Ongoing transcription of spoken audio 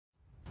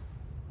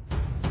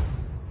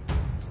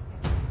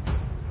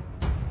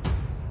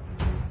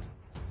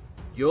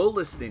You're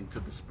listening to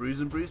the Sprues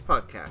and Brews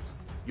podcast,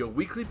 your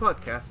weekly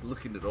podcast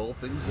looking at all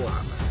things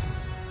Warhammer.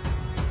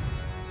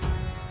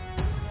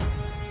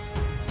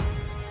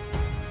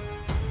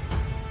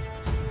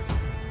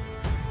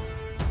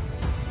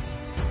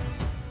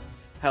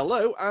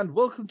 Hello and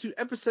welcome to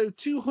episode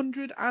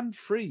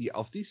 203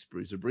 of the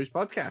Sprues and Brews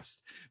podcast.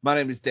 My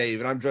name is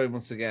Dave and I'm joined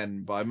once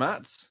again by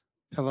Matt.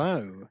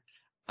 Hello.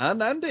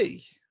 And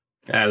Andy.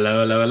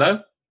 Hello.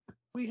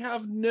 We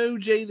have no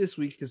Jay this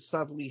week because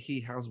sadly he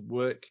has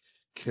work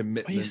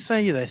commitments. Well,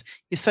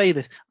 you say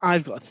this.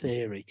 I've got a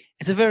theory.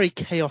 It's a very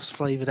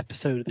chaos-flavoured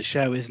episode of the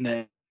show, isn't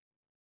it?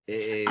 It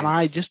is. And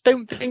I just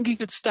don't think he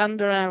could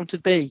stand around to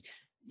be,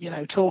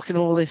 talking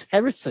all this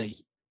heresy.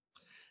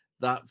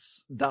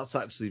 That's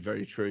actually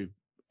very true.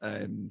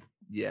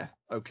 Yeah,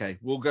 okay.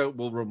 We'll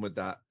run with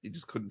that. He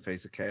just couldn't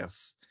face a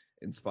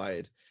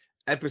chaos-inspired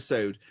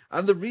episode.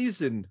 And the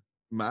reason,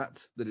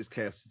 Matt, that it's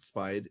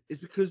chaos-inspired is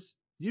because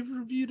you've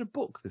reviewed a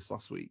book this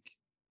last week.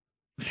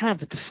 We have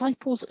The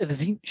Disciples of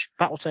Tzeentch,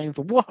 Battle Tome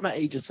for Warhammer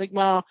Age of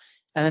Sigmar.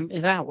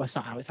 It's out. Well, it's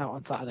not out. It's out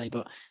on Saturday,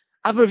 but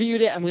I've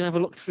reviewed it and we're going to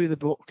have a look through the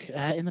book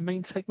in the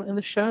main segment of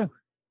the show.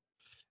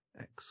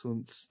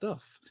 Excellent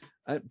stuff.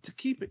 To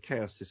keep it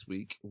chaos this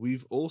week,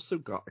 we've also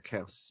got a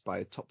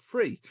chaos-inspired top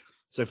 3.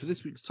 So for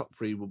this week's top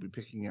 3, we'll be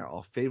picking out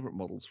our favourite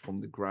models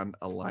from the Grand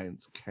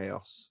Alliance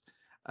Chaos,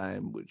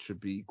 which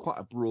would be quite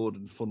a broad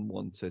and fun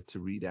one to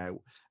read out.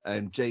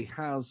 Jay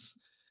has...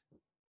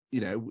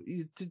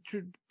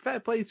 fair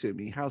play to him.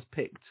 He has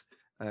picked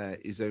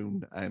his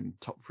own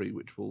top 3,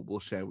 which we'll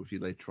share with you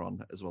later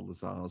on, as well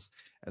as ours.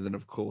 And then,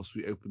 of course,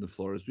 we open the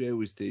floor, as we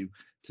always do,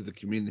 to the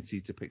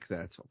community to pick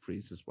their top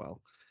 3s as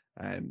well.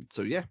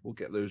 We'll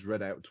get those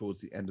read out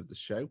towards the end of the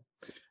show.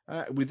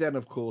 We then,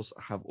 of course,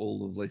 have all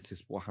the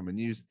latest Warhammer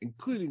news,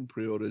 including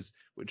pre-orders,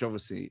 which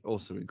obviously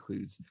also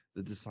includes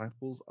the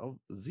Disciples of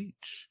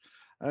Tzeentch.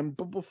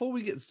 But before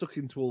we get stuck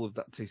into all of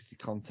that tasty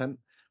content,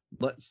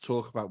 let's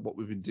talk about what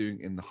we've been doing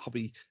in the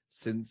hobby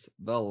since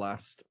the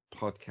last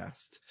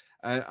podcast.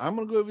 I'm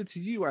going to go over to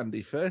you,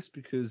 Andy, first,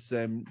 because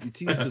you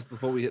teased us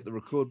before we hit the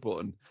record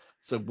button.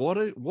 So what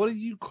are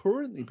you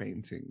currently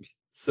painting?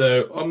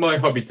 So on my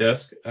hobby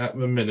desk at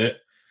the minute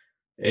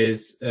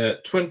is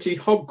 20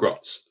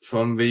 Hobgrots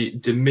from the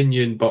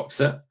Dominion box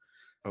set.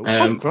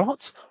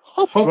 Hobgrots?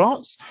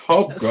 Hobgrots?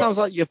 That sounds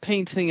like you're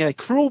painting a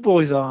Cruel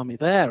Boys army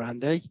there,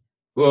 Andy.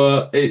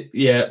 Well,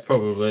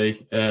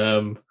 probably.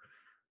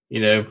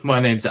 My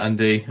name's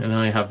Andy and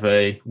I have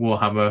a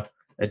Warhammer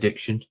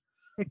addiction.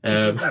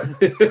 So I've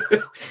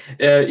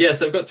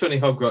got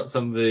 20 Hobgrots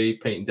on the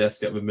painting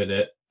desk at the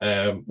minute.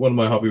 One of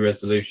my hobby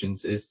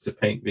resolutions is to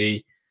paint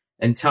the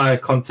entire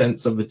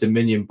contents of the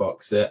Dominion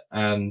box set,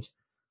 and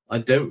I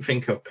don't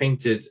think I've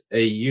painted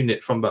a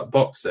unit from that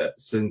box set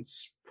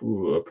since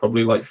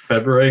probably like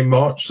February,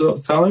 March sort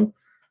of time.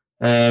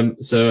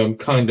 So I'm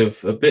kind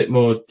of a bit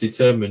more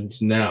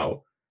determined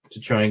now to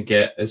try and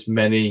get as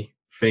many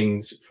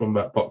things from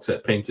that box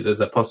set painted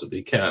as I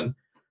possibly can,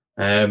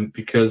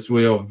 because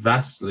we are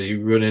vastly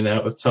running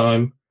out of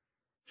time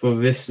for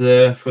this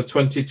for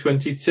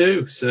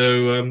 2022.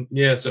 So I'm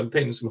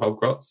painting some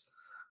Hobgrots.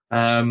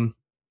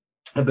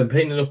 I've been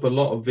painting up a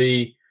lot of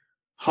the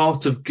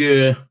Heart of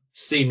Ghur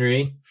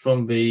scenery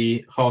from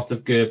the Heart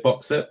of Ghur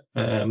box set,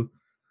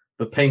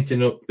 but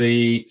painting up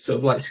the sort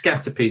of like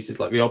scatter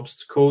pieces, like the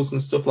obstacles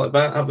and stuff like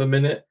that at the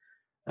minute.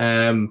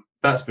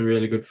 That's been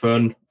really good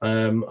fun.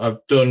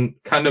 I've done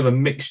kind of a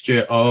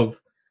mixture of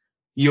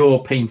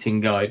your painting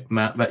guide,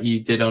 Matt, that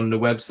you did on the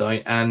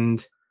website,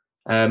 and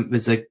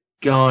there's a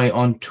guy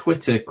on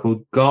Twitter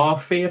called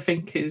Garfi, I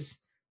think his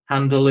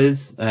handle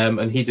is,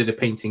 and he did a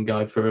painting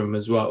guide for him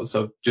as well.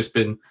 So I've just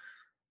been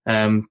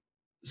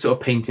sort of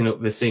painting up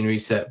the scenery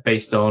set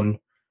based on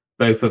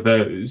both of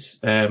those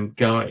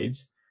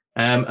guides.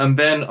 And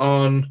then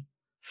on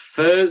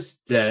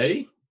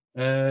Thursday,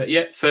 I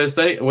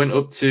went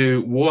up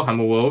to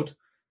Warhammer World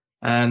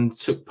and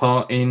took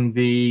part in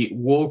the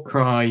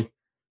Warcry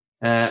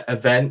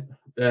event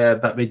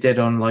that they did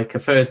on like a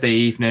Thursday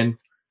evening.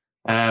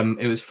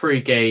 It was 3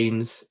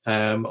 games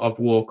of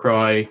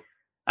Warcry,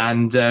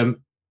 and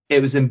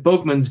it was in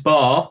Bugman's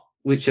Bar,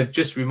 which I've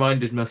just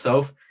reminded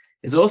myself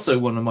is also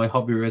one of my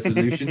hobby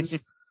resolutions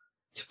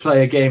to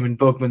play a game in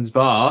Bugman's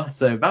Bar.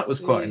 So that was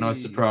quite a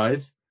nice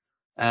surprise.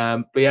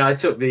 I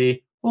took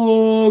the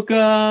Augurs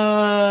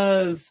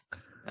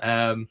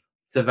to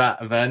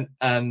that event,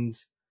 and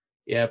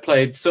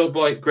played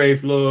Soulblight,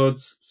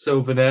 Gravelords,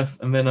 Sylvaneth,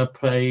 and then I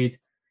played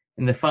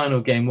in the final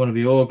game one of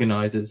the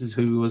organisers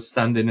who was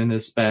standing in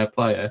as spare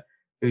player,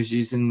 who was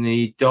using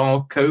the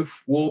Dark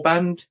Oath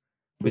Warband,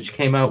 which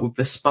came out with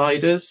the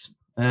spiders.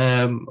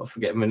 I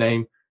forget my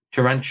name.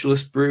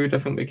 Tarantulas Brood, I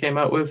think they came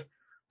out with.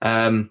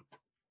 And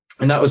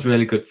that was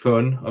really good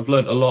fun. I've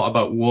learned a lot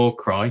about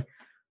Warcry,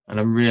 and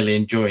I'm really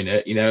enjoying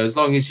it. As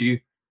long as you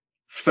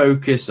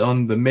focus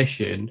on the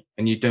mission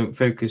and you don't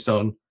focus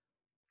on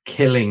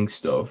killing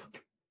stuff,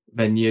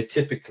 then you're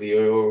typically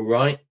all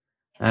right.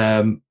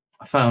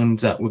 I found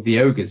that with the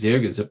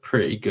ogres are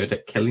pretty good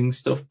at killing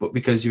stuff, but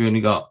because you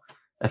only got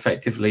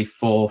effectively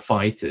 4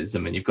 fighters. I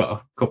mean, you've got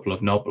a couple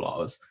of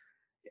Noblars.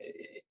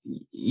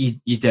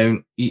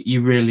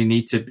 You really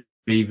need to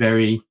be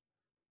very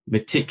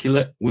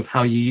meticulous with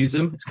how you use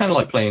them. It's kind of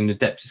like playing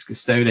Adeptus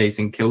Custodes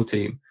in Kill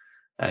Team.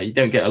 You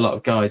don't get a lot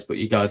of guys, but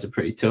you guys are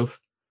pretty tough.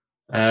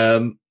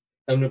 And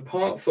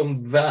apart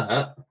from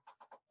that,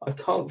 I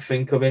can't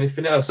think of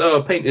anything else.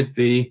 I painted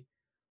the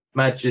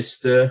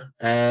Magister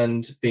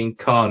and the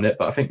Incarnate,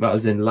 but I think that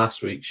was in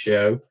last week's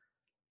show.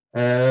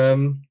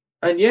 And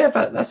yeah,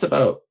 that's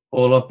about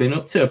all I've been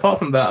up to. Apart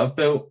from that,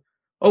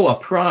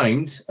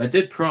 I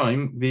did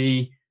prime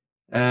the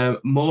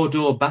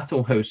Mordor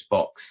Battle Host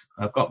box.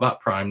 I've got that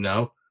primed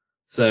now.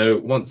 So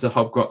once the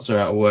Hobgrots are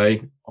out of the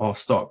way, I'll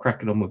start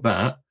cracking on with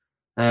that.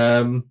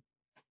 And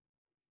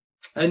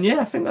yeah,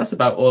 I think that's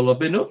about all I've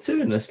been up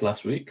to in this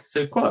last week.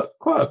 So quite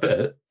a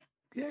bit.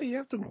 Yeah, you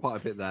have done quite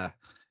a bit there.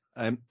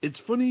 It's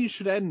funny you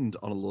should end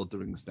on a Lord of the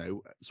Rings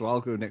note, so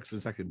I'll go next in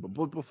a second.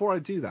 But before I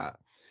do that,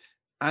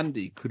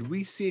 Andy, could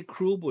we see a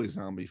Cruel Boys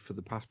army for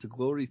the Path to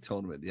Glory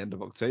tournament at the end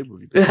of October?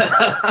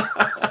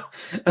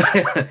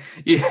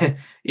 Yeah,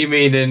 you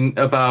mean in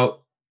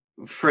about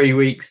 3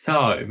 weeks'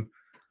 time?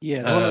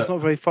 Yeah, the one that's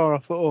not very far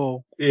off at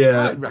all.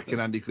 Yeah, I reckon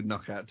Andy could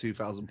knock out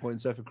 2,000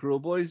 points there for Cruel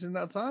Boys in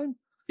that time.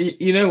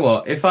 You know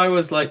what? If I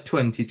was like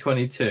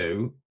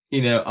 2022,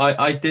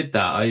 I did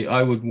that.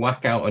 I would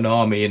whack out an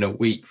army in a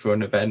week for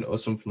an event or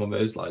something along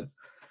those lines.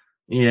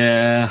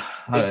 Yeah.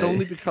 It's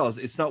only because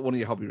it's not one of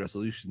your hobby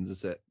resolutions,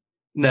 is it?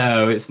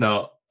 No, it's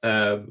not.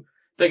 Don't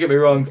get me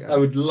wrong.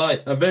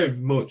 Okay. I very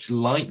much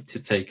like to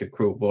take a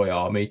Cruel Boy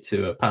army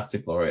to a Path to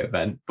Glory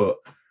event, but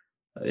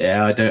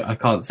yeah, I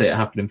can't see it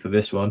happening for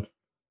this one.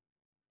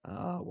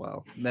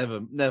 Well,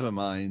 never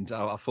mind.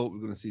 I thought we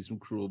were going to see some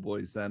Cruel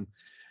Boys then.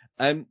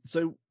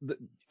 So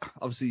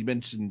obviously you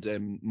mentioned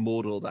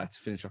Mordor there to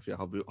finish off your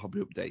hobby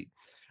update.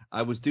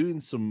 I was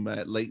doing some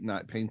late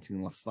night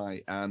painting last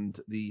night, and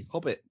The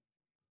Hobbit,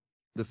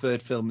 the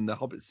third film in the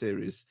Hobbit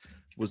series,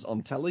 was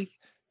on telly,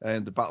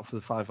 and the Battle for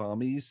the Five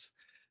Armies.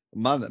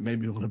 Man, that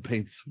made me want to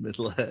paint some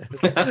Middle Earth.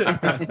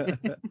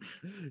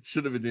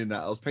 Should have been doing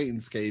that. I was painting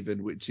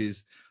Skaven, which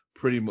is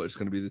pretty much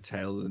going to be the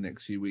tale of the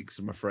next few weeks,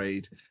 I'm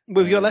afraid.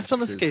 With your left on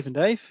the Skaven,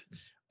 Dave?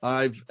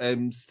 I've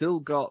still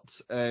got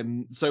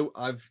so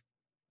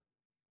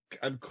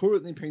I'm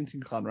currently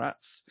painting clan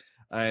rats.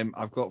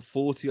 I've got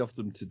 40 of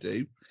them to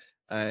do.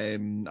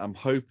 I'm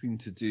hoping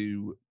to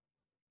do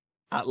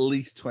at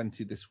least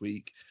 20 this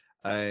week.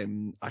 I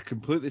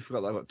completely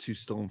forgot that I've got 2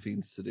 Storm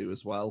Fiends to do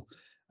as well.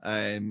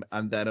 And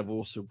then I've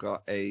also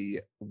got a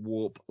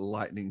Warp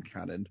Lightning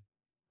Cannon.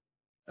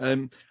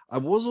 I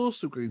was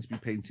also going to be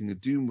painting a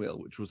Doom Wheel,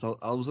 which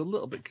I was a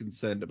little bit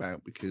concerned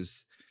about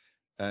because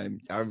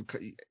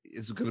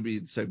it's going to be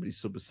in so many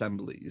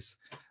sub-assemblies.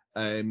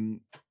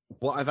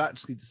 What I've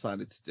actually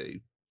decided to do,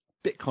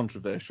 bit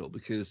controversial,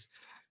 because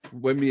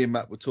when me and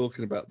Matt were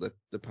talking about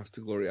the Path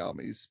to Glory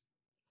armies,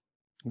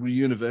 we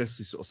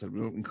universally sort of said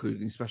we won't include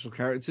any special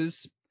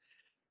characters.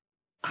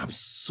 I'm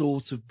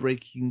sort of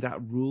breaking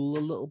that rule a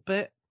little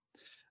bit.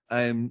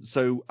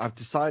 So I've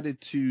decided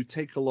to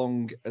take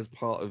along as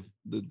part of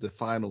the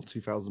final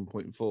 2,000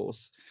 point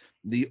force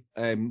the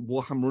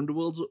Warhammer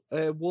Underworld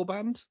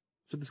warband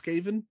for the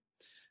Skaven.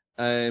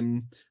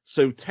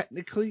 So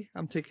technically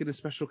I'm taking a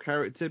special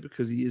character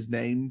because he is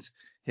named,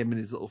 him and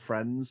his little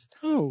friends.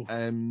 Oh.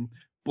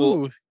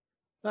 But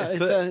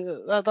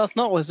that's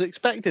not what I was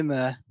expecting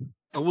there.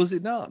 Oh, was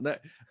it not? No.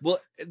 Well,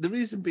 the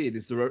reason being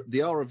is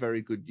they are a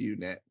very good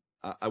unit,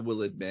 I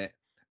will admit.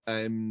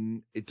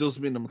 It does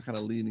mean I'm kind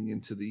of leaning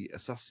into the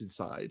assassin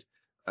side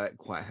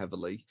quite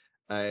heavily.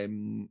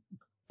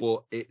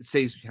 But it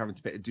saves me having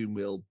to pick a Doom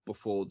Wheel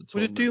before the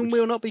tournament. Would a Doom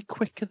Wheel not be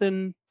quicker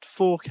than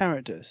 4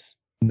 characters?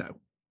 No,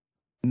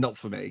 not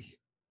for me.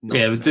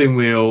 The Doom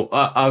Wheel.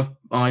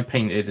 I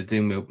painted a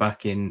Doom Wheel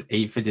back in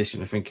 8th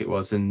edition, I think it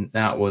was, and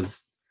that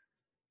was,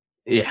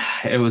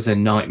 it was a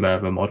nightmare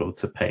of a model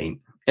to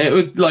paint. It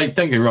was like,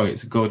 don't get me wrong,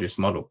 it's a gorgeous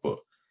model, but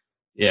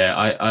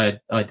yeah,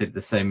 I did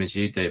the same as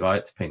you, Dave. I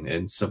had to paint it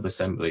in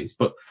sub-assemblies.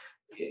 But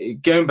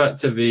going back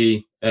to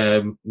the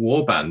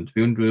warband,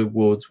 the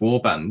Underworld's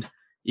warband,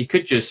 you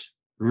could just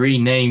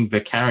rename the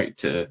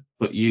character,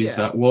 but use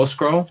that war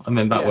scroll, and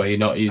then that way you're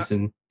not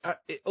using.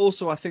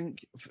 Also, I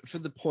think for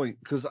the point,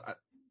 because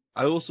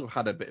I also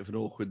had a bit of an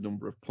awkward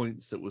number of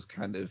points that was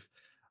kind of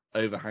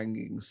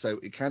overhanging, so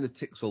it kind of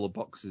ticks all the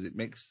boxes. It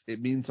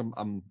means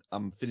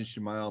I'm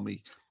finishing my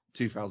army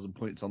 2,000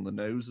 points on the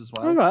nose as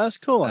well. All right, that's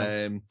cool.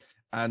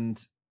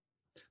 And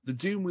the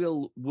Doom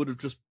Wheel would have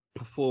just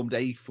performed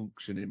a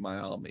function in my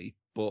army,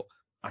 but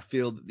I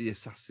feel that the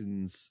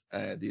Assassins,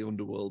 the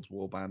Underworld's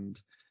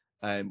warband,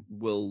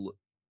 will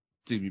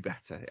do me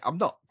better. I'm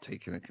not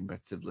taking a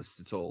competitive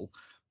list at all,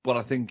 but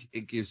I think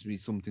it gives me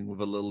something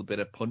with a little bit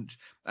of punch,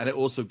 and it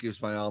also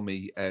gives my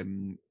army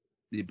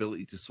the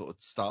ability to sort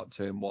of start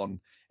turn 1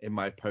 in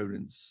my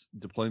opponent's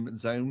deployment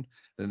zone,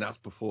 and that's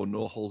before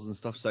Norholes and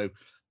stuff. So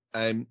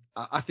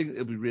I think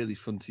it'll be really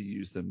fun to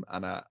use them,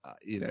 and I've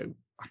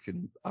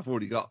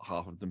already got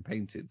half of them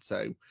painted,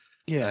 so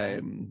yeah.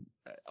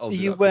 Are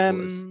you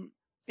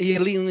Are you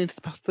leaning into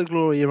the Path to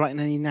Glory? Are you writing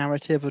any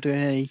narrative or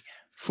doing any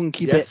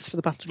funky Yes. bits for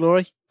the Path to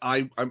Glory?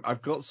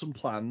 I've got some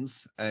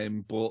plans,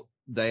 but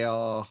they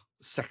are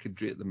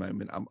secondary at the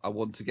moment. I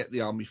want to get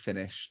the army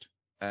finished,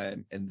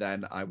 and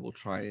then I will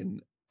try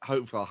and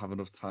hopefully I'll have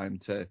enough time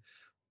to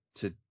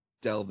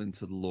delve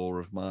into the lore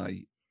of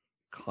my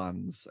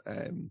clans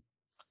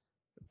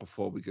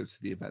before we go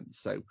to the event.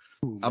 So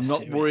I'm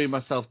not worrying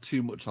myself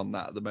too much on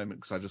that at the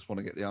moment because I just want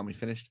to get the army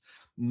finished.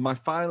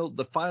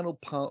 The final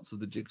parts of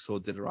the jigsaw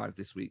did arrive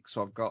this week,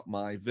 so I've got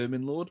my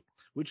Vermin Lord,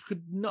 which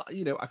could not,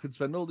 I could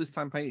spend all this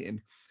time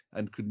painting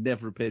and could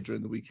never appear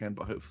during the weekend,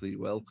 but hopefully he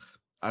will.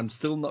 I'm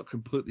still not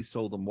completely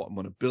sold on what I'm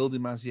going to build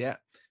him as yet,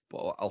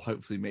 but I'll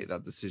hopefully make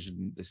that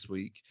decision this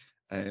week,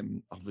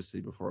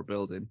 obviously before I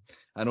build him.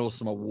 And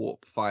also my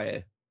Warp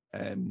Fire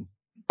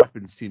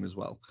weapons team as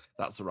well.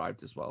 That's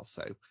arrived as well,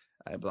 so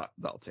but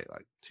that'll take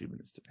like 2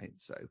 minutes to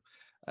paint. So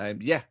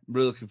yeah,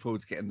 really looking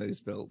forward to getting those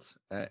built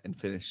and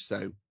finished.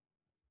 So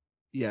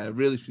yeah,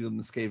 really feeling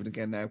the Skaven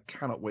again now.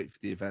 Cannot wait for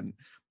the event.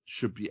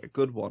 Should be a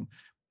good one.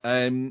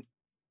 Other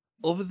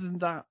than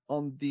that,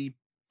 on the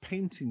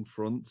painting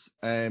front,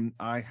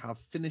 I have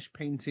finished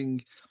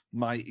painting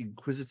my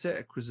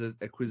Inquisitor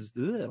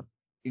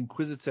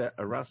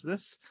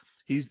Erasmus.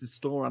 He's the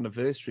store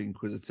anniversary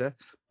Inquisitor.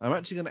 I'm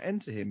actually going to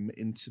enter him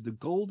into the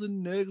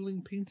Golden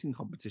Nurgling painting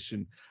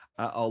competition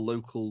at our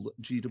local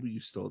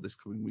GW store this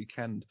coming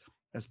weekend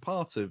as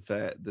part of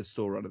the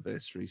store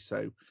anniversary.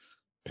 So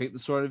paint the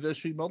store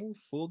anniversary model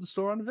for the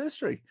store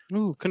anniversary.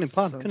 Ooh, cunning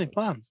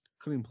plan.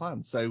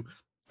 So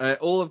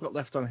all I've got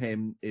left on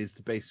him is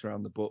the base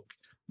around the book.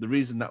 The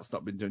reason that's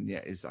not been done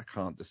yet is I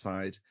can't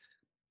decide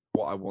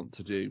what I want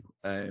to do.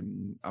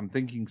 I'm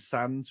thinking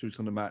Sans, who's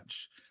going to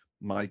match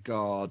my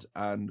Guard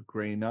and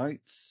Grey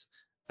Knights.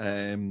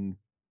 In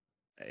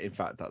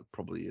fact, that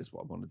probably is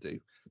what I want to do.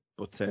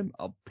 But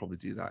I'll probably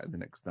do that in the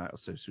next night or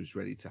so he's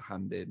ready to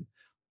hand in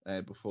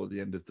before the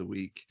end of the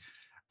week.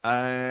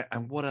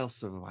 And what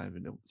else have I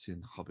been up to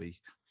in the hobby?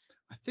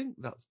 I think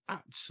that's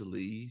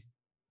actually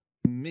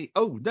me.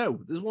 Oh, no,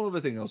 there's one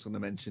other thing I was going to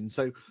mention.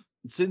 So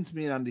since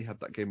me and Andy had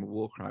that game of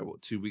Warcry,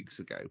 2 weeks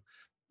ago,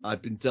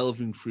 I've been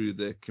delving through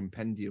the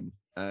compendium.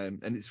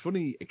 And it's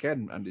funny,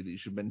 again, Andy, that you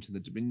should mention the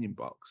Dominion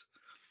box,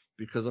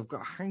 because I've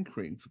got a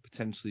hankering for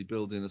potentially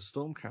building a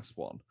Stormcast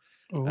one.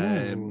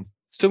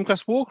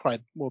 Stormcast Warcry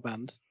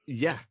warband.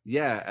 Yeah,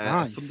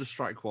 nice. A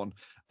Thunderstrike one.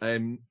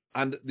 And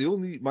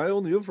my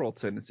only other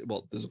alternative,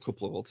 well, there's a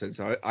couple of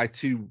alternatives. I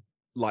too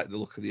like the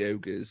look of the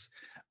ogres.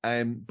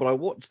 But I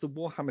watched the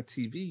Warhammer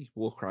TV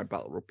Warcry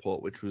battle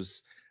report, which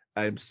was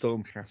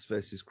Stormcast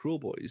versus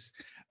Kruleboyz,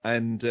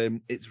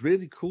 and it's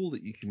really cool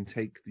that you can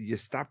take your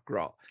Stab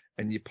Grot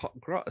and your Pot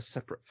Grot as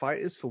separate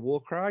fighters for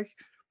Warcry.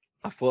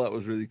 I thought that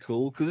was really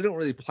cool because they don't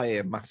really play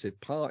a massive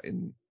part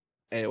in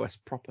AOS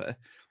proper,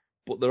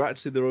 but they're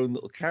actually their own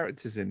little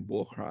characters in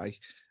Warcry,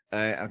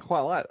 and I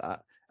quite like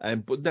that.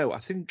 But no, I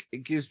think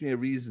it gives me a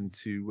reason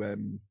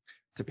to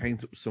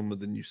paint up some of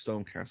the new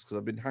Stormcast because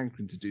I've been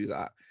hankering to do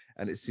that,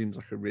 and it seems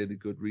like a really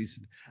good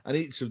reason. And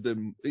each of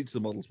the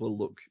models will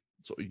look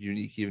sort of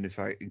unique, even if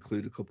I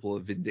include a couple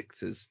of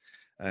Vindictors.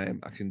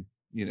 I can,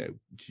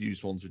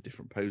 use ones with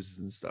different poses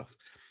and stuff,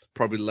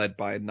 probably led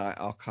by a Knight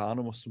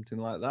Arcanum or something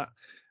like that.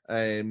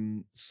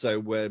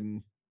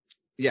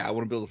 Yeah, I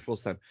want to build a full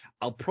stand.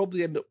 I'll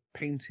probably end up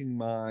painting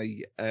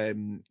my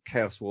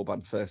Chaos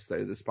Warband first,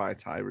 though, the Spire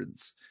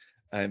Tyrants,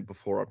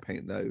 before I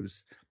paint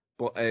those.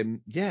 But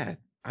yeah,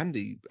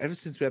 Andy, ever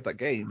since we had that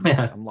game,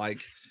 I'm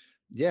like,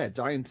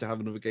 dying to have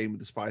another game with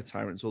the Spire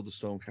Tyrants or the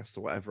Stormcast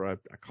or whatever I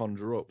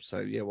conjure up. So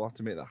yeah, we'll have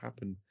to make that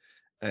happen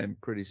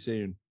pretty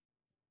soon.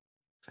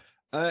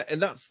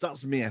 And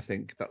that's me, I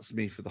think. That's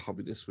me for the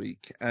hobby this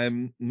week.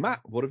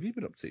 Matt, what have you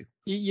been up to?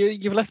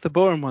 You've left the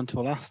boring one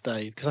till last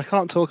day because I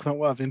can't talk about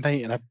what I've been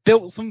painting. I've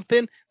built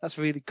something that's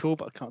really cool,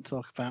 but I can't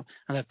talk about.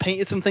 And I've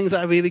painted some things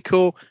that are really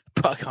cool,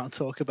 but I can't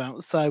talk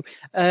about. So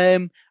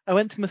I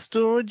went to my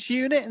storage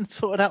unit and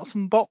sorted out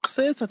some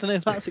boxes. I don't know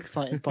if that's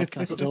exciting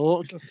podcast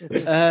talk.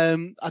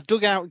 I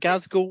dug out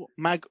Ghazghkull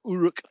Mag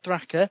Uruk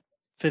Thraka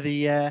for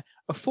the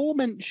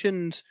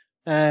aforementioned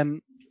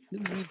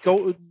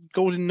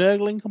Golden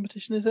Nurgling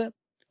competition, is it?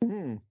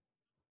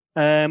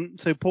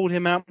 So pulled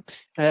him out.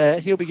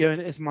 He'll be going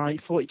as my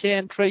 40k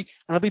entry,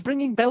 and I'll be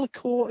bringing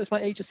Belcourt as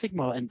my Age of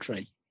Sigmar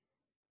entry.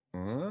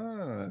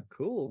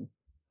 Cool.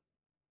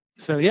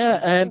 So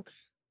yeah,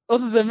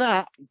 other than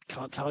that,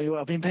 can't tell you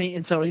what I've been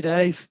painting. Sorry,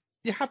 Dave.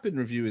 You have been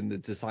reviewing the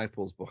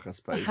Disciples book, I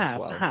suppose.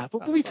 I have.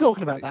 But we'll be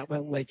talking about that,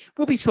 won't we?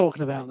 We'll be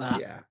talking about that.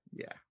 Yeah.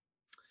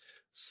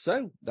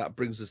 So that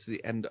brings us to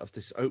the end of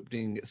this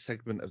opening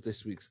segment of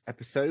this week's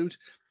episode.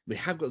 We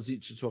have got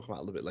Tzeentch to talk about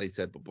a little bit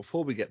later, but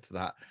before we get to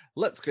that,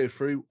 let's go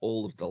through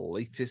all of the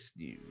latest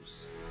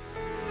news.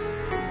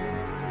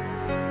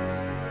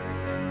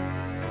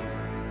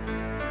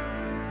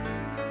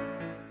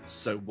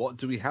 So what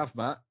do we have,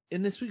 Matt,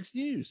 in this week's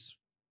news?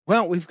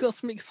 Well, we've got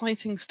some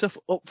exciting stuff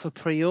up for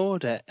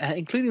pre-order,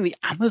 including the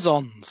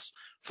Amazons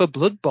for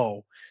Blood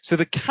Bowl. So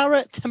the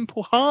Kara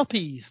Temple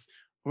Harpies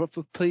are up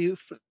for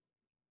pre-order.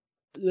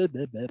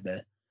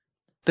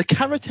 The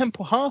Kara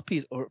Temple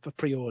Harpies are up for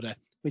pre-order,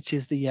 which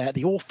is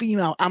the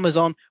all-female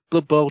Amazon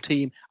Blood Bowl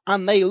team,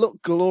 and they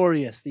look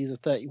glorious. These are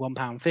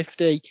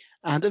 £31.50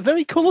 and are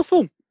very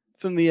colourful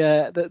from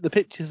the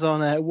pictures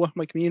on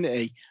Warhammer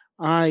Community.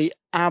 I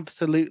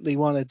absolutely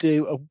want to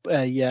do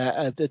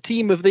a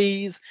team of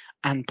these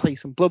and play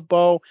some Blood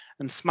Bowl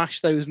and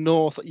smash those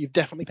North that you've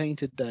definitely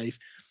painted, Dave.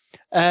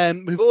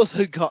 We've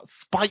also got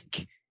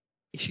Spike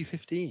issue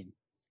 15.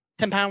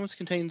 £10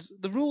 contains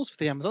the rules for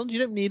the Amazons. You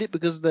don't need it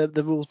because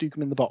the rules do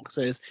come in the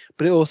boxes,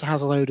 but it also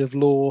has a load of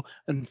lore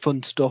and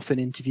fun stuff and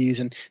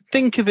interviews. And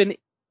think of an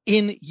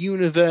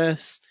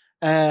in-universe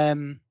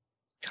kind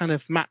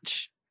of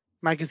match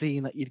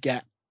magazine that you'd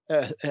get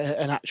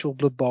an actual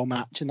Blood Bowl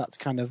match, and that's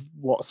kind of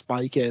what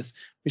Spike is,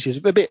 which is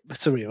a bit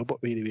surreal but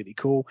really, really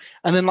cool.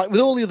 And then, like with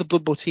all the other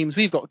Blood Bowl teams,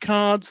 we've got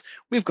cards,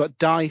 we've got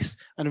dice,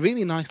 and a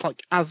really nice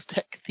like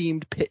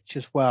Aztec-themed pitch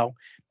as well.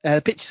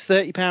 The pitch is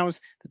 £30.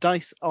 The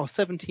dice are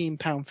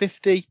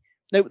 £17.50.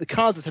 No, the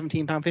cards are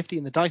 £17.50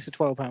 and the dice are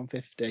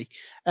 £12.50.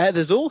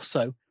 There's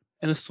also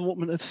an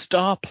assortment of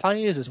star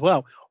players as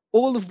well,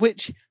 all of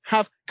which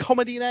have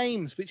comedy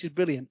names, which is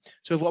brilliant.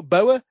 So we've got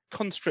Boa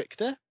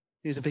Constrictor,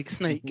 who's a big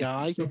snake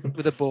guy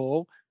with a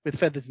ball with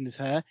feathers in his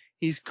hair.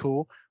 He's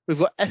cool. We've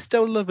got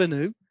Estelle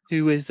Lavenu,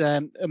 who is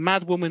a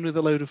mad woman with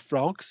a load of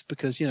frogs,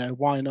 because, you know,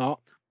 why not?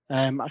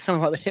 I kind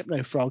of like the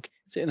Hypno Frog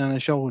sitting on her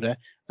shoulder.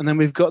 And then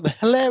we've got the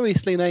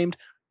hilariously named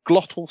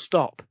Glottal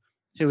Stop,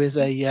 who is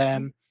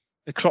a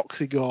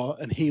Croxigore,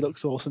 and he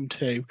looks awesome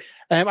too.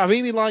 I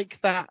really like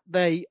that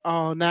they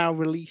are now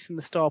releasing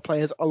the star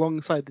players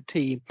alongside the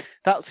team.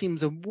 That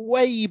seems a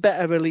way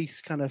better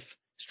release kind of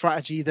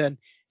strategy than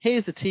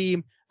here's the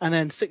team, and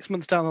then 6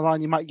 months down the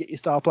line you might get your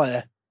star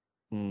player.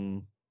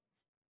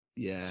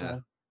 Yeah.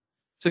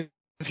 So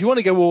if you want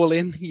to go all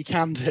in, you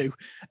can do.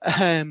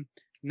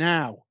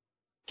 Now,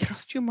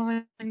 cast your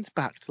minds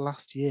back to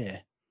last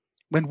year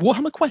when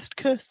Warhammer Quest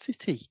Cursed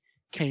City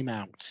came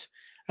out.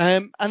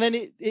 And then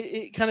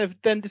it kind of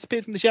then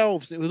disappeared from the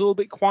shelves, and it was all a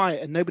bit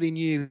quiet and nobody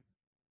knew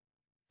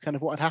kind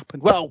of what had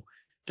happened. Well,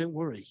 don't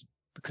worry,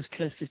 because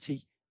Cursed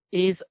City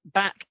is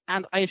back,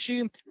 and I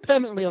assume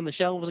permanently on the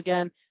shelves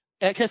again.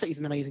 Cursed City is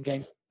an amazing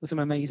game with some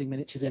amazing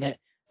miniatures in it.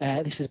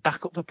 This is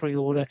back up for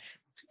pre-order.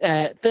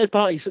 Third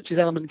parties such as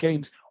Element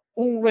Games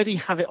already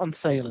have it on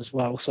sale as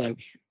well. So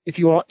if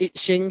you are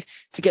itching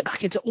to get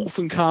back into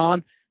Orphan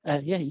Khan,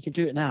 you can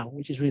do it now,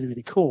 which is really,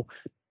 really cool.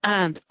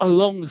 And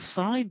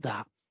alongside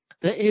that,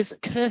 there is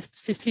Cursed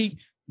City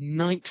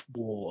Night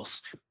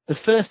Wars, the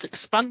first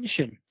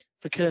expansion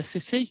for Cursed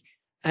City,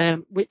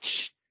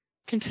 which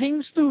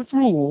contains the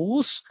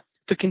rules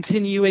for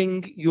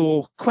continuing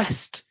your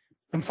quest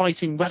and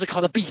fighting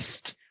Radicala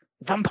Beast,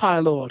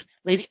 Vampire Lord,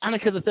 Lady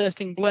Annika the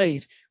Thirsting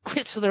Blade,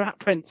 Crits of the Rat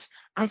Prince,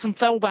 and some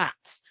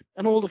Fellbats,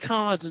 and all the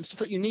cards and stuff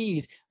that you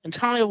need, and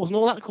tiles and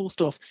all that cool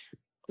stuff.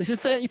 This is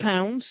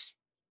 £30.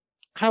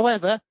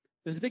 However,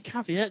 there's a big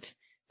caveat.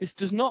 This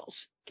does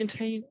not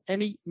contain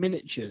any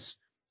miniatures,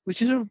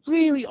 which is a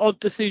really odd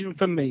decision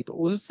from me, but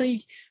we'll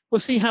see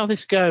how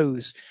this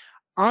goes.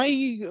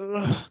 I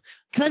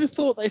kind of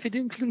thought that if it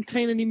didn't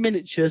contain any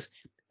miniatures,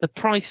 the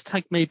price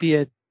tag may be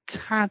a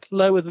tad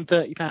lower than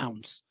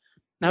 £30.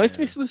 Now, if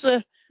this was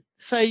a,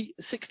 say,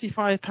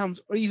 £65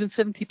 or even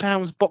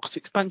 £70 boxed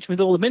expansion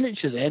with all the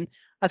miniatures in,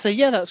 I'd say,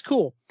 yeah, that's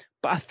cool.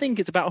 But I think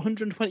it's about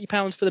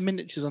 £120 for the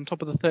miniatures on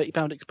top of the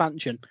 £30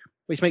 expansion,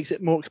 which makes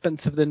it more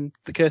expensive than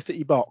the Cursed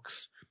City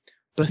box.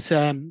 But,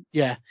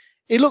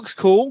 it looks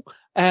cool.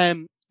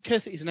 Cursed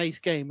City is an ace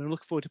game, and I'm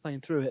looking forward to playing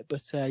through it.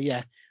 But,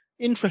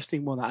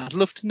 interesting one. I'd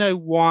love to know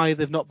why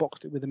they've not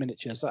boxed it with the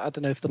miniatures. I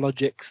don't know if the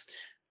logic's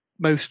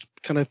most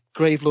kind of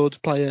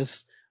Gravelords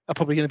players are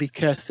probably going to be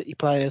Cursed City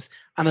players,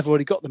 and they've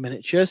already got the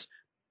miniatures,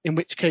 in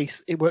which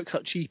case it works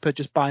out cheaper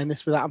just buying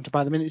this without having to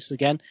buy the miniatures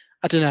again.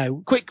 I don't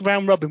know. Quick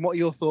round robin, what are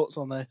your thoughts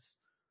on this?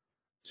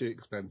 Too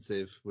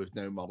expensive with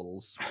no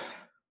models.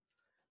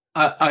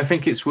 I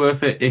think it's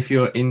worth it if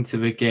you're into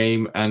the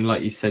game, and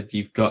like you said,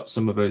 you've got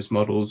some of those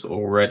models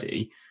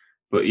already.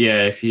 But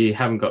yeah, if you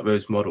haven't got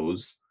those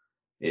models,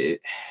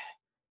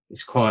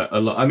 it's quite a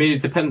lot. I mean,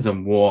 it depends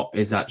on what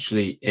is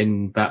actually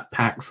in that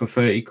pack for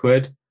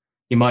 £30.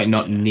 You might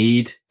not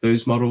need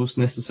those models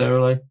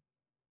necessarily.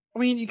 I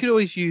mean, you could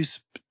always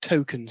use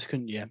tokens,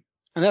 couldn't you?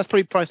 And that's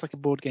probably priced like a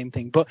board game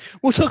thing, but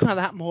we'll talk about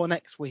that more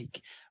next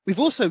week.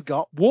 We've also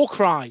got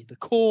Warcry, the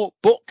core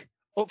book,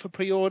 up for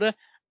pre-order.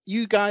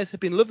 You guys have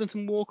been loving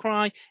some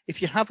Warcry.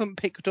 If you haven't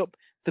picked up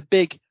the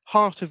big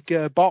Heart of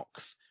Ger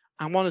box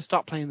and want to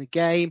start playing the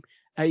game,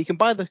 you can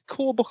buy the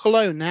core book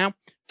alone now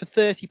for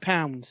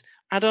 £30.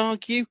 I'd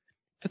argue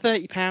for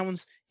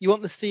 £30, you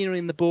want the scenery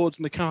and the boards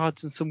and the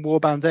cards and some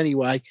warbands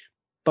anyway.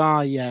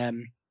 Buy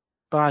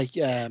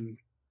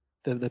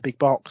the big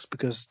box,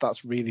 because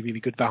that's really, really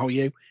good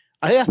value.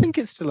 I think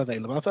it's still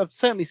available. I've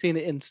certainly seen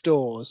it in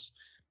stores.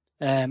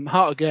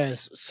 Heart of Ger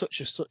is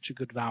such a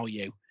good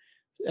value.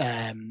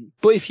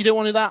 But if you don't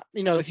want that,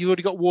 if you've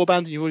already got Warband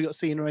and you've already got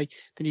Scenery,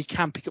 then you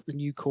can pick up the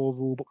new core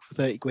rulebook for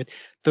 30 quid.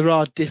 There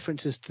are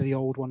differences to the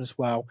old one as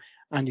well,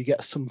 and you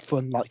get some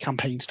fun like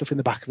campaign stuff in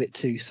the back of it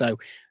too. So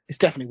it's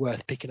definitely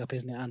worth picking up,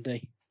 isn't it,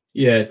 Andy?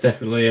 Yeah,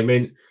 definitely. I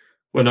mean,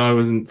 when I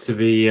wasn't to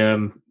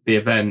the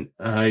event,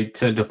 I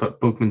turned up at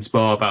Bugman's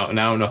Bar about an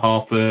hour and a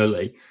half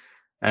early,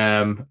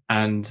 and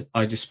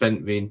I just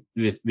spent the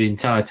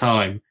entire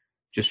time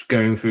just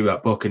going through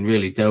that book and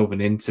really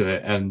delving into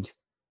it. And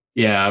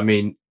yeah, I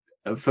mean,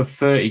 for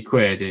 30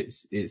 quid,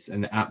 it's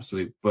an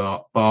absolute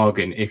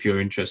bargain if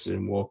you're interested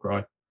in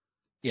Warcry.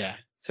 Yeah.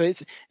 So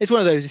it's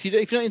one of those. If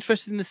you're not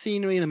interested in the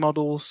scenery and the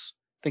models,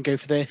 then go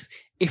for this.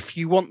 If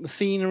you want the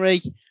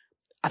scenery,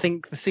 I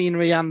think the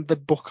scenery and the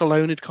book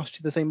alone would cost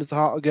you the same as the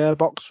Heart of Ger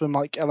box from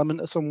like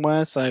Element or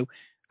somewhere. So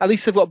at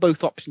least they've got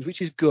both options,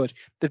 which is good.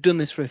 They've done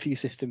this for a few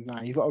systems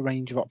now. You've got a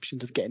range of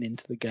options of getting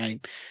into the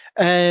game.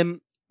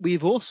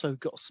 We've also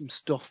got some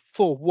stuff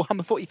for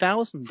Warhammer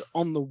 40,000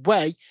 on the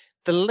way.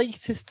 The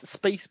latest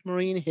Space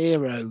Marine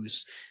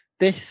heroes.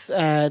 This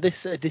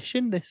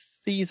edition, this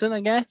season, I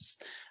guess,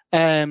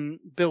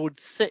 build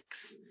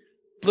 6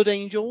 Blood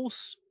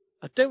Angels.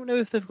 I don't know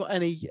if they've got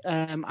any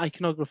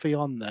iconography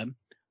on them.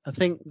 I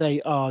think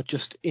they are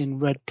just in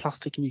red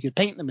plastic and you could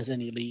paint them as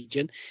any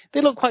Legion. They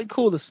look quite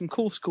cool. There's some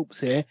cool sculpts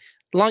here.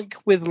 Like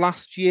with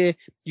last year,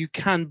 you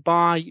can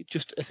buy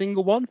just a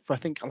single one for I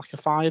think like a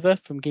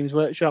 £5 from Games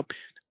Workshop,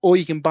 or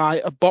you can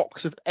buy a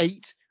box of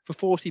 8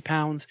 for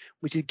 £40,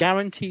 which is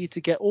guaranteed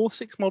to get all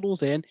 6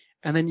 models in,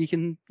 and then you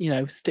can,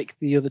 stick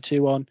the other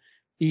 2 on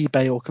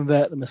eBay or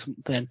convert them or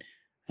something.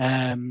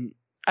 And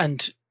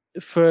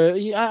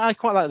I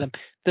quite like them.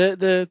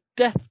 The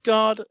Death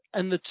Guard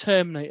and the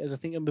Terminators, I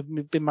think,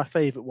 have been my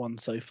favourite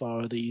ones so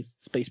far of these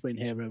Space Marine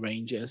Hero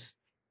Rangers.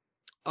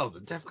 Oh, the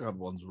Death Guard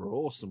ones were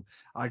awesome.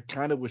 I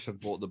kind of wish I'd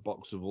bought the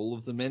box of all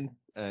of them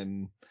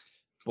in.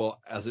 But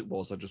as it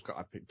was, I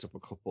picked up a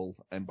couple.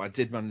 But I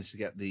did manage to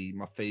get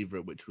my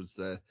favourite, which was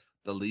the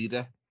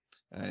leader.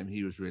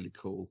 He was really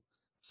cool.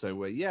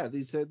 So yeah,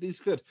 these are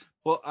good.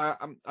 But I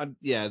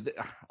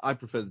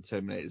prefer the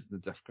Terminators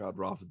and the Death Guard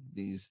rather than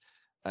these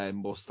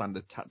more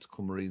standard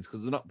tactical Marines,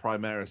 because they're not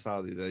Primaris,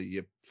 are they? They're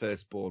your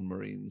firstborn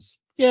Marines.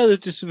 Yeah, they're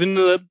just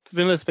vanilla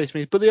Space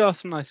Marines, but they are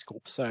some nice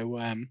sculpts. So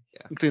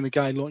including the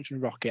guy launching a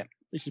rocket,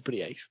 which is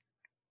pretty ace.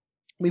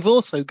 We've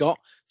also got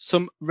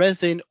some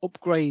resin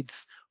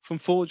upgrades from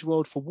Forge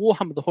World for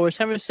Warhammer the Horus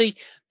Heresy.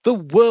 The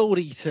World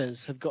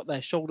Eaters have got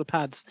their shoulder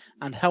pads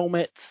and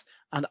helmets,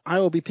 and I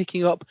will be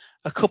picking up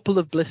a couple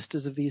of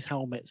blisters of these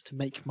helmets to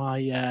make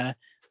my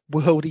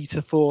World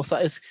Eater force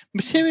that has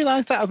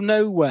materialized out of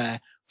nowhere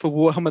for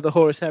Warhammer the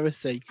Horus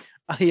Heresy.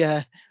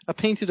 I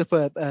painted up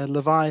a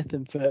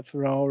Leviathan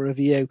for our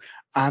review,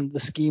 and the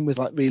scheme was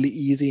like really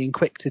easy and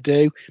quick to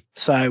do.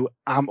 So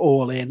I'm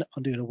all in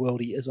on doing a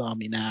World Eaters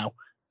army now.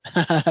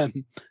 So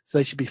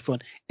they should be fun.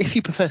 If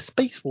you prefer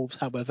Space Wolves,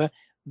 however,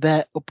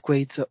 their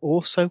upgrades are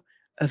also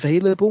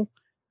available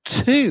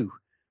too.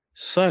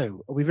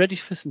 So, are we ready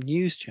for some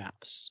news,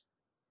 chaps?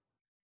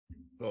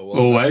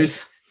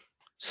 Always.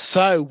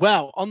 So,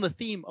 on the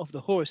theme of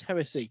the Horus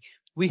Heresy,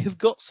 we have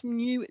got some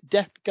new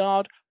Death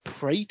Guard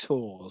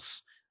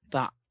Praetors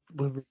that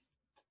were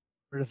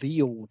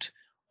revealed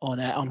on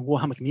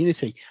Warhammer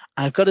Community.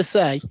 And I've got to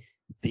say,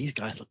 these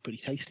guys look pretty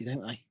tasty,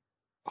 don't they?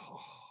 Oh.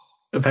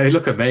 They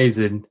look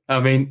amazing.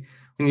 I mean,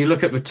 when you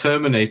look at the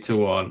Terminator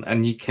one,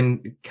 and you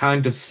can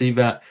kind of see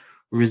that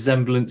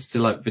resemblance to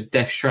like the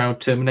Death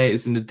Shroud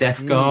Terminators in the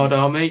Death Guard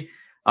army,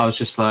 I was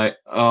just like,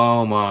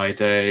 oh my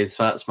days,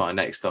 that's my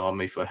next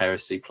army for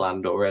Heresy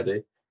planned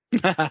already.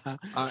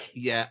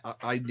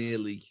 I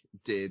nearly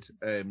did.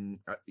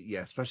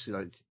 Especially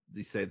like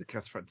they say the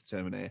Cataphractii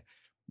Terminator.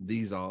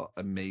 These are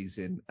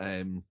amazing.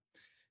 I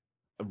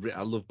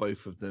love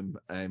both of them.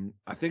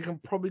 I think I'm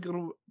probably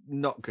going to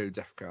not go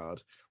Death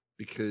Guard,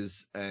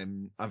 because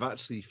I've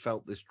actually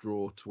felt this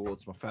draw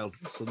towards my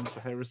Thousand Sons for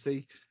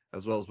Heresy,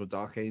 as well as my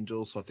Dark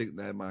Angels. So I think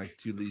they're my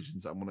 2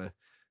 legions I'm going to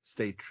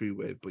stay true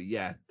with. But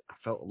yeah, I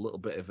felt a little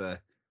bit of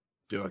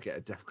do I get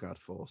a Death Guard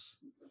force?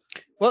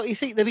 Well, you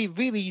see, they'd be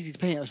really easy to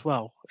paint as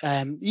well.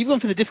 You've gone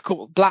for the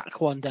difficult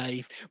black one,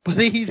 Dave. But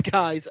these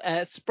guys,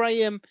 spray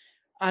them,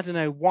 I don't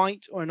know,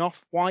 white or an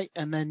off-white,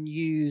 and then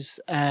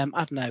use,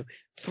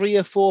 3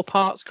 or 4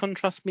 parts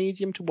contrast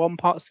medium to 1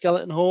 part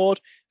skeleton horde,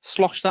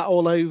 slosh that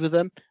all over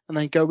them, and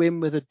then go in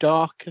with a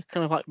darker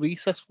kind of like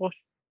recess wash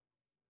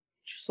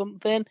or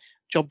something.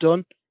 Job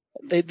done.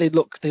 They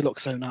look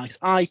so nice.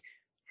 I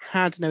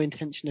had no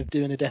intention of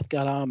doing a Death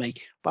Guard army,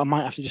 but I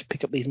might have to just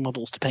pick up these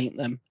models to paint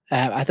them.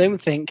 I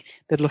don't think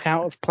they'd look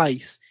out of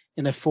place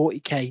in a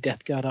 40k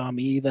Death Guard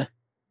army either.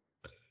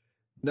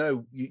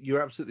 No,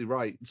 you're absolutely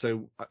right.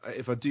 So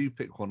if I do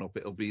pick one up,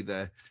 it'll be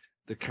the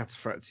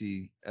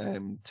Cataphractii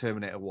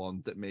Terminator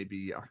one that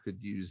maybe I could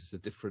use as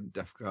a different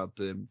Death Guard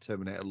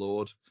Terminator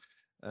Lord.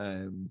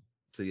 So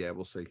yeah,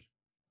 we'll see.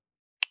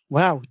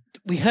 Wow,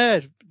 we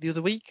heard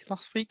a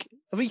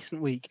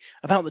recent week,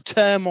 about the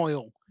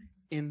turmoil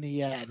in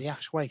the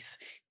Ash Waste.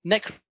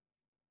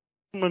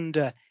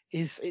 Necromunda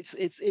is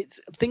it's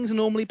things are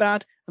normally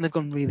bad and they've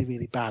gone really,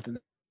 really bad, and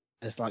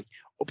there's like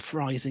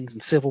uprisings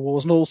and civil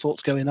wars and all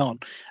sorts going on.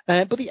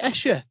 But the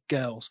Escher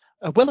girls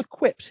are well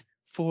equipped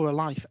for a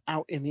life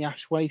out in the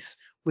ash waste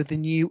with the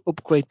new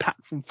upgrade pack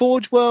from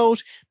Forge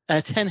World.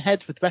 10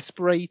 heads with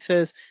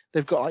respirators.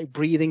 They've got like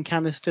breathing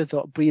canisters, they've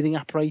got breathing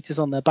apparatus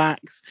on their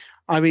backs.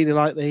 I really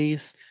like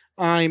these.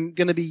 I'm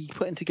going to be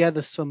putting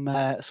together some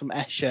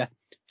Escher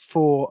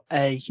for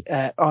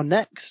our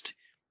next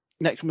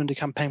Necromunda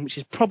campaign, which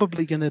is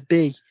probably going to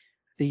be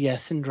the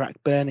Cinderac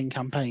Burning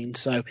campaign.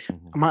 So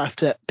I might have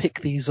to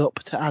pick these up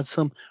to add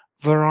some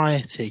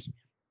variety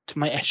to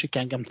my Escher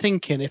gang. I'm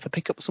thinking if I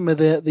pick up some of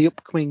the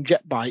upcoming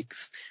jet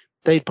bikes,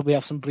 they'd probably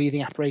have some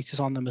breathing apparatus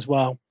on them as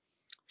well.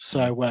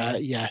 So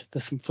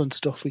there's some fun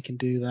stuff we can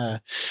do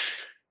there.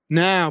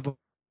 Now,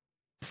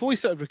 before we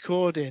started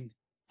recording,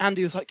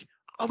 Andy was like,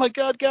 "Oh my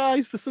god,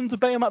 guys, the Sons of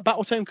Bahamut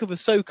Battletome cover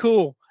is so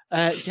cool."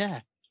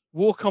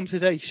 Warcom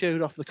today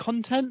showed off the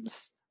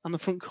contents and the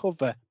front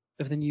cover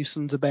of the new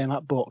Sons of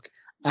Bahamut book,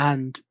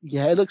 and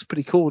it looks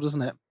pretty cool,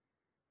 doesn't it?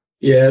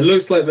 Yeah, it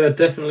looks like they're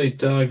definitely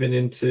diving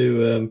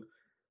into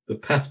the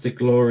Path to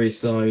Glory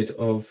side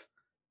of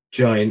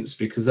Giants,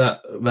 because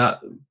that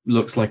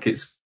looks like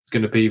it's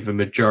going to be the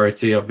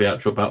majority of the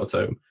actual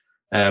Battletome.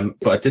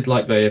 But I did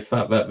like the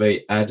fact that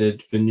they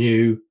added the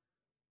new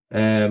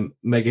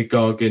Mega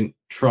Gargant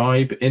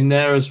tribe in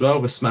there as well,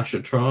 the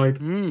Smasher tribe.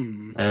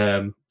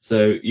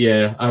 So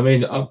yeah, I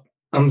mean,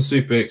 I'm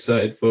super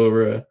excited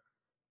for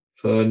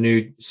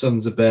new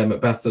Sons of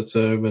Bahamut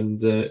Battletome, and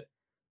the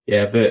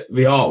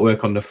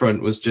artwork on the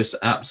front was just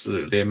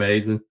absolutely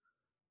amazing.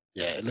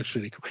 Yeah, it looks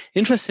really cool.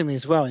 Interestingly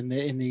as well, in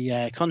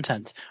the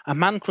content, a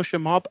Man Crusher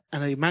Mob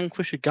and a Man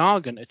Crusher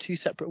Gargant are two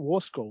separate war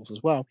scrolls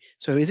as well.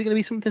 So is it going to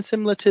be something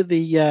similar to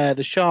the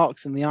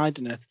Sharks and the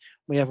Idoneth,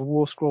 where you have a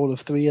war scroll of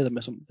 3 of them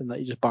or something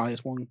that you just buy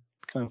as one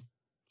kind of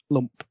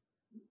lump?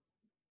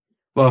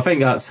 Well, I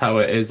think that's how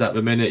it is at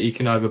the minute. You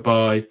can either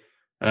buy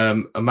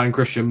a Man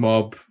Crusher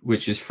Mob,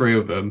 which is 3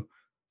 of them,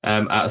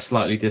 at a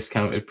slightly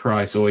discounted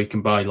price, or you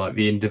can buy like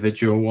the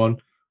individual one.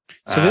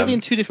 So will it be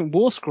in 2 different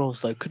war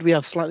scrolls though? Could we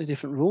have slightly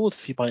different rules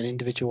if you buy an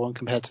individual one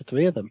compared to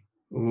 3 of them?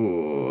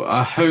 Ooh,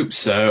 I hope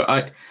so.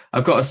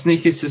 I've got a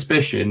sneaky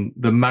suspicion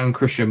the Man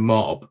Crusher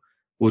Mob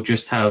will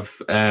just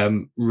have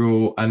an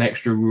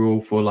extra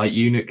rule for like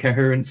unit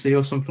coherency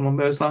or something along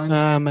those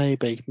lines.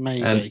 Maybe.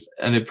 And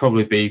it'd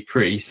probably be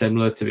pretty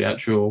similar to the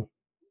actual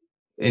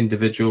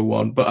individual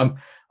one. But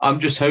I'm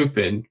just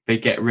hoping they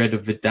get rid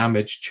of the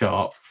damage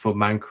chart for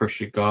Man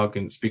Crusher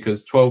Gargants,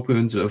 because 12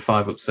 wounds with a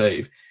 5-up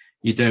save,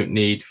 you don't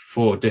need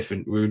 4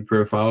 different wound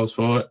profiles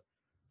for it.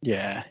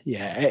 Yeah,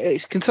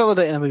 it's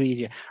consolidating them a bit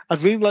easier.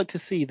 I'd really like to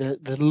see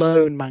the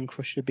lone Man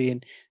Crusher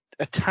being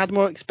a tad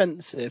more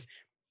expensive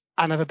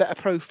and have a better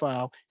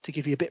profile to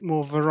give you a bit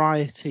more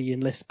variety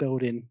in list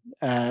building.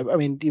 I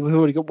mean, we've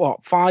already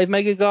got 5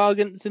 Mega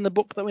Gargants in the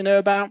book that we know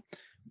about,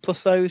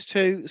 plus those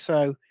 2.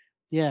 So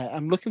yeah,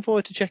 I'm looking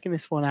forward to checking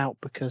this one out,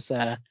 because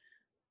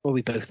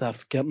we both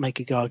have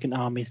Mega Gargant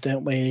armies,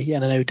 don't we?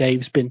 And I know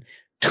Dave's been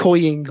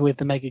toying with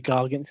the Mega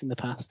Gargants in the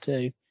past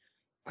too.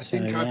 I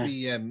think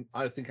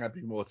I'd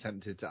be more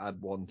tempted to add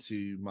one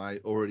to my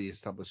already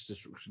established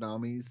destruction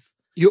armies.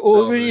 Your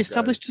already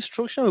established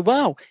destruction?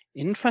 Wow.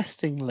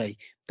 Interestingly,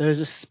 there's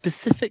a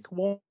specific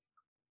one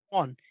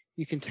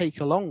you can take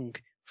along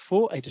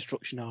for a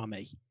destruction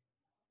army.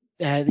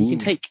 That you can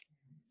take.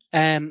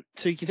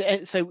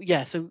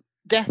 So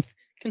Death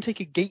can take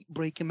a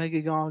Gatebreaker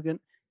Mega Gargant.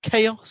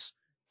 Chaos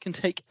can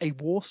take a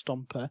War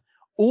Stomper.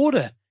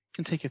 Order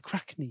can take a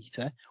Kraken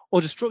Eater,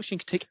 or Destruction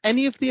can take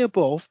any of the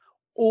above,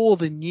 or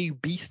the new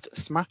Beast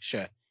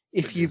Smasher,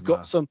 if you've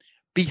got some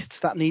beasts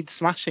that need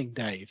smashing,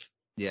 Dave.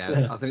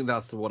 Yeah, I think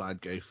that's the one I'd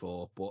go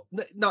for, but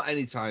not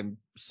anytime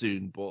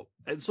soon, but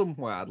at some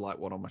point I'd like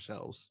one on my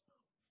shelves.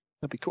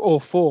 That'd be cool. Or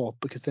 4,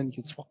 because then you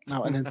can swap them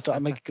out and then start a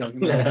Mega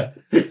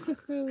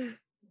Gargant.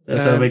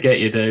 That's how we get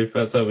you, Dave.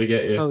 That's how we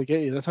get you.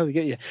 That's how they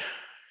get you.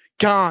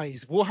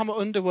 Guys, Warhammer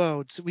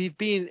Underworlds. We've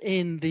been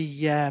in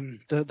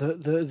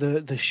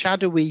the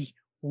shadowy,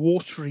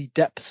 watery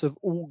depths of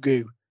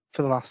Ulgu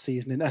for the last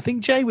season, and I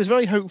think Jay was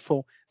very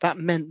hopeful that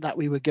meant that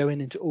we were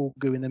going into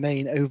Ulgu in the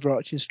main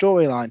overarching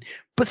storyline.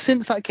 But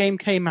since that game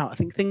came out, I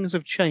think things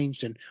have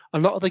changed, and a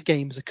lot of the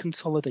games are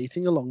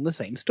consolidating along the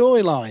same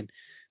storyline.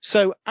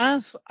 So,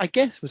 as I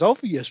guess was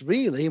obvious,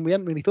 really, and we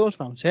hadn't really thought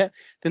about it,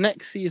 the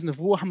next season of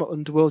Warhammer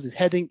Underworlds is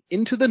heading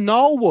into the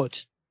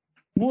Gnarlwood.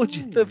 Would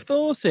you have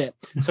thought it?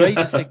 So Age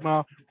of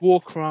Sigmar,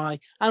 Warcry,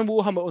 and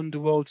Warhammer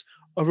Underworlds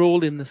are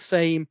all in the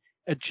same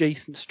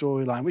adjacent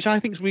storyline, which I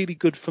think is really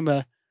good from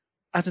a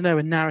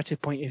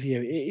narrative point of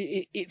view.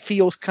 It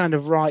feels kind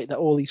of right that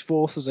all these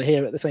forces are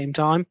here at the same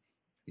time.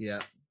 Yeah.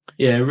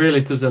 Yeah, it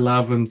really does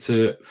allow them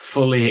to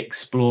fully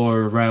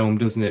explore a realm,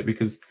 doesn't it?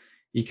 Because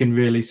you can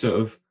really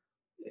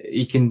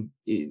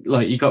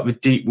you got the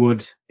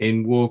Deepwood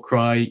in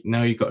Warcry,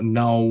 now you've got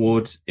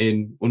Gnarlwood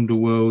in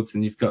Underworlds,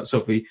 and you've got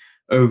sort of the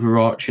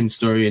overarching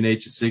story in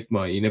Age of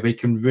Sigmar. They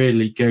can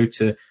really go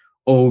to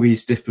all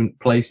these different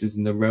places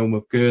in the realm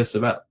of Ghur, so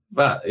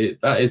that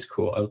is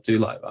cool. I do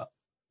like that.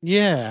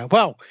 Yeah,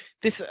 well,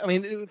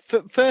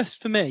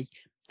 first for me,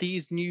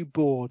 these new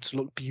boards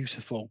look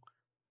beautiful.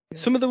 Yeah.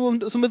 Some of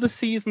the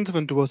seasons of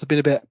Underworlds have been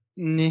a bit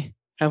meh,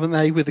 haven't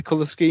they, with the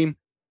colour scheme?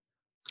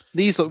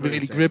 These look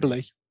really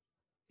gribbly.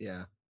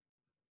 Yeah.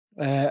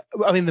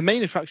 The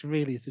main attraction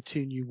really is the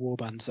 2 new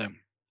warbands. So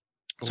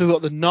we've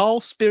got the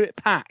Gnarl Spirit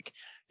Pack,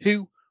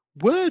 who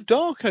were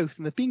Dark Oath,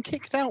 and they've been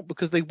kicked out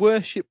because they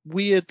worship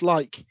weird,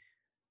 like,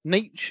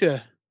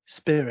 nature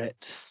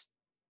spirits.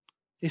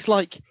 It's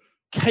like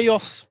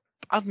chaos,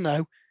 I don't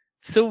know,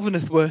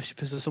 Sylvaneth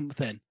worshippers or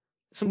something.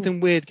 Something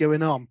weird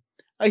going on.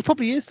 It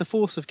probably is the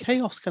force of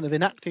chaos kind of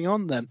enacting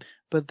on them,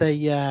 but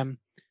they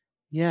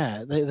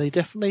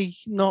definitely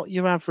not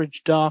your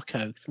average Dark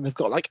Oath, and they've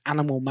got like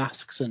animal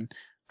masks and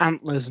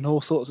antlers and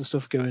all sorts of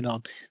stuff going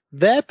on.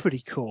 They're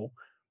pretty cool,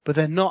 but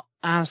they're not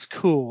as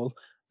cool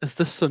as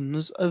the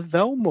Sons of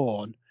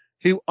Velmorn,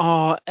 who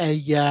are a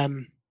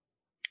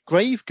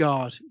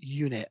Graveguard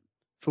unit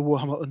for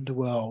Warhammer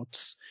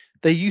Underworlds.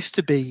 They used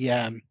to be,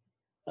 I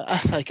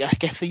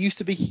guess they used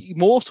to be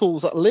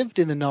immortals that lived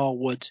in the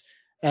Gnarlwood.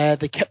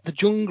 They kept the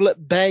jungle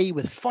at bay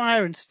with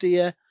fire and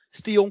steel,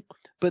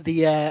 but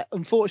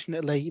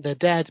unfortunately they're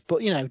dead.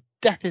 But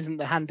death isn't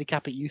the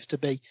handicap it used to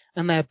be,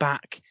 and they're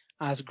back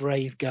as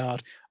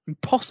Graveguard, and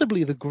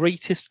possibly the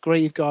greatest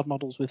Graveguard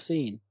models we've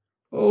seen.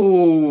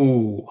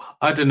 Oh,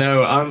 I don't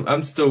know.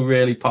 I'm still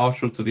really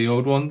partial to the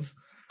old ones.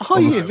 Oh,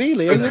 you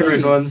really? The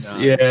current ones,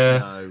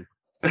 No.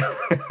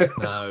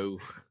 No.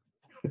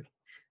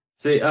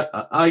 See,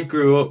 I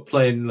grew up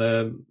playing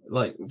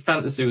like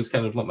fantasy was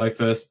kind of like my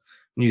first,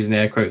 I'm using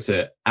air quotes,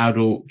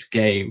 adult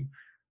game.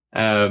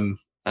 And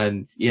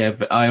yeah,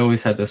 but I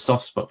always had a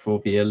soft spot for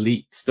the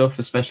elite stuff,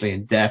 especially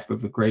in Death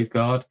with the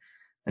Graveguard.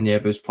 And yeah,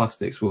 those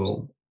plastics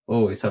will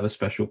always have a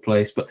special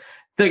place. But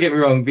don't get me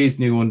wrong, these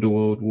new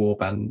Underworld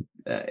Warband,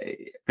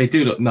 they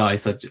do look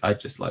nice. I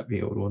just like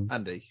the old ones.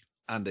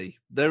 Andy,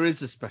 there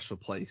is a special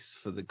place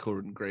for the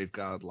current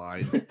Graveguard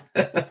line,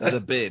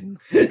 the bin.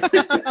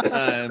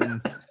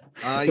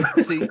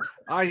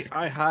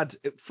 I had,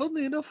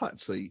 funnily enough,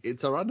 actually,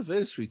 it's our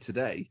anniversary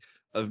today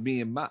of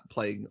me and Matt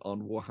playing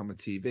on Warhammer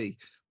TV.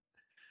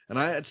 And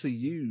I actually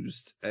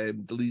used the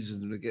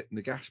Legions of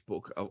Nagash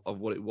book of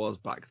what it was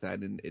back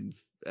then in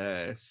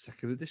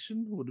second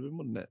edition, would have been,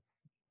 wouldn't it?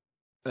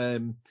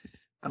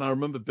 And I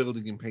remember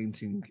building and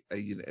painting a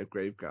unit of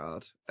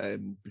Graveguard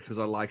because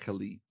I like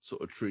elite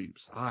sort of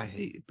troops. I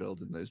hated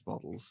building those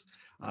models.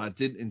 I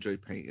didn't enjoy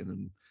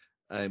painting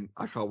them.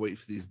 I can't wait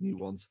for these new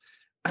ones.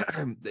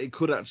 It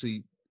could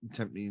actually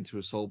tempt me into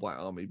a Soulblight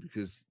army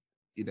because,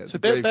 So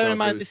bear in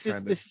mind, this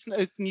isn't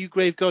a new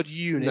Graveguard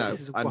unit. No,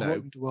 this is a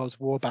Underworld's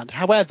Warband.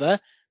 However,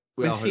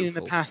 we've seen in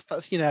the past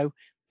that's,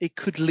 it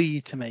could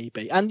lead to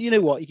maybe. And you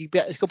know what? You could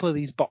get a couple of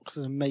these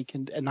boxes and make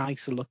a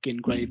nicer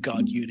looking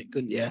Graveguard unit,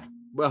 couldn't you?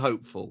 We're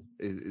hopeful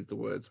is the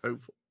words,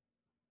 hopeful.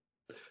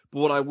 But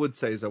what I would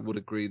say is I would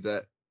agree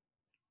that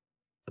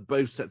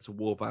both sets of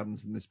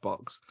warbands in this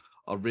box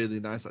are really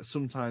nice. Like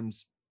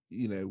sometimes,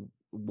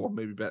 one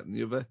may be better than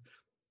the other.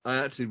 I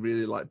actually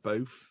really like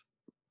both.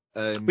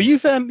 But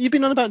you've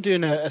been on about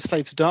doing a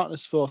Slave to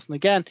Darkness force, and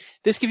again,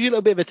 this gives you a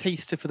little bit of a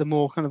taster for the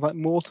more kind of like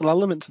mortal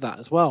element to that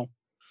as well.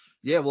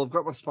 Yeah, well, I've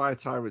got my Spire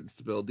Tyrants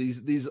to build.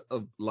 These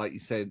are, like you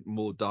said,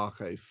 more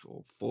Dark Oath,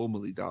 or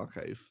formerly Dark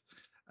Oath.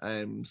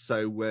 They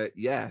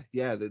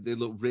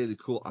look really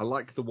cool. I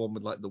like the one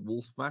with like the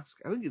wolf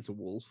mask. I think it's a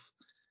wolf.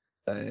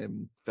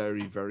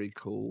 Very, very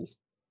cool.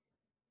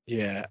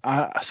 Yeah.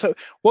 So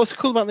what's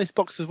cool about this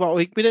box as well?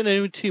 We don't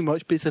know too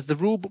much, but it says the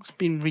rule book's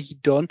been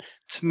redone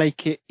to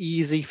make it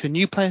easy for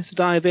new players to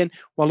dive in,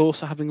 while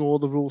also having all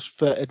the rules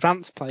for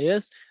advanced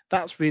players.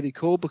 That's really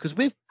cool because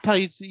we've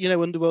played,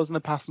 Underworlds in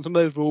the past, and some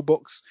of those rule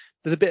books,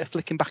 there's a bit of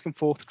flicking back and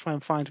forth to try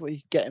and find what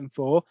you get them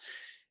for.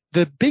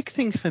 The big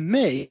thing for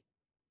me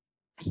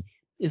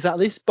is that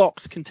this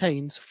box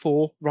contains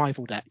 4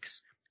 rival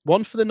decks.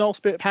 One for the Gnarl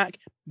Spirit Pack,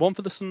 one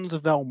for the Sons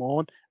of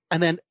Velmorn,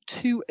 and then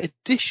 2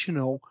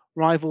 additional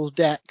Rivals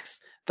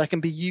decks that can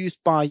be used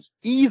by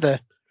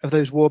either of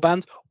those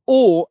warbands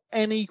or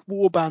any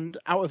warband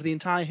out of the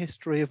entire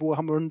history of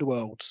Warhammer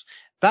Underworlds.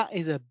 That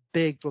is a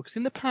big draw, because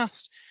in the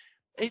past,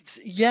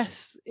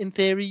 yes, in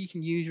theory you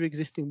can use your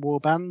existing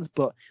warbands,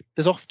 but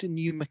there's often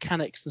new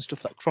mechanics and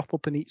stuff that crop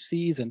up in each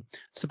season.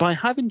 So by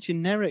having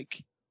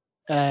generic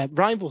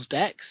Rivals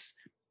decks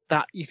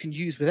that you can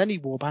use with any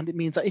warband, it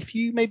means that if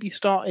you maybe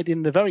started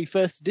in the very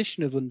first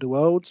edition of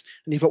Underworlds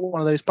and you've got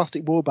one of those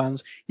plastic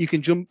warbands, you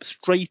can jump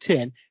straight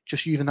in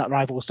just using that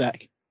Rivals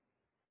deck.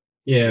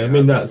 Yeah, I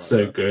mean, that's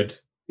so good.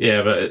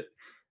 Yeah, but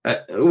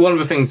one of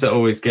the things that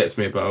always gets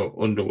me about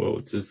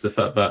Underworlds is the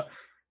fact that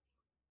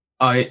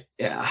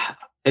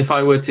if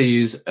I were to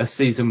use a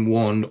Season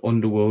 1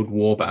 Underworld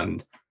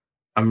warband,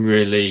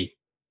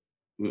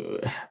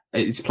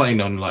 it's playing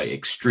on like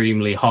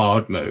extremely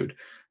hard mode.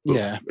 But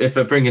yeah. If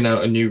they're bringing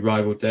out a new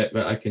rival deck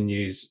that I can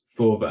use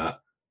for that,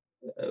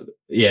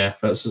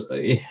 that's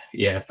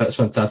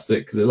fantastic,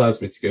 because it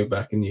allows me to go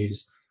back and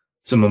use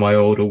some of my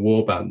older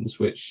warbands,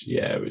 which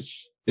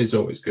is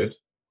always good.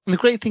 And the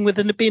great thing with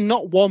there being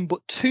not one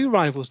but two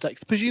Rivals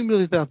decks,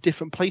 presumably they'll have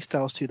different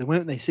playstyles to them,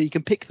 won't they? So you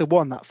can pick the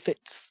one that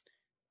fits.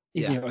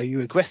 Yeah. You know, are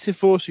you aggressive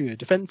force? Are you a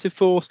defensive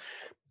force?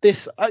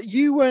 This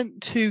you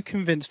weren't too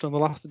convinced on the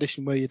last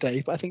edition, were you,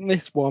 Dave? But I think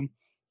this one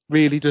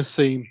really does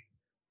seem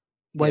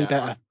way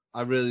better.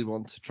 I really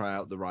want to try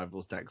out the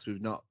Rivals decks.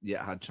 We've not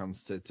yet had a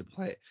chance to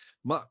play it.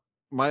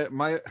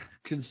 My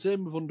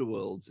concern with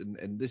Underworlds,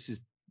 and this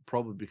is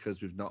probably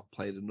because we've not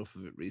played enough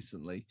of it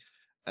recently,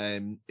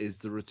 is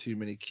there are too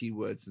many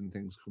keywords and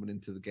things coming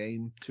into the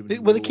game. Too many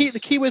Well, rules. the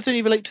keywords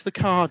only relate to the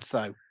cards,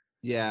 though.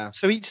 Yeah.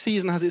 So each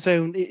season has its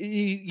own.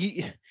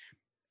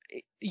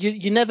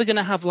 You're never going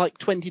to have like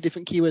 20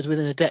 different keywords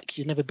within a deck.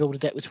 You'd never build a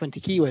deck with 20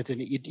 keywords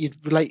in it. You'd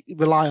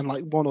rely on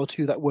like one or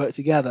two that work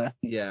together.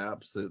 Yeah,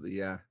 absolutely.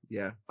 Yeah.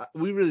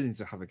 We really need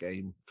to have a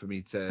game for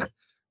me to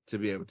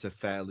be able to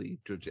fairly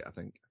judge it, I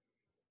think.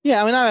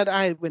 Yeah, I mean,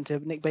 I went to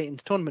Nick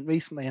Baton's tournament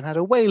recently and had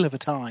a whale of a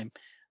time.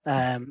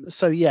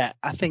 So yeah,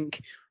 I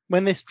think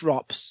when this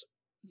drops,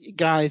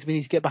 guys, we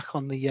need to get back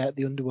on the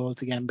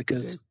Underworlds again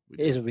because We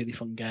do. it is a really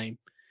fun game.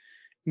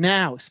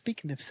 Now,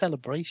 speaking of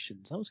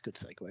celebrations, that was a good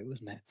segue,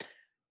 wasn't it?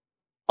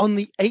 On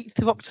the 8th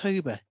of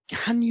October,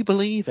 can you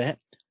believe it?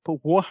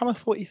 But Warhammer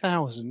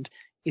 40,000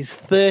 is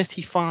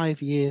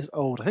 35 years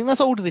old. I think that's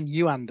older than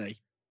you, Andy.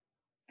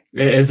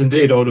 It is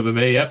indeed older than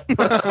me,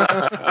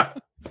 yeah.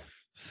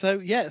 So,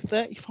 yeah,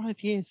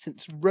 35 years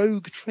since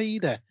Rogue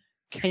Trader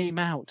came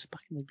out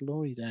back in the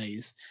glory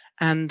days.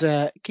 And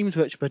Games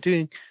Workshop are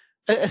doing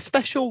a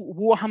special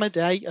Warhammer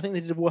Day. I think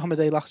they did a Warhammer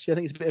Day last year. I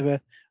think it's a bit of a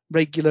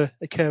regular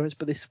occurrence,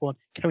 but this one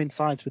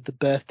coincides with the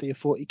birthday of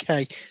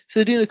 40k. So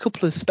they're doing a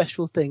couple of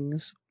special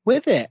things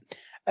with it.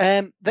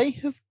 They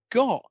have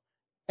got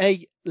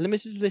a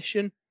limited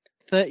edition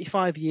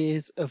 35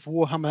 years of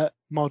Warhammer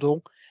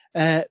model,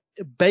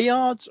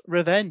 Bayard's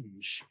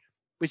Revenge,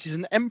 which is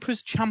an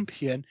Emperor's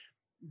Champion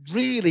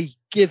really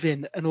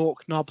giving an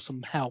Orc Knob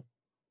some hell.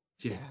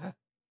 Yeah.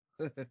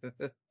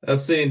 I've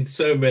seen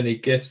so many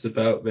gifs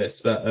about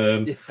this that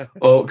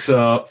Orcs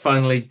are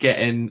finally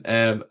getting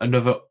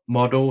another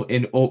model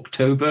in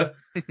October.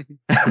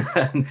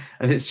 and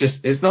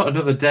it's not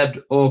another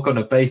dead Orc on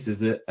a base,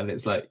 is it? And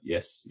it's like,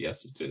 yes,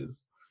 it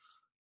is.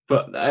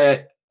 But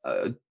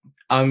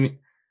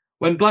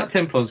when Black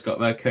Templars got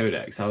their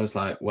codex, I was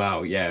like,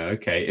 wow, yeah,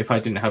 okay. If I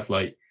didn't have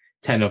like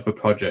 10 other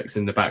projects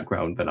in the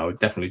background, then I would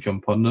definitely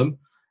jump on them.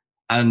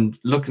 And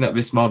looking at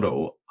this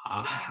model,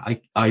 I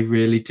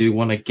really do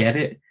want to get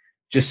it,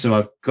 just so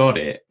I've got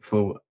it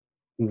for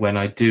when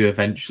I do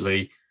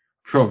eventually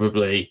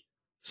probably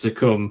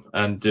succumb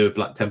and do a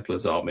Black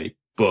Templars army.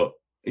 But,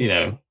 you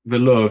know, the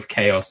lure of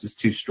chaos is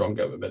too strong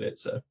at the minute,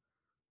 so.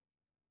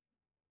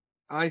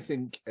 I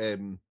think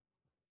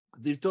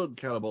they've done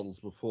kind of models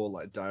before,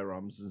 like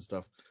dioramas and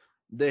stuff.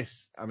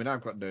 This, I mean,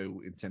 I've got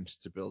no intention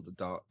to build a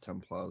Black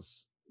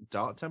Templars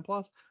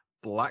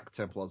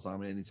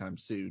army anytime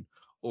soon,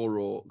 or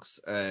Orcs.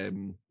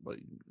 Well,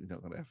 you're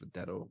not going to have a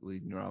dead Orc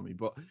leading your army,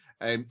 but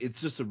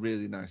it's just a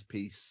really nice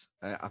piece.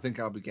 I think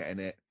I'll be getting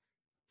it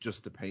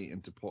just to paint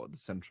and to put at the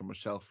centre of my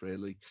shelf,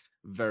 really.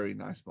 Very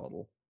nice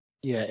model.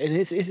 Yeah,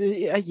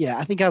 and yeah,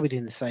 I think I'll be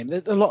doing the same.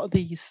 There's a lot of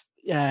these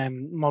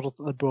models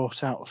that they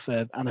brought out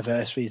for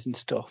anniversaries and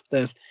stuff.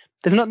 They've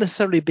not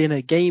necessarily been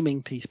a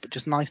gaming piece, but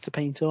just nice to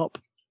paint up,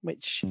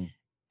 which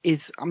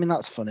is, I mean,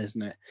 that's fun,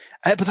 isn't it?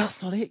 But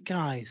that's not it,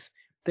 guys.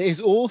 There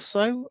is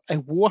also a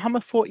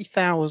Warhammer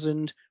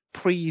 40,000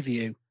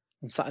 preview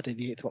on Saturday,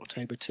 the 8th of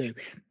October too.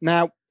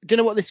 Now, do you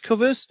know what this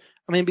covers?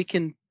 I mean, we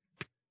can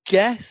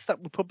guess that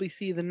we'll probably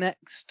see the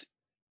next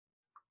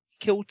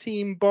Kill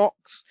Team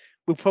box.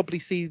 We'll probably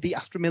see the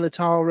Astra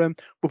Militarum.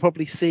 We'll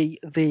probably see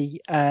the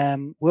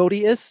World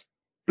Eaters.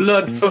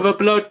 Blood for the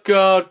Blood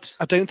God.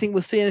 I don't think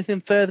we'll see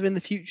anything further in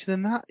the future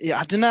than that. Yeah,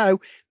 I don't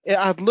know.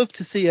 I'd love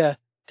to see a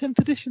 10th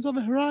edition's on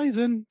the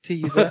horizon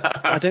teaser.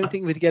 I don't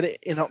think we'd get it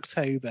in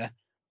October.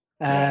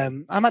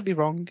 I might be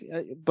wrong,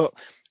 but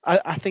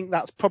I think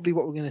that's probably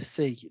what we're going to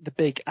see. The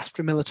big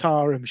Astra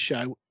Militarum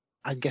show.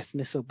 I'm guessing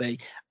this will be.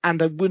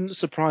 And it wouldn't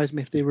surprise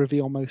me if they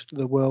reveal most of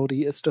the World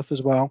Eater stuff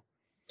as well.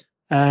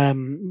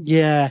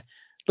 Yeah,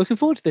 looking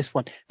forward to this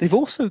one. They've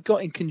also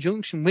got in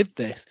conjunction with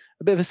this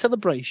a bit of a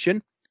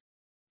celebration.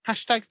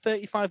 Hashtag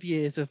 35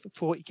 years of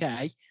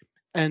 40k.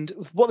 And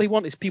what they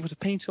want is people to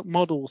paint up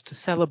models to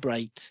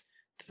celebrate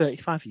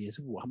 35 years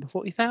of Warhammer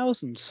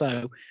 40,000.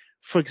 So,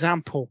 for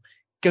example,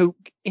 go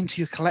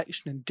into your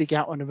collection and dig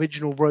out an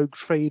original Rogue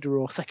Trader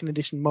or second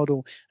edition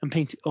model and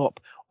paint it up.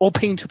 Or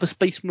paint up a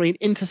Space Marine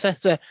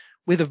Intercessor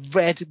with a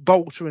red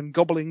bolter and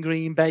goblin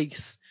green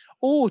base.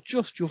 Or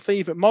just your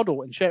favourite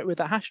model and share it with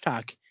that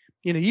hashtag.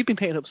 You know, you've been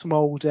painting up some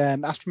old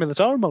Astra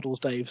Militarum models,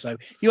 Dave, so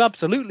you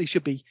absolutely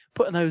should be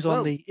putting those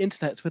on the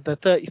internet with the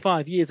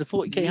 35 years of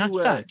 40k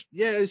hashtag.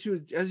 Yeah, as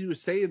you were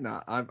saying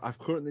that, I've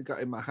currently got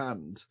in my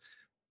hand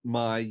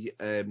my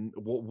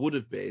what would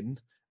have been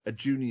a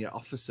junior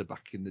officer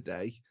back in the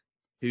day,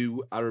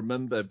 who I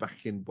remember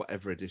back in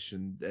whatever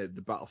edition,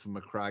 the Battle for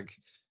Macragge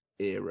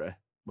era,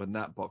 when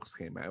that box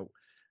came out,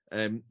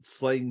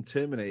 slaying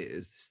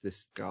Terminators,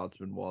 this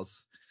guardsman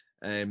was.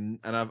 And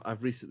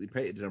I've recently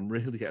painted it. I'm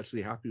really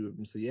actually happy with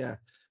them. So yeah,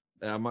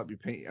 I might be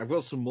painting. I've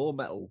got some more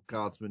metal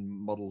guardsman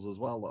models as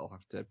well that I'll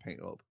have to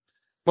paint up.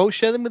 Well,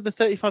 share them with the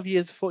 35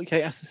 years of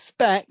 40k. I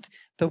suspect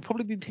they'll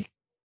probably be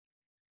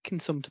picking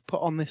some to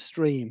put on this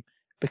stream,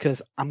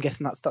 because I'm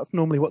guessing that's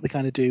normally what they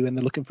kind of do, and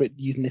they're looking for it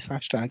using this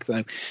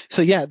hashtag.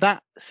 So yeah,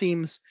 that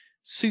seems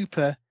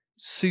super,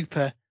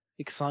 super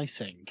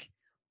exciting.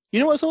 You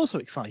know what's also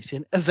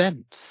exciting?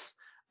 Events.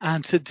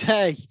 And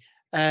today,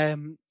 a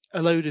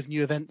load of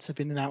new events have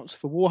been announced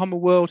for Warhammer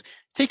World,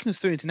 taking us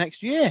through into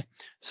next year.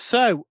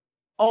 So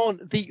on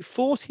the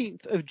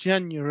 14th of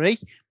January,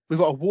 we've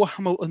got a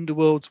Warhammer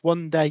Underworlds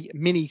one-day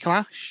mini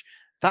clash.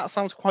 That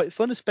sounds quite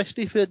fun,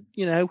 especially for,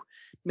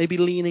 maybe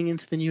leaning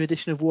into the new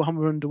edition of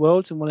Warhammer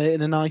Underworlds and want it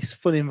in a nice,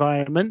 fun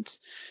environment.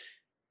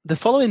 The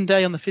following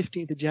day, on the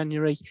 15th of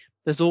January,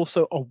 there's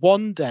also a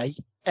one-day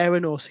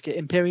Aeronautica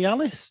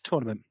Imperialis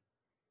tournament.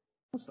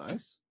 That's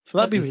nice. So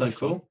that'd be really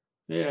cool.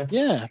 Yeah.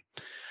 Yeah.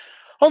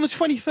 On the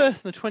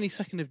 21st and the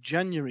 22nd of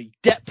January,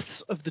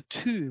 Depths of the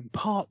Tomb,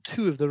 Part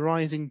 2 of the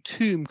Rising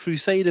Tomb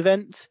Crusade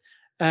event.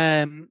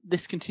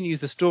 This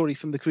continues the story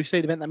from the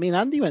Crusade event that me and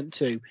Andy went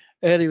to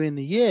earlier in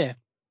the year.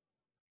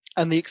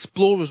 And the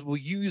explorers were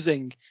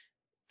using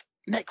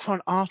Necron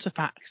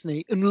artifacts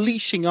and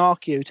unleashing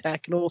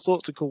Archaeotech and all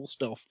sorts of cool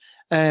stuff.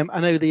 I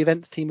know the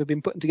events team have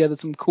been putting together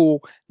some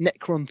cool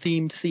Necron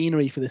themed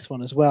scenery for this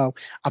one as well.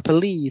 I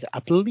believe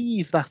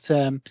that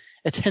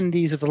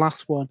attendees of the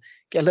last one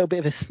get a little bit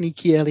of a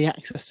sneaky early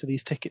access to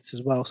these tickets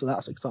as well, so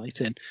that's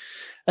exciting.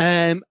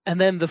 And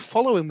then the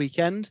following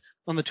weekend,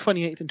 on the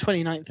 28th and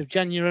 29th of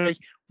January,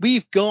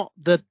 we've got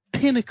the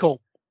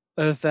pinnacle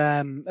of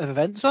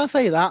events. So I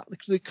say that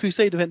the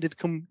Crusade event did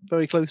come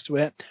very close to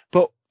it,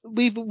 but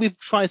we've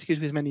tried to go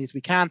to as many as we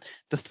can.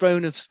 The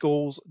Throne of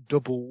Skulls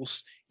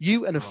doubles.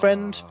 You and a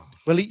friend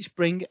will each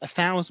bring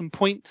 1,000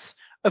 points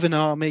of an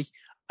army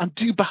and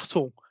do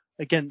battle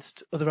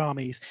against other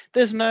armies.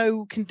 There's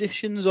no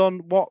conditions on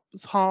what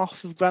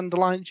half of Grand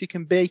Alliance you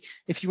can be.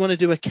 If you want to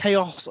do a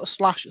Chaos /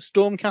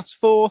 Stormcast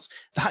force,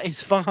 that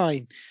is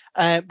fine.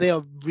 They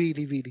are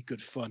really, really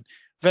good fun.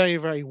 Very,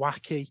 very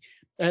wacky.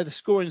 The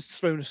score in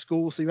Throne of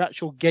Skulls, so your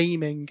actual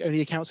gaming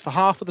only accounts for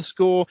half of the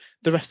score,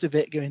 the rest of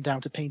it going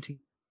down to painting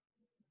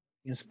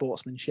and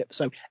sportsmanship.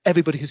 So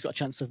everybody who's got a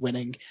chance of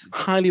winning,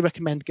 highly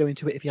recommend going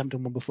to it if you haven't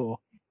done one before.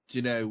 Do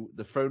you know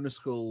the Throne of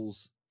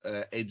Skulls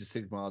Age of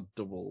Sigmar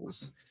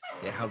doubles?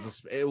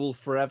 It will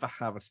forever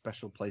have a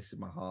special place in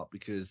my heart,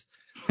 because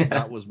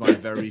that was my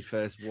very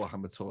first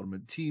Warhammer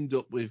tournament. Teamed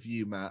up with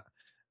you, Matt,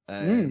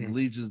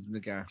 Legions of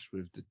Nagash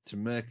with the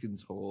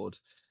Tamerkins Horde.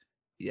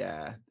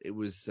 Yeah, it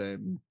was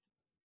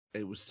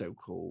so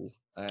cool.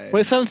 Well,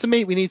 it sounds to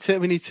me we need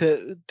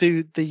to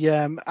do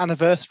the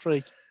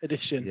anniversary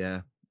edition.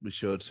 Yeah. We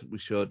should.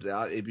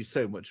 It'd be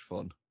so much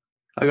fun.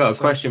 I got a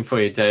question for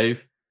you,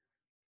 Dave.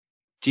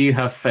 Do you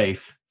have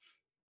faith?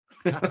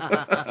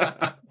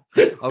 Of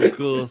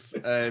course.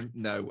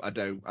 No, I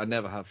don't. I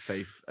never have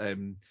faith.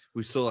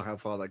 We saw how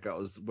far that got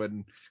us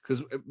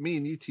because me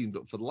and you teamed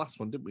up for the last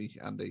one, didn't we,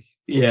 Andy?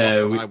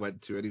 Yeah. I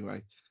went to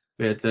anyway.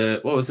 We had,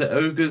 what was it?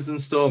 Ogres and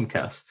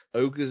Stormcast.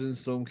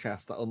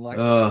 That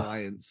unlikely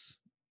alliance.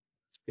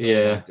 Yeah.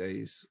 Oh, my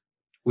days.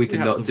 We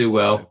did not do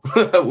well.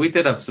 We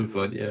did have some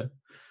fun, yeah.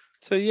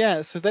 So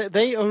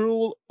they are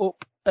all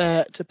up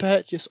to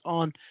purchase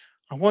on,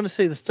 I want to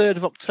say, the 3rd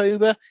of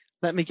October.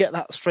 Let me get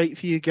that straight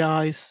for you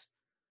guys.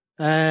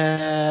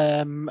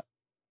 The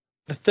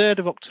 3rd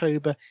of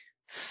October,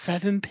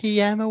 7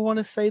 p.m. I want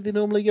to say they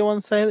normally go on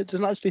sale. It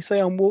doesn't actually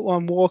say on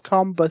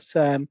Warcom, but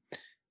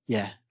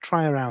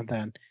try around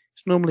then.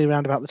 It's normally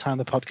around about the time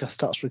the podcast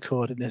starts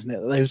recording, isn't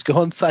it, that those go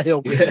on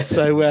sale. Yeah.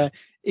 So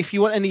if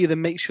you want any of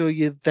them, make sure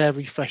you're there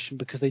refreshing,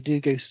 because they do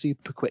go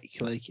super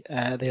quickly.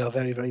 They are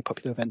very, very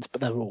popular events, but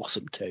they're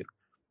awesome too.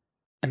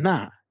 And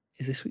that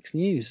is this week's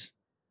news.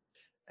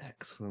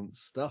 Excellent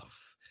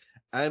stuff.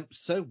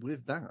 So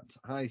with that,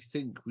 I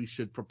think we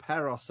should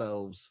prepare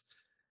ourselves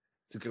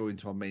to go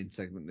into our main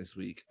segment this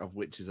week, of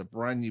which is a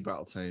brand new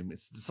battle tome.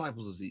 It's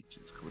Disciples of Tzeentch.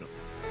 It's coming up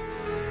next.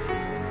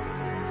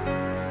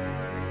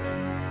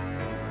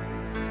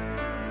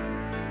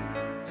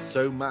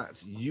 So,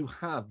 Matt, you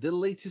have the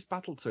latest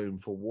battle tome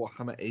for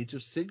Warhammer Age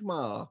of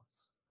Sigmar.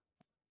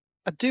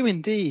 I do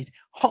indeed.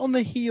 Hot on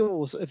the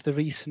heels of the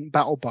recent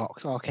Battle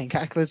Box Arcane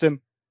Cataclysm,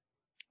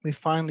 we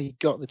finally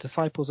got the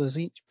Disciples of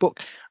Tzeentch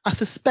book. I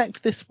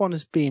suspect this one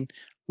has been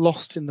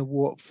lost in the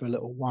warp for a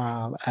little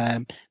while.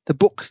 The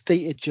book's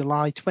dated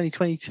July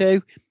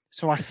 2022,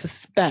 so I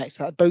suspect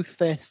that both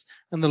this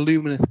and the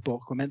Lumineth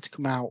book were meant to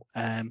come out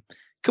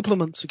couple of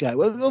months ago.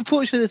 Well,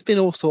 unfortunately, there's been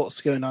all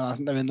sorts going on,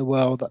 hasn't there, in the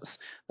world that's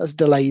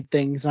delayed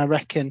things. And I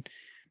reckon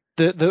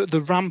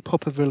the ramp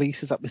up of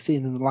releases that we're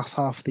seeing in the last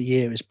half of the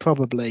year is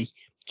probably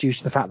due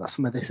to the fact that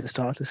some of this has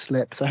started to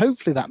slip. So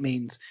hopefully that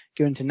means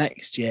going to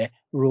next year,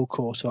 we're all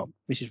caught up,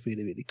 which is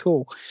really, really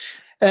cool.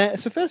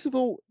 So first of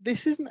all,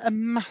 this isn't a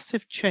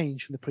massive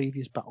change from the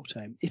previous battle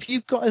tome. If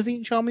you've got a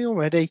Tzeentch army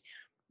already,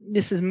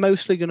 this is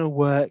mostly going to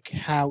work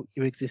how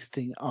your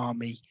existing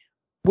army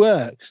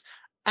works.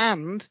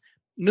 And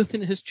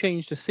nothing has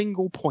changed a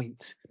single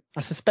point.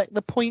 I suspect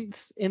the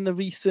points in the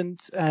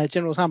recent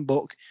General's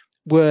Handbook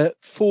were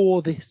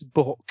for this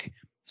book.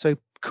 So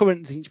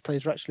current Tzeentch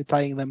players are actually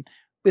playing them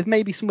with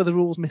maybe some of the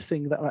rules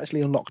missing that are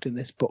actually unlocked in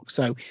this book.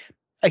 So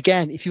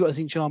again, if you've got a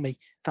Tzeentch army,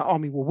 that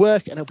army will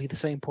work and it'll be the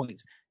same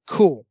points.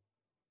 Cool.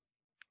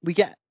 We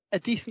get a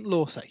decent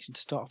lore section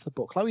to start off the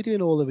book, like we do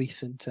in all the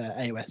recent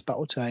AOS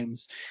battle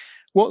tomes.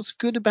 What's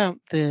good about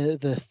the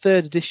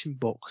 3rd edition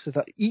books is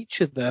that each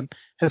of them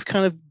have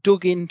kind of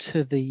dug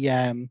into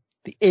the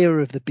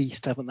era of the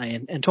beast, haven't they,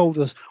 and told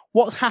us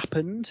what's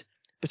happened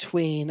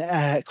between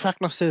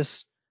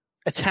Kragnos'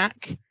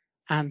 attack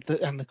and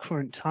the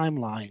current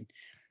timeline.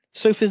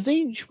 So for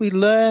Tzeentch, we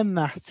learn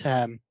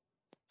that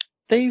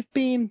they've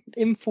been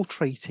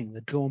infiltrating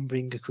the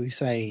Dawnbringer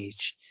Crusade.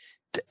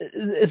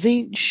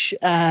 Tzeentch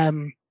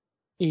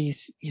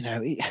is,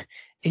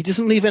 he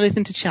doesn't leave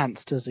anything to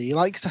chance, does he? He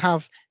likes to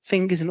have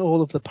fingers in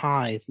all of the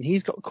pies, and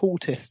he's got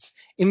cultists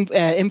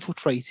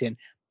infiltrating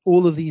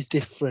all of these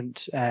different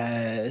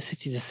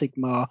cities of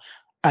Sigmar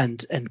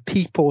and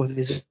people of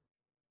his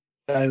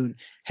own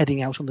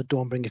heading out on the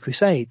Dawnbringer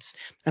Crusades.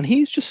 And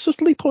he's just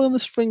subtly pulling the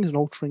strings and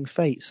altering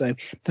fate. So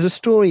there's a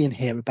story in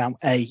here about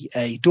a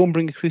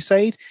Dawnbringer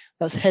Crusade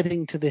that's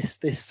heading to this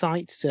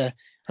site to,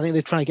 I think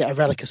they're trying to get a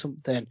relic or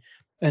something.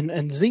 And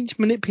Tzeentch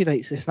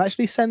manipulates this and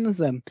actually sends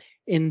them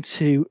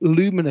into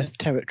Lumineth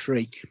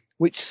territory,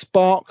 which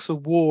sparks a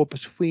war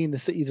between the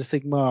cities of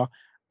Sigmar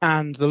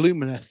and the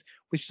Lumineth,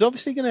 which is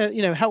obviously going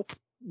to, help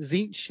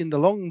Tzeentch in the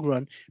long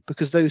run,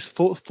 because those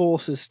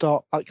forces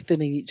start like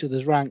thinning each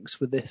other's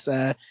ranks with this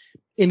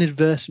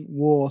inadvertent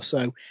war.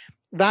 So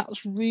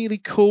that's really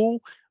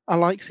cool. I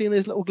like seeing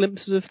those little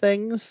glimpses of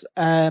things.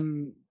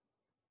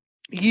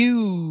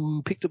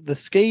 You picked up the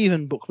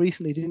Skaven book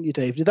recently, didn't you,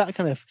 Dave? Did that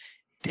kind of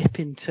dip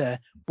into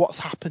what's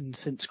happened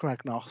since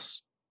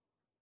Kragnos?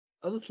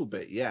 A little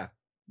bit, yeah.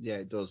 Yeah,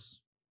 it does.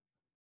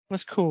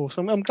 That's cool.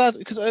 So I'm glad,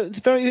 because it's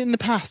very, in the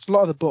past, a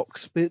lot of the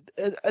books, but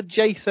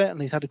Jay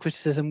certainly has had a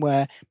criticism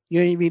where you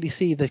only really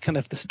see the kind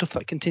of the stuff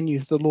that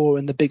continues the lore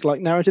in the big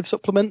like narrative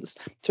supplements.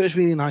 So it's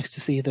really nice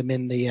to see them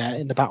in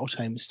the battle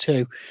tomes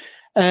too.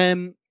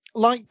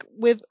 Like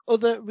with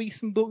other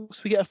recent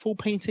books, we get a full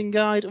painting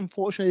guide.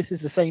 Unfortunately, this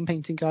is the same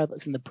painting guide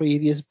that's in the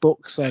previous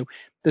book, so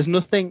there's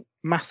nothing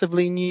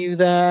massively new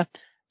there.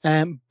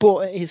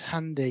 But it is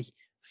handy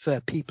for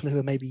people who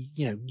are maybe,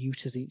 new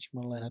to Tzeentch and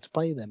want to learn how to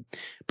play them.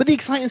 But the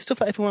exciting stuff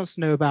that everyone wants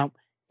to know about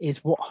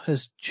is what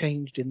has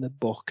changed in the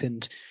book.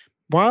 And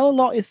while a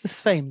lot is the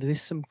same, there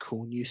is some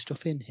cool new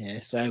stuff in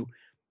here. So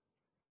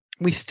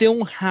we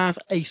still have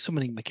a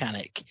summoning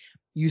mechanic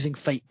using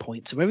fate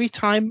points. So every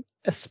time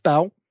a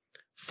spell,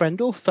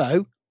 friend or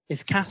foe,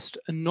 is cast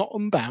and not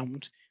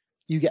unbound,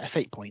 you get a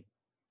fate point.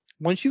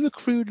 Once you've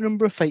accrued a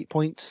number of fate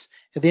points,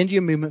 at the end of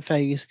your movement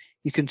phase,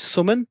 you can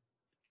summon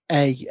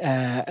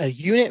a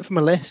unit from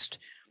a list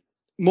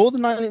more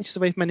than 9 inches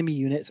away from enemy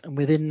units and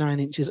within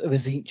 9 inches of a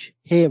Tzeentch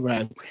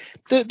hero.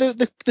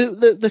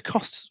 The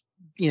costs,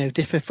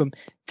 differ from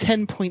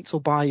 10 points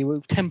will buy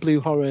you 10 blue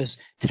horrors,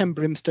 10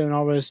 brimstone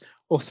horrors,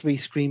 or 3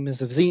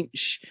 screamers of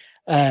Tzeentch.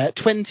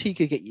 20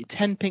 could get you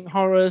 10 pink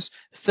horrors,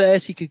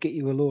 30 could get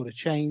you a Lord of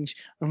Change,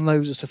 and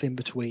loads of stuff in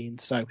between.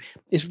 So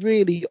it's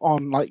really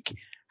on like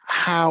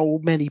how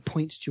many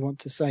points do you want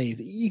to save.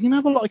 You can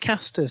have a lot of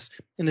casters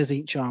in a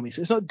Tzeentch army, so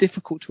it's not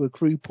difficult to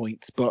accrue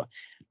points, but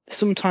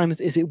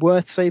sometimes is it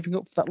worth saving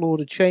up for that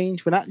Lord of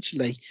Change when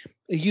actually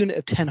a unit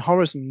of 10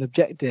 horrors on an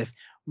objective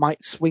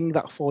might swing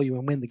that for you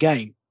and win the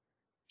game.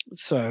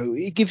 So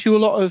it gives you a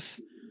lot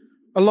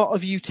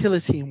of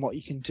utility in what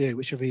you can do,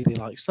 which I really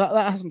like. So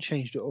that hasn't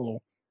changed at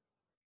all.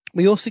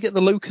 We also get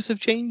the Locus of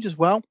Change as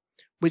well,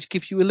 which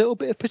gives you a little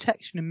bit of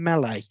protection in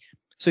melee.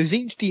 So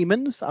Tzeentch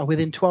demons that are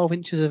within 12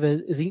 inches of a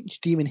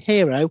Tzeentch demon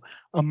hero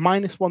are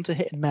 -1 to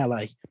hit in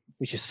melee,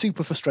 which is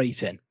super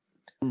frustrating.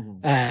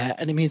 Mm-hmm.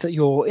 And it means that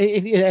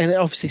and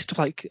obviously stuff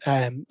like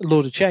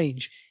Lord of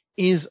Change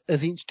is a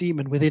Tzeentch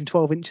demon within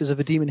 12 inches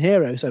of a demon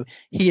hero. So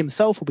he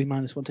himself will be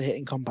 -1 to hit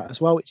in combat as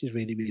well, which is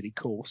really, really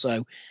cool.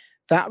 So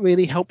that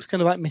really helps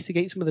kind of like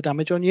mitigate some of the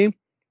damage on you.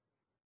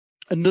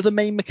 Another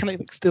main mechanic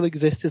that still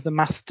exists is the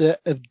Master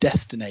of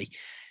Destiny.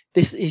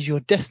 This is your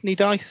Destiny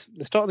dice. At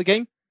the start of the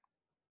game,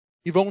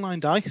 you roll 9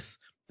 dice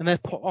and they're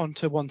put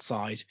onto one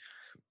side.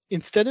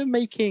 Instead of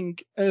making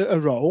a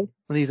roll,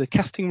 and these are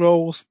casting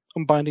rolls,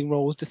 unbinding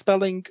rolls,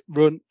 dispelling,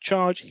 run,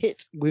 charge,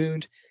 hit,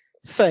 wound,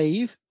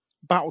 save,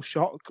 battle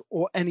shock,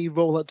 or any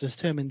roll that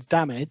determines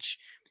damage,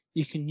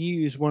 you can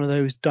use one of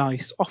those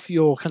dice off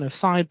your kind of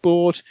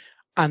sideboard,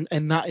 and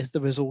that is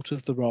the result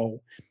of the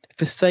roll.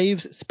 For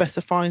saves, it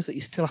specifies that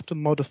you still have to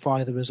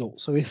modify the result.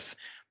 So if,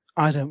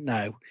 I don't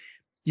know,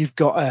 you've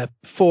got a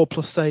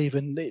 4+ save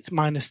and it's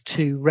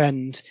 -2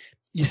 rend,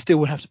 you still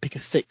would have to pick a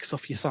 6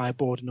 off your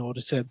sideboard in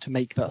order to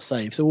make that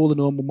save. So all the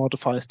normal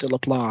modifiers still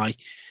apply.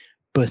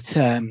 But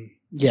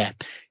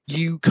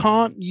you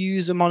can't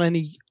use them on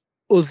any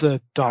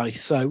other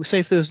dice. So say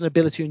if there was an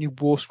ability on your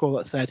war scroll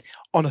that said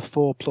on a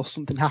 4+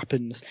 something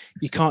happens,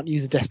 you can't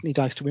use a Destiny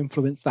dice to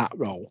influence that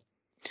roll.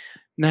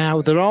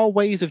 Now, there are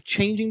ways of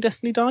changing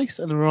Destiny dice,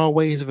 and there are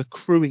ways of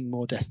accruing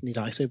more Destiny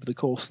dice over the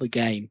course of the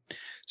game.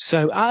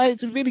 So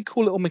it's a really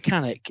cool little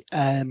mechanic.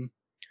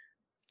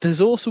 There's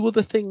also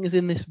other things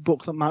in this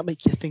book that might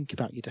make you think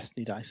about your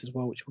Destiny dice as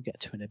well, which we'll get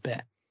to in a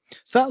bit.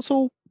 So that's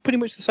all pretty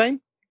much the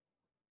same.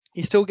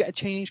 You still get a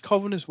changed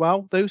Coven as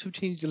well. Those have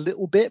changed a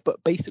little bit,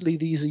 but basically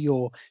these are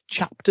your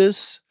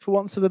chapters, for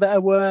want of a better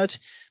word.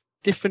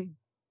 Different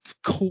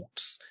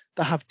cults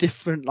that have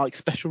different like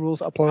special rules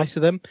that apply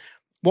to them.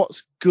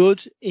 What's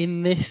good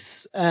in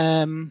this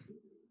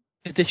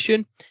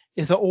edition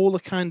is that all the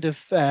kind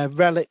of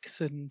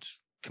relics and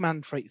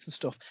command traits and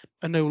stuff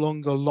are no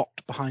longer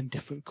locked behind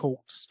different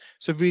cults.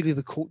 So really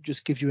the cult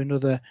just gives you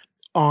another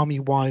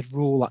army-wide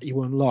rule that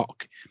you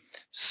unlock.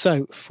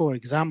 So, for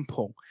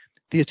example,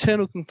 the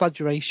Eternal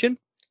Conflagration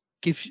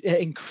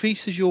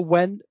increases your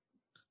rend.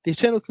 The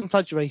Eternal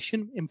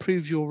Conflagration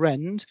improves your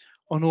rend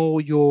on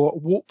all your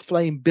warp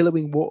flame,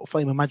 billowing warp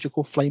flame, and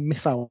magical flame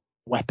missile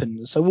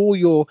weapons. So all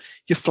your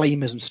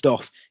flamers and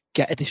stuff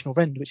get additional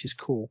rend, which is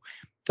cool.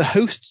 The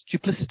Host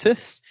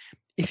Duplicitus,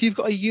 if you've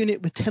got a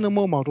unit with 10 or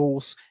more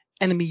models,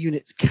 enemy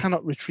units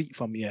cannot retreat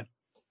from you.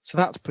 So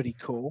that's pretty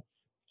cool.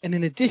 And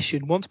in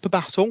addition, once per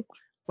battle,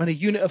 when a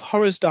unit of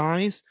horrors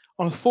dies,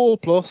 on a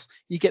 4+,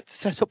 you get to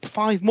set up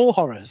 5 more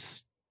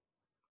horrors.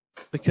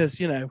 Because,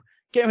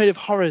 getting rid of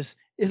horrors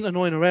isn't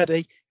annoying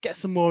already. Get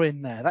some more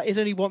in there. That is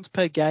only once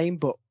per game,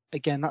 but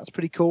again, that's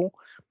pretty cool.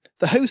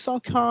 The Host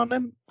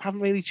Arcanum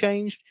haven't really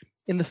changed.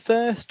 In the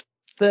 1st,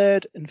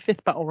 3rd, and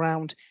 5th battle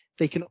round,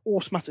 they can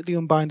automatically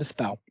unbind a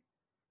spell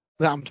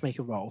without having to make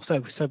a roll.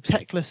 So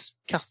Teclis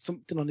casts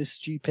something on his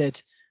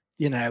stupid,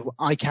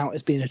 I count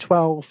as being a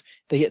 12.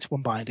 They get to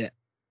unbind it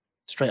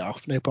straight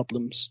off, no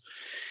problems.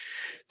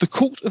 The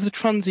Cult of the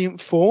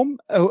Transient Form,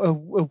 a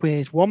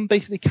weird one.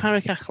 Basically,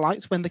 Carrick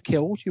Acolytes, when they're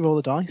killed, you roll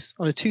the dice.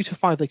 On a 2 to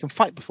 5, they can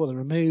fight before they're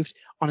removed.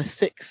 On a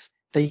 6,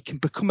 they can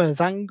become a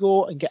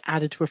Zangor and get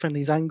added to a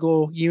friendly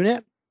Zangor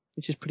unit,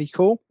 which is pretty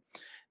cool.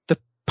 The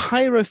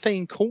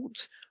Pyrophane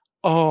Cult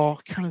are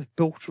kind of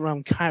built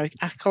around Carrick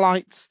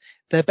Acolytes.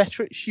 They're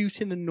better at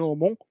shooting than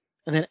normal.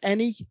 And then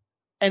any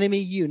enemy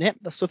unit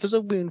that suffers a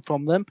wound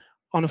from them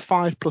on a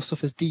 5+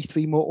 suffers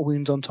D3 mortal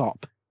wounds on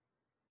top.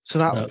 So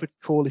that's pretty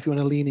cool if you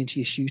want to lean into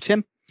your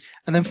shooting.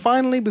 And then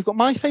finally, we've got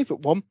my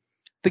favourite one,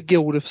 the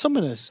Guild of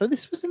Summoners. So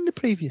this was in the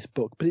previous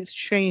book, but it's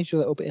changed a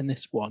little bit in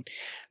this one.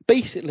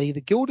 Basically, the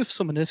Guild of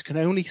Summoners can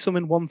only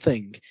summon one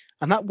thing,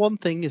 and that one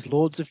thing is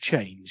Lords of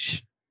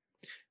Change.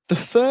 The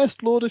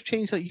first Lord of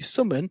Change that you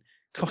summon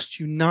costs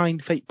you 9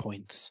 fate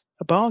points,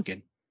 a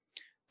bargain.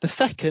 The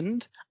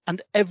second,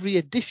 and every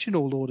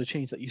additional Lord of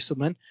Change that you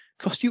summon,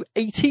 costs you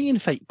 18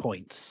 fate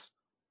points.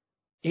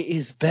 It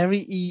is very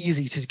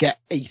easy to get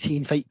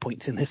 18 fate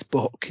points in this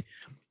book,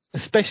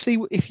 especially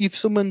if you've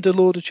summoned a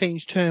Lord of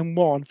Change turn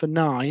 1 for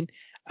 9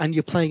 and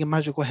you're playing a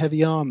magical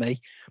heavy army.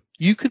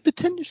 You could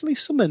potentially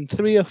summon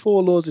 3 or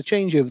 4 Lords of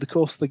Change over the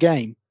course of the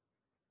game.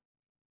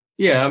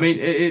 Yeah, I mean,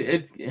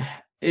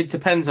 it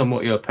depends on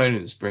what your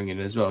opponent's bringing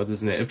as well,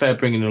 doesn't it? If they're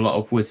bringing a lot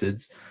of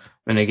wizards,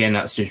 and again,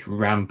 that's just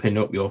ramping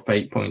up your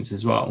fate points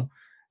as well.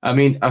 I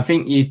mean, I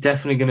think you're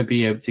definitely going to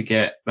be able to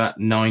get that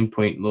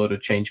 9-point Lord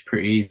of Change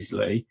pretty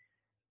easily.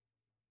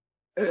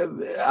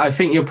 I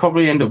think you'll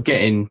probably end up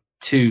getting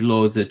 2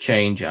 Lords of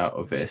Change out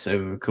of this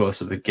over the course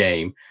of the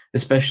game,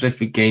 especially if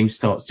the game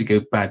starts to go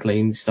badly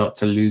and you start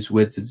to lose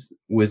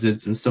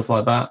wizards and stuff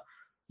like that.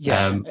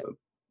 Yeah.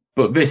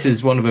 But this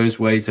is one of those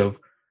ways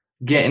of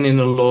getting in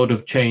a Lord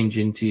of Change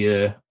into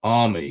your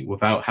army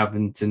without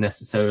having to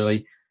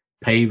necessarily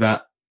pay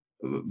that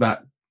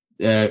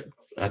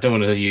I don't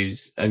want to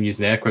use, I'm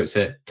using air quotes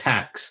here,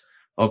 tax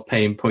of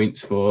paying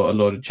points for a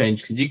Lord of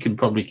Change, because you can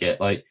probably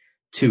get like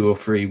 2 or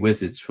 3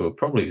 wizards for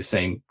probably the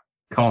same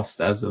cost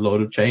as a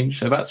Lord of Change.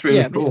 So that's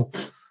really cool.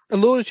 A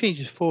Lord of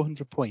Change is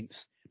 400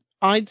 points.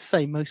 I'd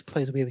say most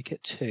players will be able to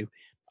get 2.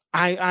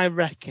 I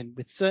reckon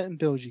with certain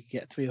builds you can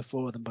get 3 or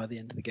 4 of them by the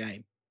end of the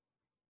game,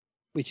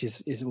 which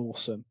is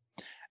awesome.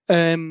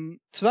 So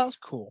that's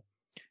cool.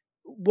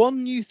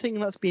 One new thing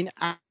that's been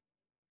added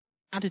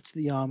to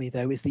the army,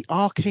 though, is the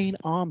Arcane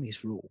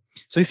Armies rule.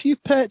 So if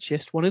you've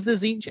purchased one of the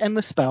Tzeentch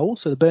Endless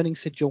spells, so the Burning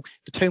Sigil,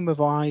 the Tome of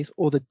Eyes,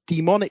 or the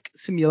Demonic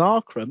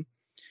Simulacrum,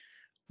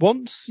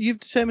 once you've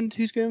determined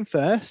who's going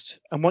first,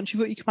 and once you've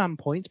got your command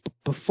points, but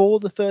before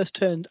the first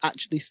turn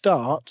actually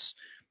starts,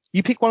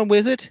 you pick one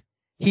wizard,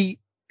 he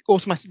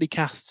automatically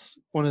casts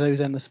one of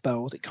those endless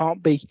spells. It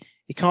can't be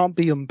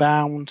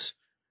unbound.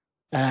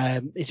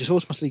 It just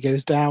automatically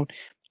goes down,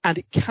 and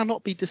it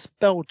cannot be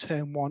dispelled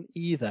turn 1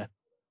 either.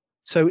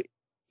 So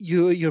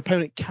your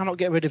opponent cannot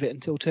get rid of it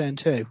until turn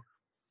 2.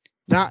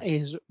 That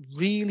is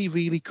really,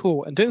 really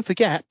cool. And don't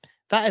forget,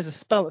 that is a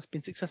spell that's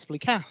been successfully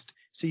cast.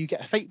 So you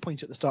get a fate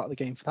point at the start of the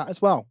game for that as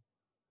well.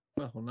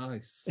 Oh,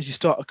 nice. As you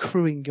start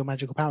accruing your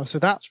magical power. So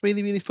that's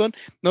really, really fun.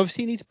 And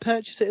obviously you need to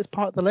purchase it as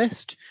part of the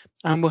list.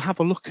 And we'll have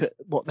a look at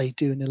what they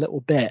do in a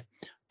little bit.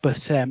 But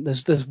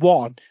there's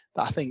one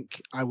that I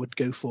think I would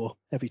go for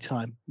every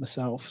time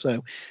myself.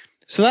 So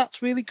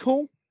that's really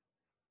cool.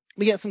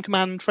 We get some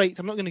command traits.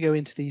 I'm not going to go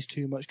into these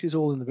too much because it's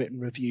all in the written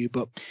review,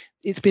 but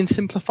it's been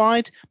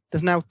simplified.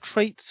 There's now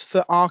traits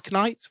for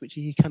Arcanites, which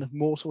are your kind of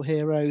mortal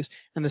heroes,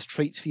 and there's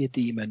traits for your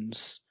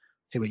demons,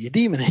 who are your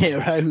demon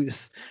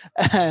heroes.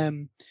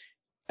 Again,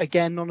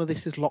 none of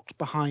this is locked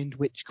behind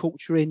which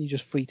culture you're in. You're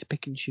just free to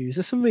pick and choose.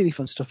 There's some really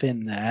fun stuff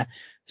in there.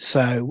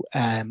 So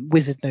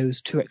Wizard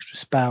knows 2 extra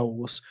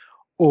spells,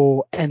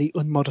 or any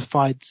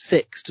unmodified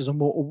 6 does a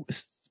mortal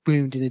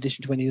wound in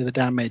addition to any other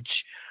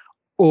damage.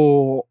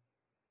 Or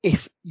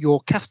if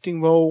your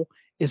casting roll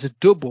is a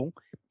double,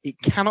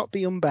 it cannot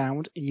be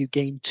unbound and you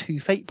gain 2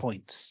 fate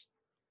points.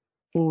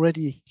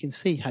 Already you can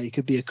see how you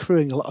could be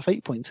accruing a lot of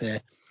fate points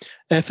here.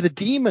 For the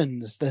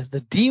demons, there's the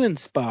Demon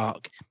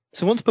Spark.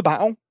 So once per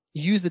battle,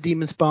 you use the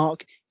Demon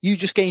Spark, you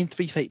just gain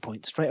 3 fate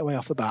points straight away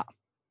off the bat.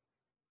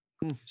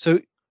 So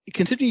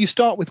considering you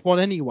start with 1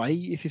 anyway,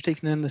 if you've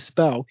taken in a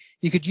spell,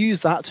 you could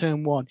use that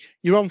turn 1.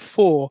 You're on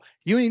 4.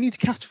 You only need to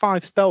cast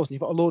 5 spells and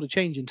you've got a Lord of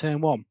Change in turn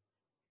 1.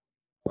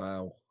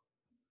 Wow.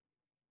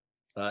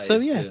 That So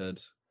is yeah,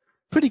 good.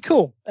 pretty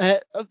cool.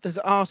 There's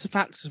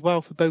artifacts as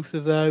well for both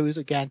of those.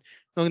 Again,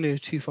 not going to go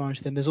too far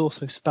into them. There's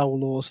also spell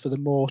laws for the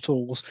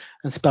mortals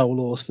and spell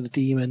laws for the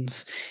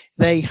demons.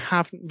 They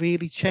haven't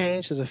really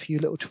changed. There's a few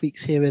little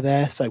tweaks here or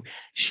there. So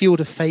Shield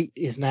of Fate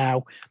is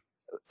now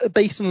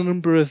based on the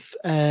number of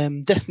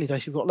Destiny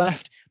dice you've got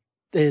left.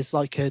 There's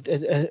like a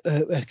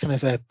kind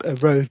of a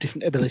row of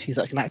different abilities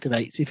that can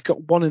activate. So if you've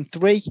got 1 and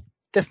 3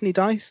 Destiny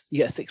dice, you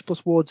get a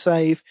 6+ ward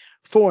save.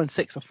 4 and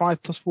 6 are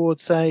 5+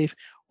 ward save.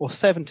 Or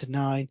 7 to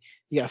 9,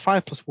 you get a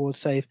 5+ ward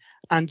save,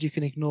 and you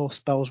can ignore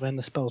spells when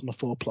the spell's on a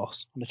 4+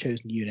 on a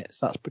chosen unit.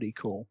 So that's pretty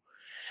cool.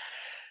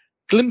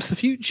 Glimpse the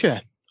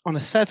Future on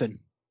a 7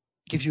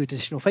 gives you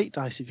additional fate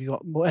dice if you've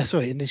got more.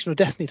 Additional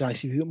Destiny dice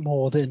if you've got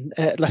more than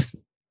less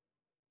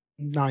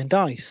than 9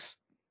 dice.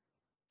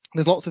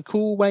 There's lots of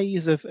cool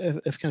ways of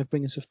kind of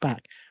bringing stuff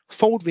back.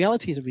 Fold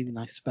Reality is a really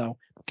nice spell.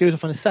 Goes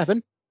off on a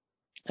 7.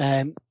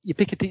 You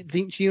pick a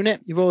Tzeentch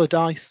unit, you roll a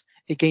dice,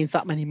 it gains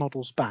that many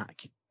models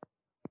back.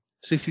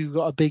 So if you've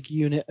got a big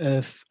unit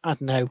of, I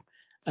don't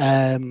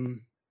know,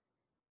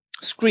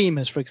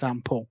 Screamers, for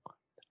example,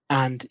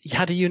 and you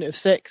had a unit of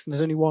 6 and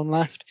there's only 1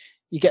 left,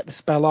 you get the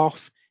spell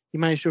off, you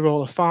manage to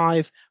roll a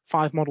 5,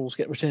 5 models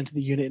get returned to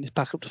the unit and it's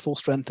back up to full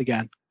strength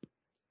again.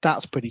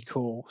 That's pretty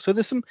cool. So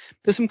there's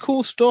some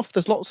cool stuff.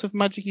 There's lots of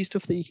magic-y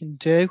stuff that you can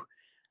do.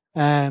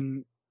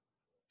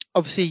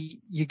 Obviously,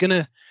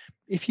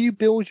 if you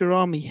build your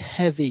army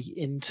heavy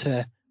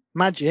into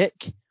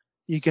magic,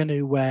 you're going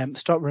to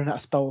start running out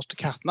of spells to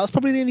cast. And that's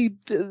probably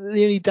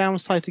the only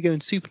downside to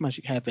going super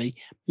magic heavy.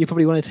 You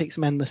probably want to take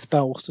some endless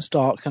spells to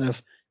start kind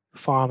of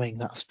farming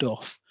that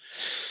stuff.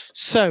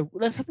 So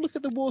let's have a look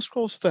at the War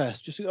Scrolls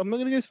first. I'm not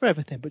going to go through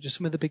everything, but just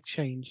some of the big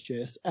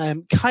changes.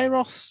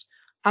 Kairos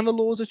and the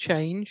Laws of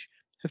Change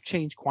have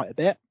changed quite a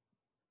bit.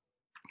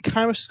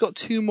 Kairos has got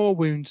 2 more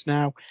wounds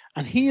now,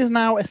 and he is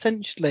now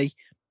essentially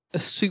a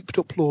souped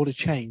up Lord of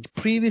Change.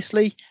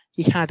 Previously,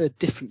 he had a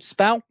different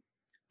spell.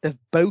 They've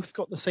both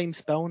got the same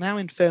spell now,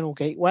 Infernal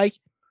Gateway,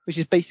 which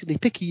is basically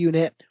pick a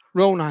unit,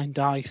 roll 9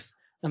 dice,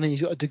 and then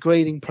he's got a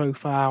degrading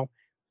profile.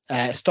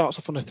 It starts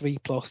off on a 3+.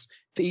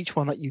 For each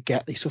one that you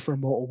get, they suffer a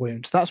mortal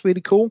wound. So that's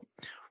really cool.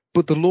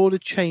 But the Lord of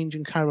Change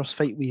and Kairos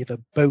Fate Weaver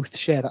both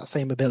share that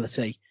same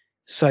ability.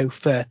 So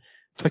for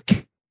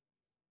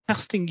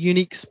casting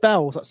unique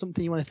spells, that's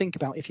something you want to think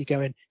about if you're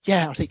going,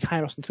 yeah, I'll take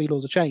Kairos and 3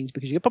 Lords of Change,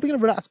 because you're probably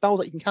going to run out of spells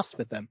that you can cast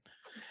with them.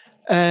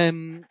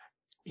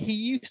 He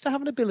used to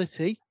have an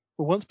ability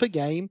where once per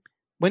game,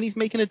 when he's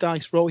making a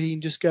dice roll, he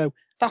can just go,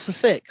 that's a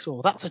 6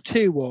 or that's a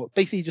 2, or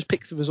basically he just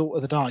picks the result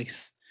of the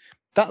dice.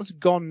 That's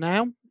gone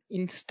now.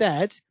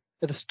 Instead,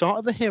 at the start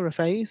of the hero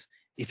phase,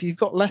 if you've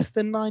got less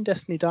than 9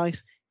 Destiny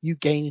dice, you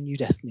gain a new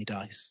Destiny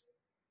dice.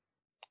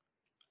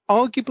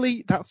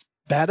 Arguably, that's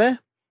better,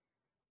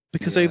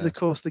 because over the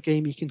course of the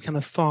game, you can kind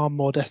of farm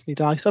more Destiny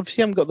dice.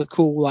 Obviously, you haven't got the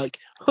cool,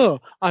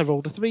 I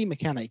rolled a 3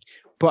 mechanic.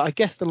 But I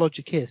guess the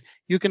logic is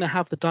you're going to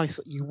have the dice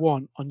that you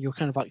want on your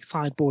kind of like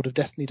sideboard of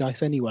Destiny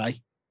dice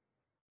anyway.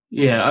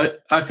 Yeah,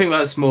 I think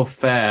that's more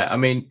fair. I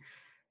mean,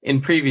 in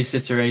previous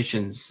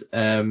iterations,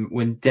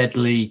 when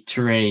Deadly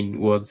Terrain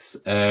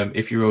was,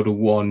 if you rolled a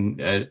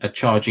 1, a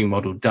charging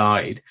model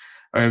died.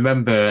 I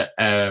remember,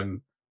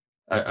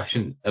 I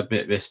shouldn't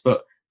admit this,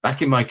 but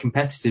back in my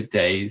competitive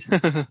days,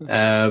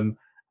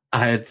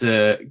 I had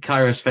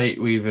Kairos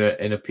Fate Weaver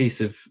in a piece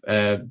of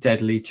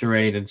Deadly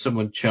Terrain, and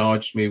someone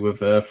charged me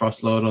with a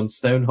Frostlord on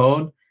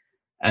Stonehorn,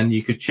 and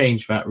you could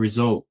change that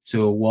result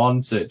to a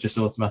 1, so it just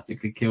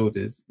automatically killed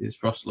his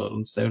Frostlord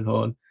on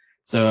Stonehorn.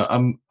 So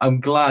I'm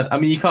glad. I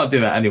mean, you can't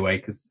do that anyway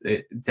because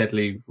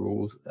Deadly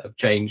rules have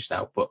changed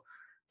now. But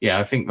yeah,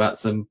 I think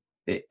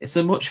it's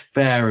a much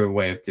fairer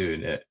way of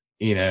doing it.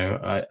 You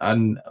know,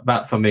 and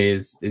that for me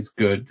is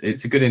good.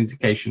 It's a good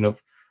indication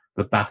of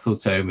the battle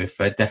tome if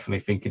they're definitely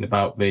thinking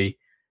about the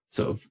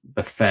sort of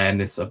the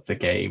fairness of the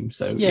game.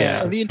 So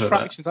yeah, and the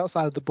interactions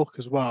outside of the book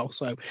as well.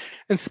 So,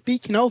 and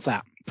speaking of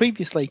that,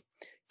 previously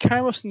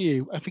Kairos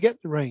knew, I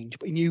forget the range,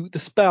 but he knew the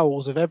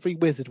spells of every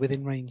wizard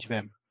within range of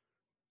him.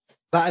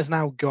 That is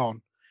now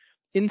gone.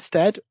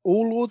 Instead,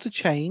 all Lords of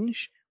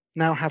Change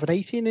now have an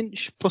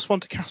 18-inch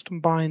 +1 to cast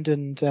and bind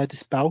and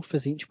dispel for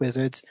each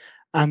wizard,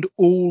 and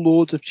all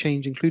Lords of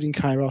Change, including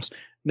Kairos,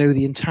 know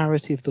the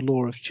entirety of the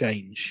Law of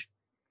Change.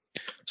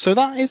 So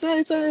that is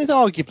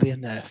arguably a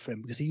nerf for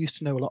him, because he used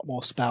to know a lot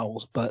more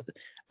spells. But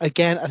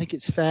again, I think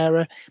it's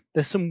fairer.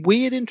 There's some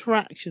weird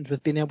interactions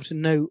with being able to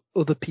know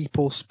other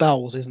people's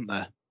spells, isn't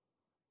there?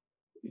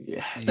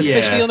 Yeah.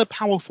 Especially on a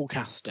powerful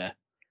caster.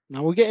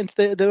 Now we'll get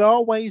into there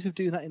are ways of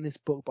doing that in this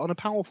book, but on a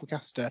powerful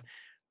caster,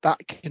 that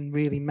can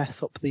really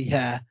mess up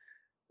the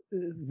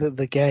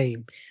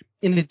game.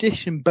 In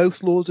addition,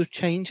 both Lords of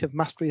Change have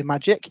Mastery of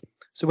Magic,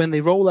 so when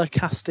they roll their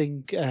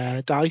casting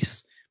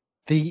dice,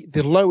 the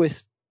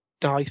lowest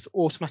dice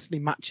automatically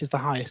matches the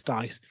highest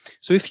dice.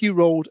 So if you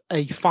rolled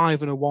a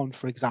 5 and a 1,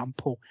 for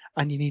example,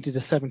 and you needed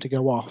a 7 to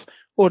go off,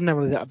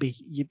 ordinarily that'd be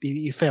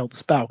you failed the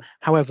spell.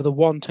 However, the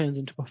 1 turns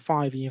into a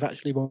 5 and you've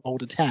actually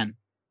rolled a 10.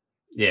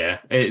 Yeah,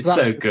 it's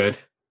so good.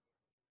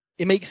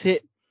 It makes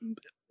it,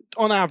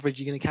 on average,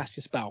 you're going to cast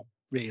your spell,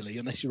 really,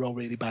 unless you roll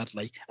really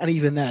badly. And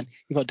even then,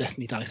 you've got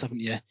Destiny dice, haven't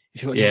you?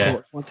 If you've got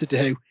important what to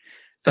do.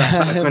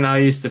 Back when I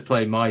used to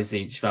play my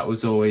Tzeentch, that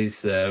was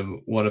always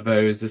one of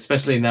those,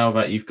 especially now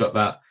that you've got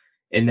that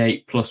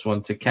innate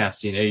 +1 to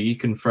cast. You know, you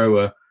can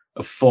throw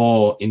a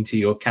 4 into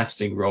your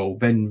casting roll,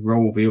 then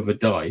roll the other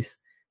dice.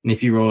 And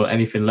if you roll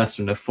anything less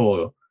than a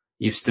 4,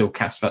 you've still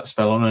cast that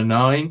spell on a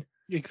 9.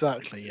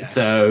 Exactly, yeah.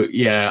 So,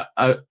 yeah,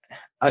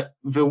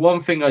 the one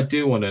thing I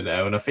do want to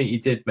know, and I think you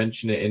did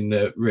mention it in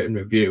the written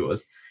review,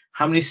 was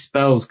how many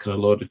spells can a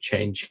Lord of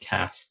Change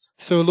cast?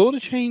 So a Lord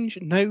of Change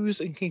knows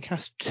and can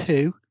cast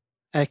 2.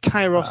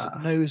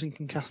 Kairos knows and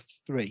can cast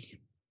 3.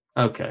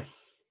 Okay.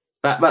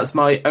 That's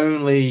my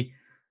only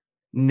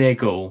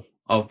niggle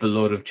of the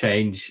Lord of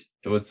Change.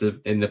 It was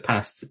in the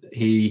past,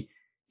 he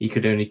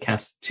could only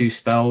cast 2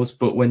 spells,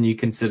 but when you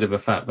consider the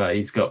fact that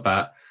he's got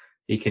that,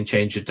 he can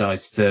change the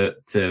dice to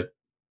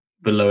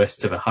the lowest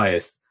to the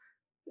highest,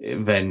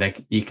 then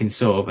you can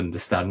sort of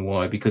understand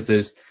why, because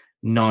those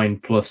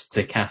 9+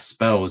 to cast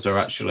spells are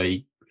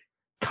actually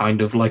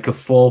kind of like a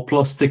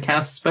 4+ to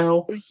cast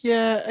spell.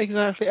 Yeah,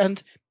 exactly.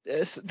 And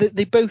the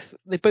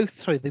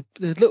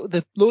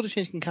Lord of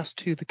Change can cast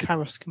 2, the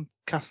Kairos can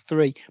cast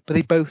 3, but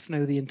they both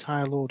know the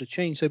entire Lord of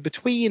Change. So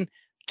between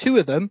 2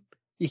 of them,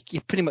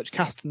 you're pretty much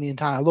casting the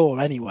entire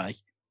lore anyway.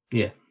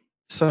 Yeah.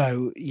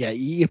 So yeah,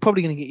 you're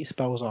probably going to get your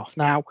spells off.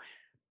 Now,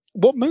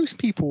 what most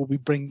people will be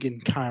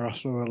bringing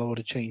Kairos or a Lord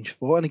of Change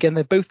for, and again,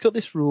 they've both got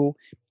this rule,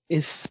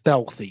 is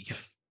Spell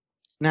Thief.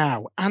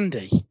 Now,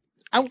 Andy,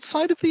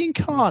 outside of the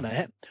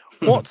Incarnate,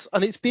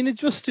 and it's been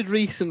adjusted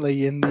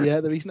recently in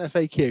the recent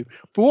FAQ,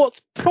 but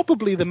what's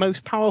probably the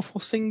most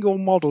powerful single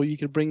model you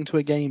could bring to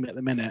a game at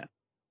the minute?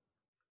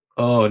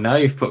 Oh, now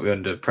you've put me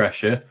under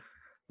pressure.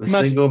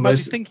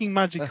 Thinking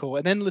magical,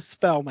 an endless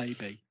spell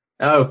maybe.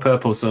 Oh,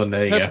 Purple Sun,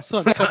 there you go.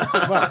 Purple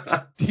Sun.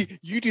 Well,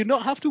 you do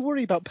not have to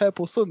worry about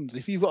Purple Suns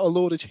if you've got a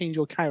Lord of Change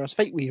or Kairos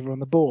Fate Weaver on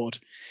the board.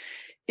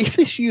 If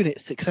this unit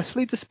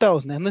successfully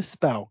dispels an endless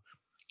spell,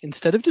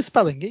 instead of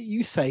dispelling it,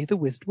 you say the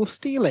wizard will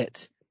steal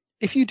it.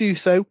 If you do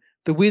so,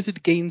 the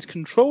wizard gains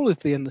control of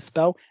the endless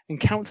spell and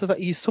counts that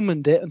he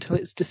summoned it until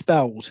it's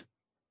dispelled.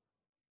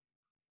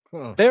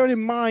 Bearing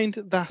in mind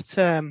that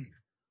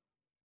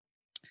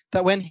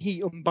that when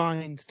he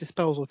unbinds,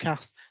 dispels, or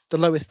casts, the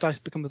lowest dice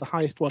becomes the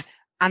highest one,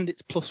 and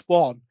it's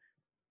 +1.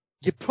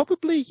 You're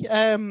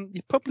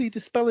probably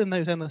dispelling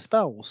those endless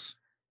spells.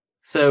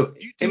 So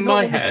in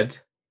my head,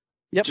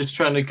 just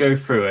trying to go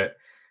through it,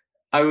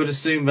 I would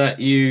assume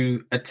that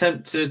you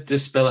attempt to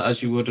dispel it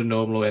as you would a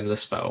normal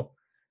endless spell,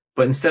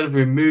 but instead of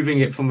removing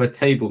it from the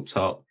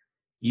tabletop,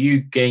 you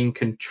gain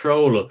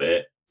control of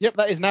it. Yep,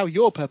 that is now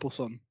your Purple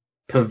Sun.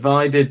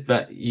 Provided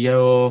that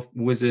your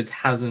wizard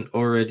hasn't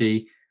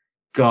already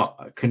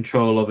got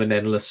control of an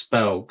endless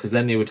spell, because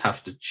then you would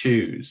have to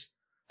choose.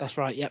 That's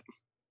right, yep.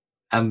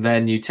 And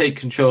then you take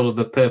control of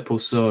the Purple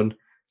Sun,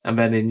 and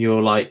then in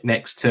your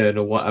next turn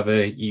or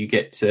whatever, you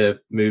get to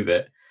move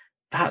it.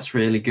 That's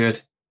really good.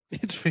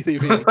 It's really,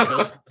 really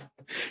good.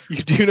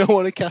 You do not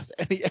want to cast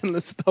any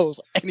endless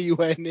spells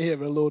anywhere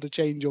near a Lord of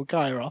Change or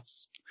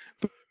Kairos,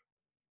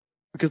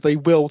 because they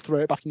will throw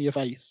it back in your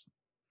face.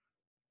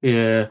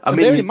 Yeah,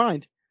 bear in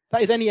mind,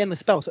 that is any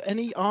endless spell. So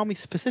any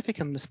army-specific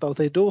endless spells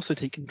they'd also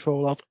take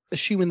control of,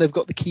 assuming they've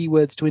got the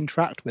keywords to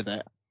interact with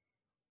it.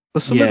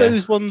 But some of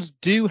those ones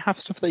do have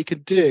stuff they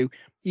could do,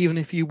 even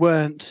if you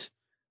weren't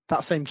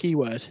that same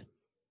keyword.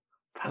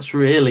 That's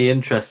really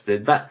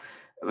interesting.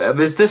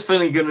 There's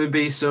definitely going to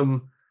be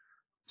some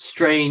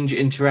strange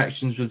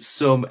interactions with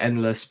some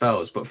endless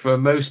spells, but for the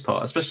most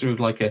part, especially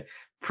with a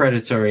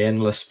predatory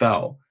endless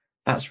spell,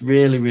 that's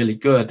really, really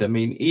good. I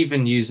mean,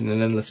 even using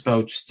an endless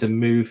spell just to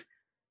move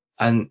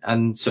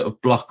and sort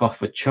of block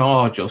off a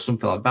charge or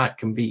something like that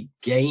can be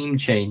game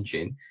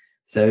changing.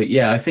 So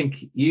yeah, I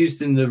think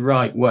used in the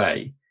right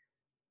way.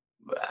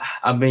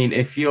 I mean,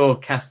 if you're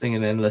casting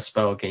an endless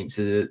spell against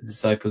the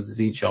Disciples of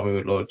Tzeentch army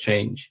with Lord of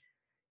Change,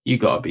 you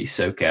got to be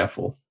so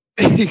careful.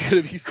 You're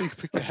going to be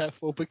super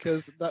careful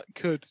because that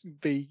could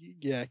be,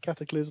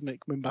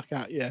 cataclysmic coming back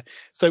at you.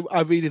 So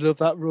I really love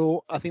that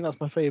rule. I think that's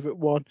my favourite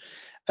one.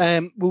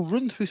 We'll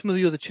run through some of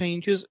the other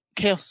changes.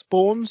 Chaos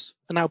spawns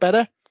are now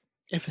better.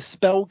 If a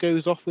spell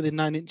goes off within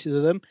 9 inches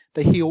of them,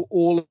 they heal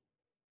all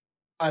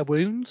their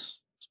wounds,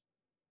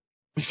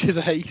 which is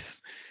a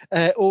ace.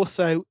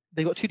 Also,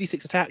 they've got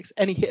 2d6 attacks.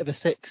 Any hit of a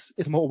 6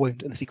 is a mortal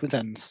wound and the sequence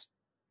ends.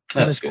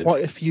 And there's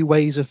quite a few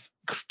ways of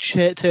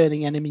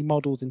turning enemy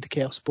models into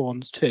chaos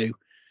spawns too.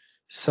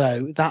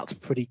 So that's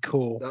pretty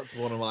cool. That's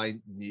one of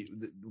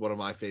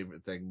my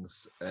favourite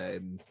things.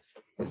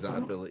 Is that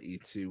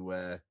ability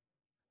to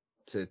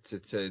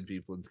turn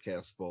people into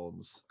chaos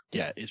spawns.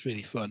 Yeah, it's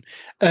really fun.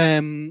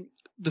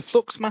 The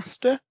Flux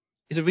Master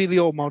is a really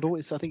old model.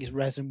 I think it's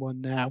Resin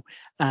 1 now,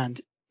 and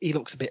he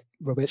looks a bit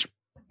rubbish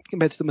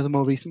compared to some of the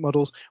more recent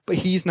models, but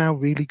he's now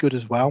really good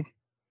as well.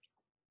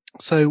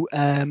 So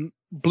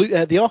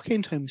the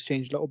Arcane Tomes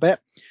changed a little bit.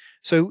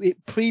 So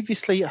it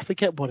previously, I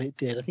forget what it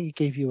did. I think it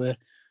gave you a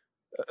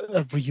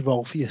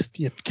reroll for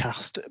your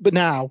cast, but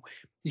now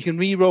you can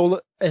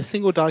re-roll a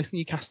single dice and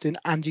you cast in,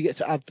 and you get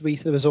to add 3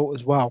 to the result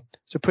as well.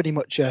 So pretty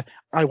much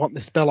I want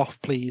the spell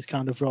off, please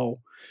kind of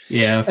roll.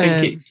 Yeah, I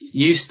think it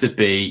used to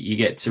be you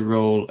get to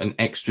roll an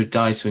extra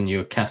dice when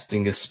you're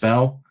casting a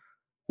spell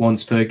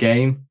once per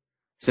game.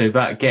 So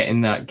about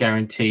getting that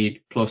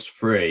guaranteed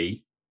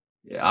 +3,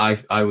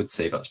 I would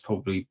say that's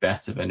probably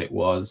better than it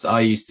was.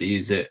 I used to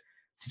use it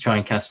to try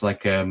and cast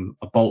like a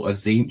Bolt of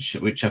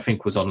Tzeentch, which I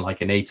think was on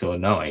like an 8 or a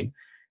 9.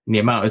 And the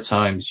amount of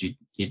times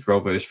you'd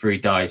roll those 3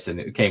 dice and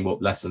it came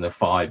up less than a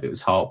 5, it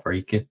was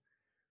heartbreaking.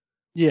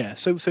 Yeah,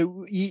 so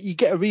you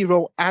get a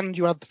reroll and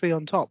you add 3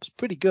 on top. It's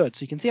pretty good.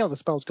 So you can see how the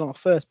spell's gone off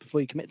first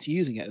before you commit to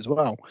using it as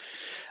well.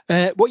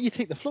 What you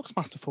take the Flux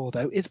Master for,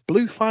 though, is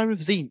Blue Fire of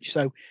Tzeentch.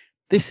 So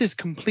this is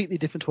completely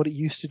different to what it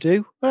used to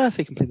do. Well, I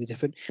say completely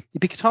different. You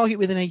pick a target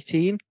with an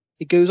 18.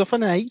 It goes off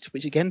an 8,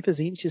 which again for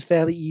Tzeentch is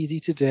fairly easy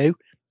to do.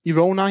 You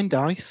roll 9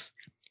 dice.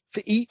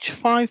 For each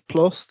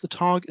 5+, the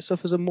target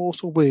suffers a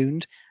mortal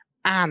wound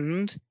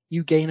and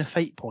you gain a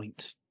fate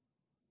point.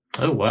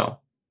 Oh, wow.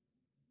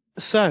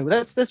 So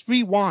let's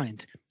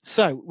rewind.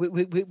 So we're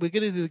going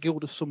to do the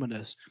Guild of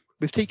Summoners.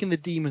 We've taken the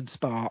Demon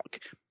Spark.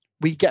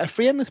 We get a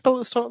free endless spell at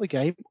the start of the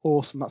game.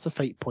 Awesome, that's a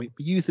fate point.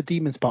 We use the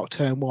Demon Spark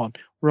turn 1.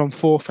 We're on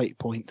 4 fate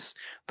points.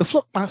 The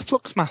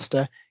Flux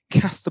Master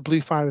casts the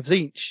Blue Fire of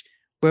Tzeentch.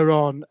 We're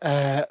on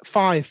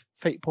 5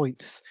 fate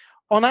points.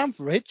 On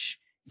average,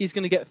 he's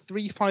going to get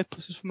 3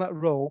 5+ from that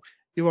roll.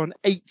 You're on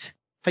 8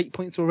 fate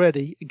points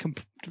already and can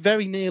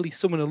very nearly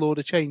summon a Lord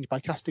of Change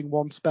by casting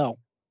 1 spell.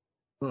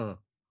 Huh.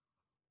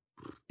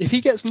 If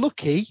he gets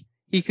lucky,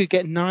 he could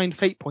get 9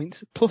 fate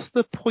points plus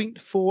the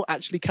 0.4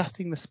 actually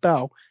casting the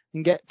spell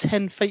and get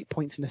 10 fate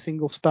points in a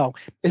single spell.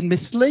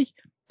 Admittedly,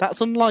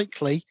 that's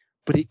unlikely,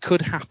 but it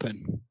could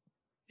happen.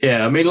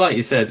 Yeah, I mean, like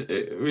you said,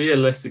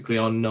 realistically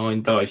on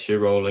 9 dice, you're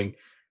rolling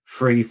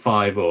 3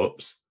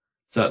 5-ups.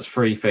 So that's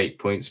 3 fate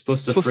points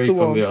plus the 3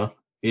 from the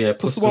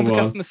plus the 1 for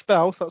casting the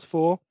spell, so that's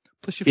 4.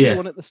 Plus your free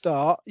 1 at the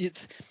start.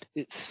 It's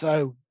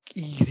so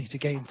easy to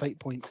gain fate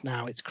points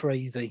now. It's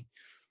crazy.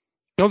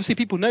 And obviously,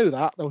 people know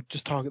that. They'll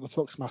just target the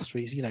Flux Master.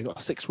 He's,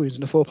 got 6 wounds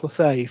and a 4+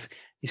 save.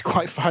 He's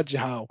quite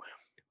fragile.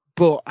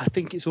 But I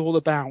think it's all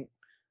about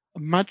a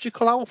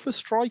magical alpha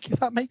strike, if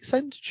that makes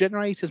sense.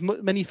 Generate as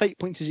many fate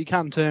points as you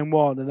can turn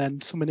 1 and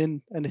then summon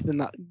in anything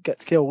that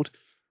gets killed.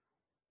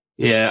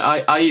 Yeah,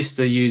 I used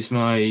to use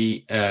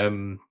my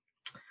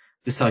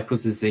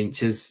Disciples of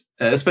Tzeentch,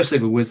 especially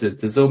with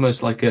wizards, as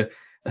almost like a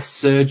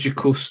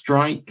surgical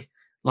strike.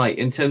 Like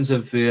in terms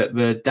of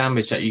the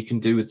damage that you can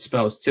do with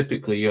spells,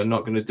 typically you're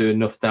not going to do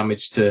enough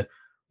damage to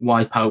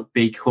wipe out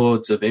big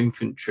hordes of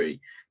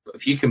infantry. But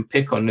if you can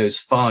pick on those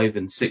 5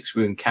 and 6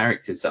 wound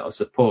characters that are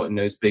supporting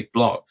those big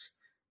blocks,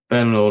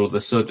 then all of a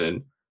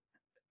sudden,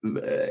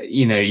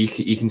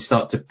 you can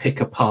start to pick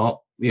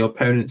apart the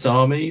opponent's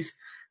armies.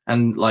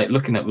 And like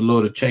looking at the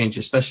Lord of Change,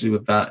 especially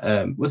with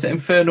that, was it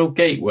Infernal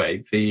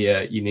Gateway,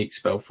 the unique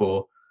spell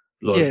for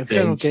Lord of Change? Yeah,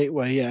 Infernal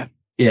Gateway, yeah.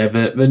 Yeah,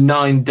 the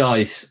 9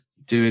 dice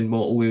doing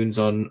mortal wounds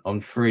on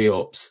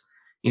 3-ups.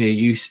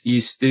 You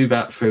do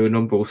that through an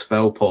Umbral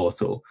spell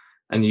portal,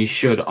 and you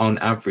should on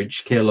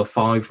average kill a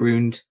 5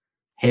 wound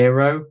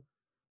hero.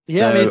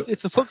 Yeah, so, I mean,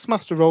 if the Flux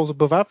Master rolls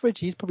above average,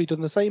 he's probably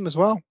done the same as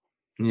well.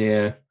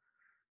 Yeah.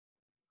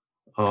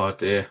 Oh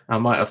dear, I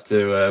might have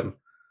to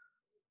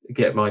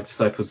get my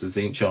Disciples of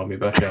Tzeentch army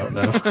back out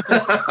now.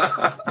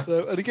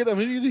 So, and again, I'm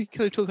really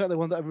kind of talk about the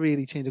one that I've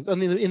really changed. I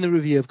mean, in the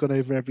review, I've gone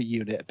over every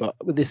unit, but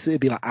with this,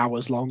 it'd be like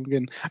hours long,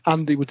 and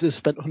Andy would have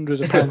spent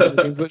hundreds of pounds on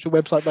the Games Workshop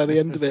website by the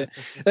end of it.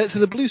 So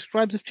the Blue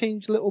Scribes have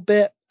changed a little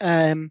bit.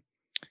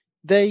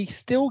 They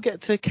still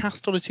get to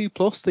cast on a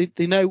 2+.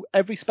 They know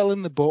every spell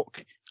in the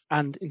book,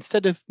 and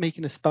instead of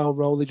making a spell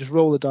roll, they just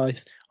roll the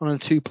dice on a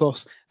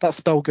 2+. That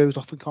spell goes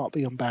off and can't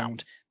be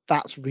unbound.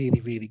 That's really,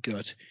 really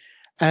good.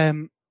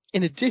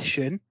 In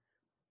addition,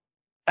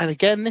 and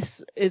again,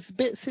 this is a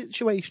bit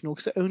situational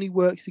because it only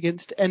works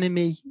against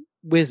enemy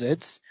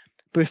wizards,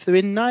 but if they're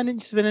in 9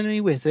 inches of an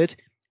enemy wizard,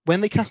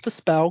 when they cast a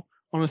spell,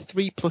 on a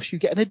 3+, you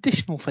get an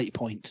additional fate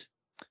point.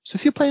 So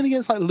if you're playing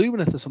against like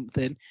Lumineth or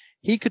something,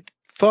 he could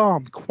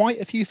farm quite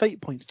a few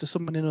fate points to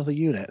summon in other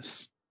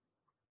units.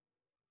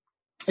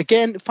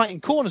 Again,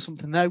 fighting Khorne or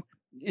something though,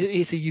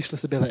 it's a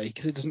useless ability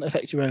because it doesn't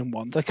affect your own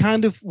ones. I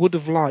kind of would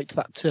have liked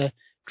that to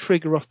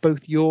trigger off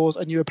both yours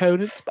and your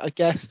opponent's, but I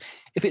guess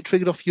if it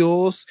triggered off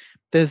yours,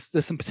 there's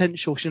some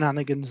potential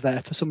shenanigans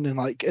there for something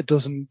like a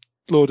dozen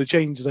Lord of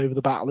Changes over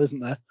the battle,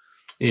 isn't there?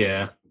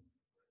 Yeah.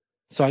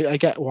 So I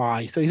get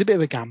why. So he's a bit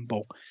of a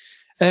gamble.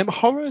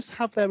 Horrors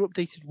have their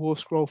updated war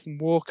scroll from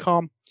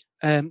Warcom.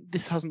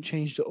 This hasn't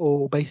changed at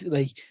all.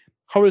 Basically,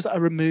 horrors that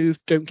are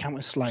removed don't count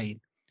as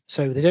slain.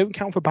 So they don't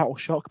count for battle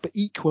shock, but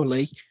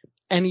equally,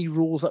 any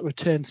rules that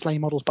return slain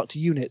models back to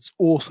units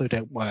also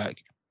don't work.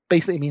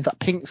 Basically, it means that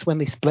pinks when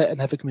they split are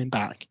never coming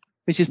back,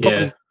 which is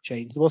probably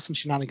changed. There was some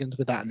shenanigans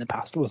with that in the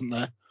past, wasn't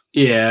there?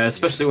 Yeah,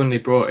 especially when they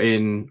brought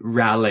in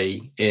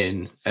Rally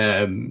in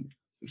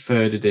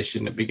 3rd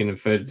edition, at the beginning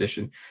of 3rd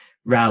edition.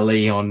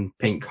 Rally on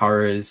pink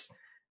horrors.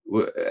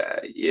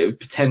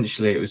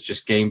 Potentially it was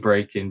just game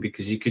breaking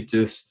because you could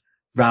just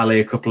rally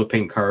a couple of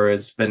pink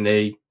horrors, then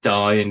they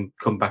die and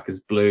come back as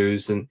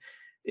blues, and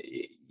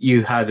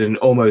you had an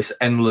almost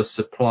endless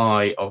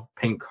supply of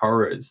pink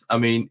horrors. I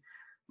mean,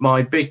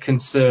 my big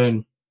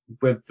concern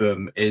with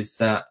them is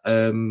that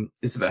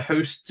is it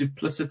host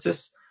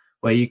duplicitous,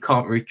 where you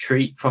can't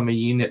retreat from a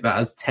unit that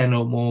has 10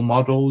 or more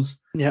models.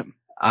 Yep.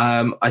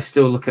 I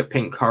still look at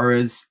pink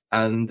horrors,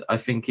 and I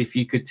think if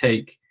you could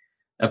take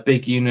a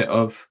big unit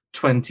of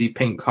 20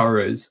 pink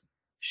horrors,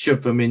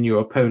 shove them in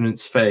your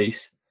opponent's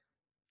face,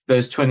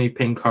 those 20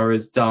 pink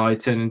horrors die,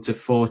 turn into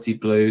 40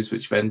 blues,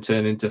 which then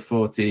turn into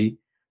 40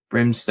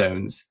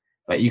 brimstones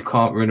that you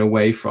can't run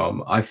away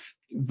from.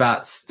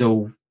 That's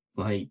still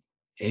like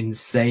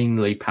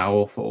insanely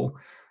powerful.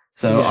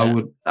 So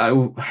Yeah. I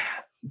would,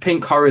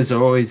 pink horrors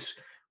are always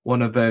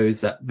one of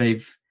those that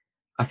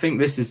I think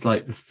this is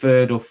like the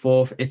 3rd or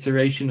 4th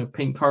iteration of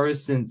pink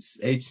horrors since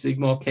Age of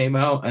Sigmar came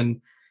out,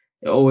 and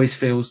it always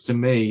feels to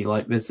me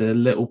like there's a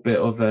little bit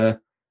of a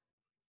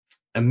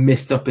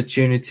missed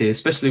opportunity,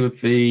 especially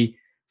with the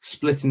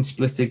split and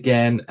split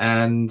again,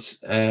 and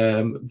I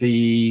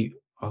can't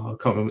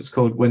remember what it's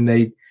called, when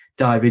they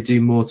die they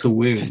do mortal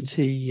wounds.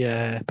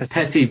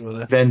 Petty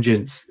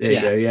Vengeance. There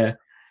you go. Yeah.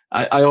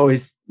 I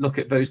always look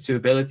at those two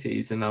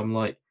abilities and I'm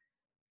like,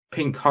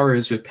 pink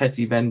horrors with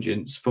Petty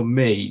Vengeance for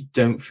me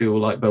don't feel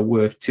like they're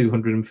worth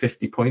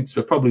 250 points.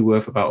 They're probably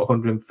worth about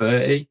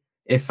 130,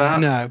 if that.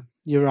 No,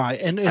 you're right.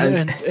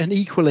 And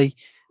equally,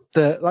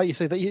 like you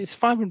say, that it's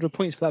 500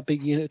 points for that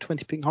big unit of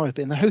 20 pink horrors,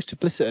 but in the host of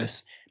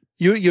Blitzitus,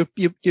 your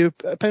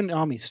opponent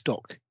army is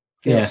stuck.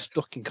 They're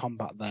stuck in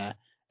combat there.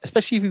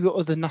 Especially if you've got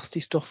other nasty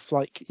stuff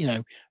like,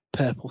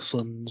 Purple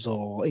Suns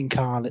or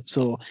Incarnates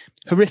or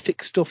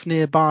horrific stuff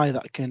nearby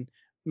that can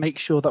make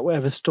sure that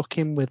whatever's stuck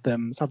in with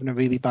them is having a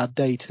really bad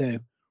day too.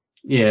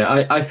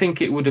 Yeah, I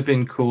think it would have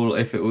been cool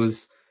if it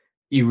was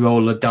you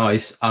roll a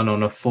dice and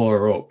on a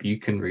 4 up you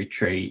can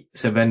retreat.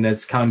 So then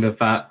there's kind of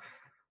that,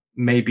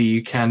 maybe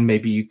you can,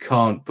 maybe you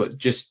can't, but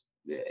just,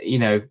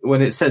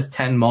 when it says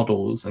 10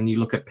 models and you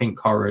look at pink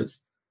horrors,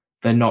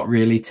 they're not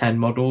really 10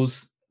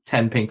 models.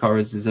 10 pink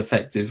horrors is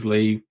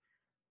effectively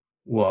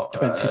what?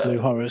 20 blue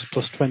horrors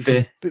plus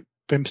 20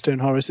 brimstone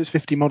horrors. It's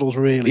 50 models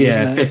really,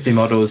 isn't it? Yeah, 50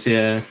 models,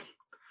 yeah.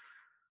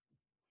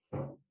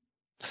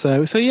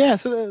 So I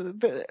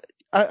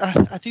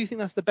do think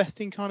that's the best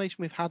incarnation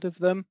we've had of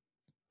them.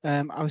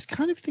 I was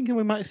kind of thinking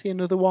we might see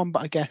another one,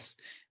 but I guess,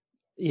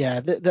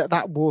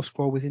 that war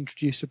scroll was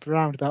introduced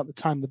around about the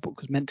time the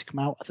book was meant to come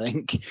out, I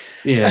think.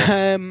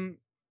 Yeah.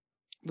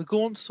 The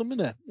Gaunt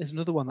Summoner is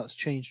another one that's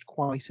changed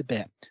quite a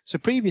bit. So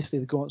previously,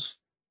 the Gaunt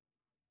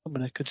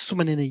Summoner could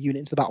summon in a unit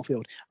into the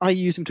battlefield. I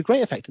used him to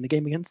great effect in the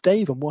game against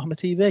Dave on Warhammer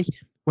TV,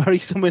 where he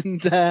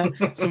summoned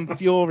some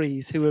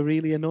Furies who were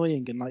really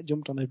annoying and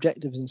jumped on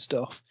objectives and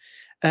stuff.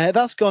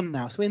 That's gone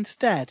now. So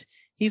instead,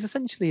 he's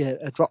essentially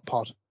a drop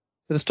pod.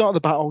 At the start of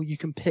the battle, you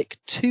can pick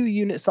 2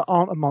 units that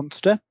aren't a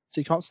monster,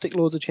 so you can't stick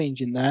Lords of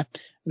Change in there,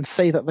 and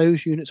say that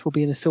those units will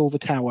be in a silver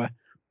tower.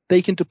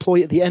 They can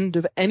deploy at the end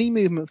of any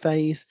movement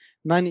phase,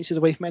 9 inches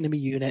away from enemy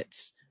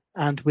units,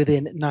 and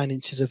within 9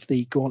 inches of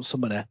the Gaunt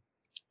Summoner.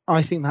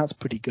 I think that's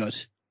pretty good.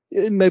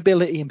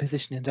 Mobility and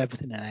positioning is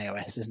everything in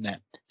AOS, isn't it?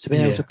 So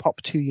being able to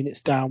pop 2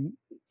 units down,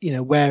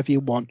 wherever you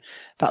want,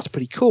 that's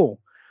pretty cool.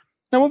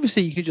 Now,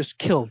 obviously, you could just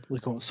kill the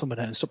Gaunt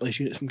Summoner and stop those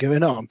units from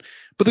going on.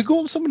 But the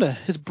Gaunt Summoner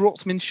has brought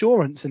some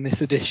insurance in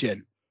this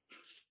edition.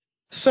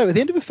 So at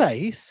the end of a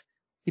phase,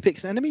 he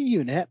picks an enemy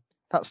unit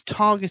that's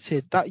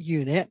targeted that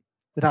unit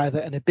with either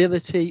an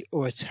ability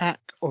or attack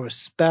or a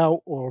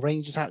spell or a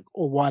ranged attack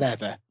or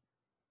whatever.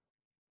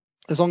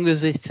 As long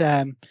as it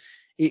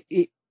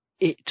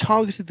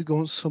targeted the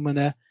Gaunt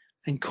Summoner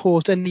and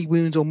caused any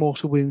wounds or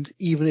mortal wounds,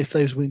 even if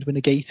those wounds were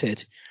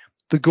negated.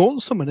 The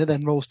Gaunt Summoner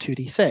then rolls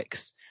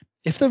 2d6.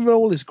 If the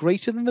roll is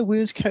greater than the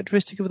wounds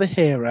characteristic of the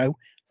hero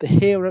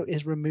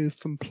is removed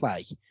from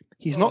play.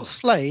 He's not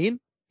slain.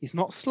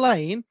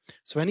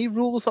 So any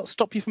rules that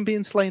stop you from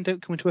being slain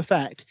don't come into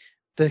effect.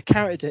 the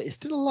character is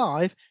still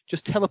alive,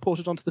 just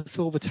teleported onto the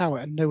Silver Tower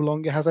and no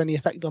longer has any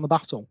effect on the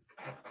battle.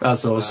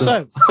 That's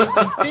awesome. So,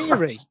 in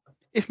theory,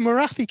 if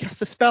Morathi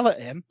casts a spell at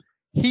him,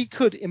 he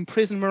could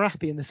imprison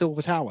Morathi in the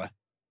Silver Tower.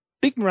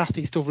 Big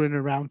Morathi's still running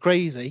around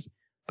crazy,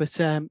 but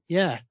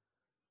yeah,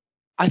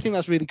 I think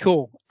that's really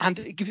cool. And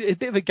it gives you a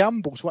bit of a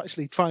gamble to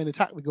actually try and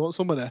attack the Gaunt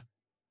Summoner.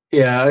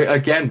 Yeah,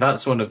 again,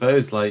 that's one of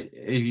those, like,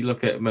 if you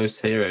look at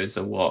most heroes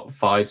are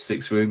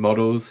 5-6 wound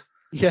models.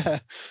 Yeah.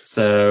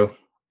 So,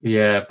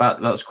 yeah,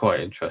 that's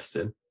quite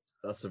interesting.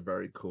 That's a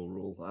very cool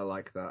rule. I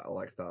like that. I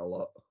like that a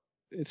lot.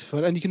 It's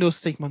fun. And you can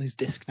also take him on his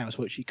disc now,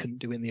 which you couldn't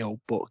do in the old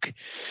book.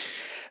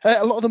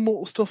 A lot of the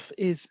mortal stuff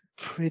is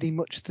pretty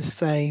much the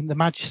same. The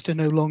Magister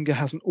no longer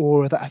has an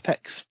aura that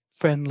affects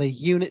friendly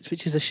units,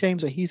 which is a shame,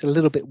 so he's a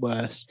little bit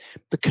worse.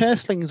 The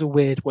Curseling is a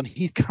weird one.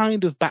 He's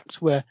kind of back to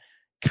where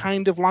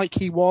kind of like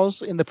he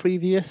was in the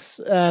previous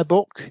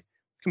book.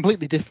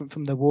 Completely different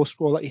from the War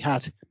Scroll that he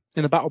had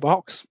in the Battle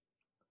Box.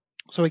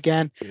 So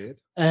again,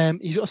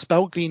 he's got a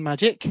spell, Glean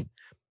Magic,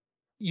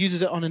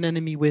 uses it on an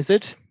enemy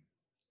wizard,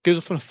 goes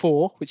off on a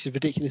 4, which is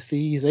ridiculously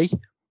easy.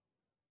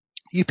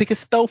 You pick a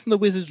spell from the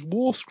wizard's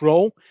War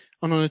Scroll,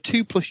 and on a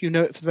 2+, you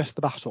know it for the rest of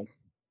the battle.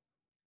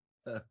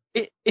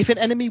 If an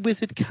enemy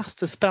wizard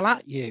casts a spell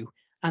at you,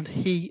 and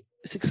he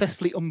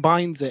successfully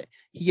unbinds it,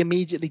 he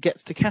immediately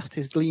gets to cast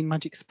his Glean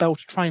Magic spell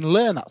to try and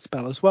learn that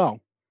spell as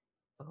well.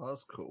 Oh,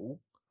 that's cool.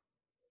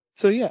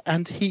 So yeah,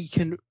 and he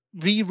can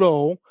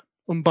re-roll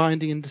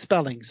unbinding and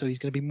dispelling, so he's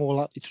going to be more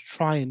likely to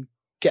try and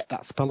get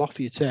that spell off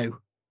you too.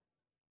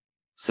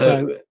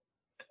 So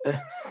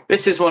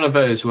this is one of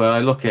those where I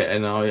look at it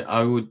and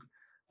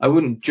I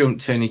wouldn't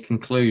jump to any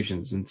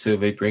conclusions until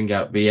they bring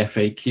out the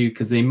FAQ,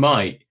 because they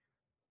might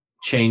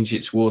change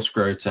its War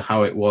Scroll to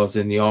how it was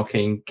in the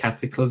Arcane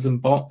Cataclysm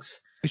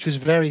box, which was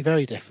very,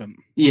 very different.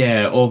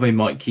 Yeah, or they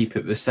might keep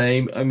it the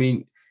same. I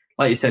mean,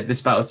 like you said,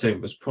 this Battle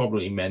Tome was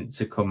probably meant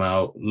to come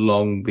out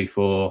long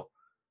before.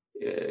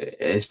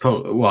 It's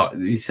probably what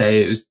you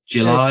say. It was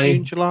July.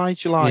 June,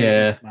 July.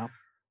 Yeah.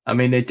 I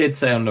mean, they did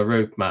say on the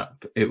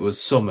roadmap it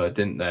was summer,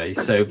 didn't they?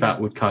 So that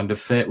would kind of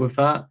fit with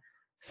that.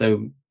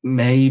 So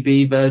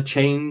maybe they'll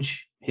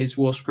change his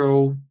War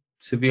Scroll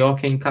to the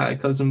Arcane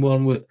Cataclysm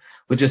one. We'll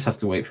just have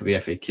to wait for the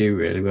FAQ,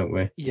 really, won't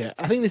we? Yeah,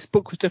 I think this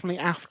book was definitely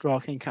after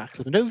Arcane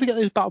Cataclysm. Don't forget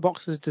those battle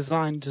boxes are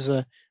designed as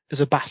a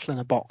battle in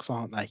a box,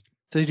 aren't they?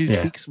 So they do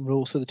tweak some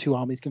rules so the two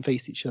armies can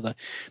face each other.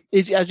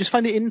 I just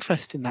find it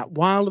interesting that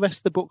while the rest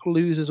of the book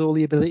loses all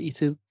the ability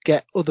to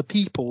get other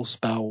people's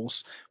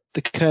spells,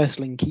 the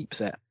Curseling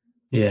keeps it.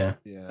 Yeah.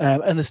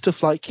 And the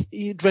stuff like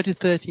Dreaded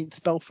 13th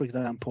Spell, for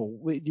example,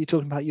 you're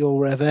talking about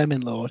your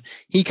Vermin Lord.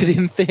 He could,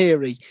 in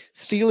theory,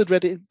 steal a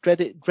Dreaded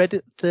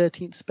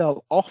 13th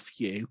Spell off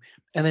you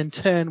and then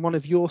turn one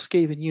of your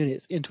Skaven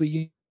units into a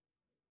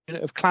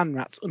unit of clan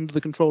rats under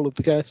the control of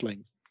the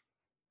Curseling.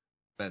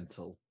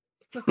 Mental.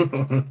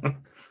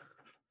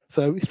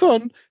 So it's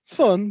fun,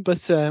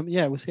 but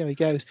yeah, we'll see how he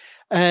goes.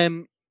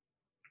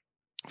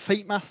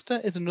 Fate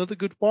Master is another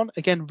good one.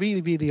 Again,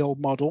 really, really old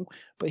model,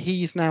 but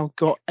he's now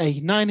got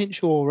a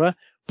 9-inch aura,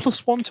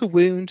 +1 to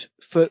wound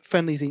for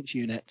friendlies each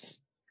units.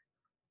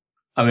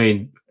 I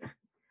mean,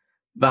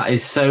 that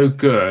is so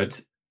good.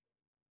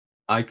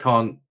 I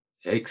can't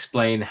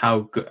explain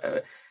how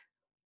good.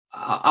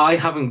 I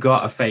haven't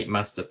got a Fate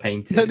Master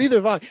painted. No, neither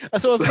have I.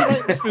 So I was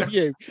writing this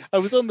review. I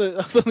was on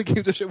the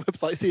Games Workshop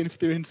website seeing if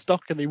they're in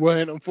stock, and they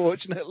weren't,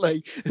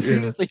 unfortunately. As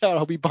soon as they are,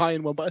 I'll be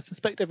buying one. But I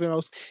suspect everyone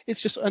else.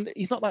 It's just, and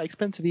he's not that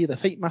expensive either.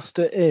 Fate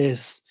Master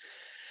is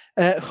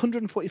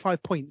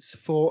 145 points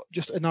for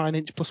just a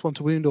 9-inch +1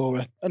 to wound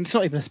aura, and it's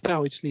not even a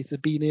spell. He just needs to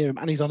be near him,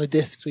 and he's on a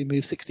disc, so he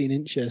moves 16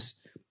 inches.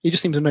 He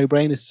just seems a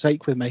no-brainer to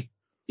take with me.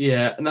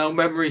 Yeah. Now,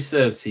 memory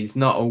serves, he's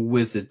not a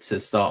wizard to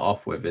start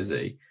off with, is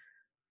he?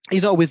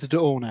 He's not a wizard at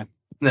all now.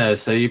 No,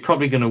 so you're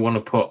probably going to want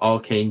to put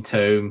Arcane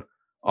Tome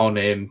on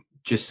him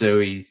just so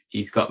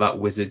he's got that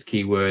wizard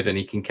keyword and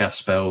he can cast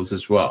spells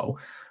as well.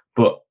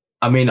 But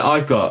I mean,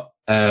 I've got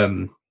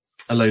a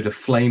load of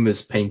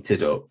Flamers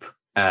painted up,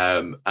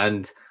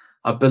 and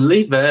I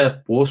believe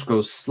their War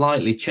Scroll's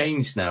slightly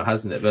changed now,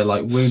 hasn't it? They're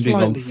like wounding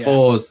on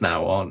 4s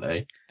now, aren't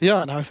they? They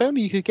are now. If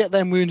only you could get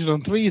them wounded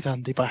on 3s,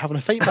 Andy, by having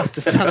a Fate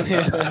Master stand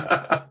near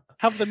them.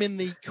 Have them in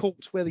the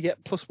cult where they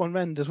get +1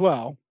 rend as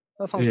well.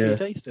 That sounds pretty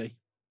tasty.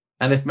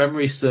 And if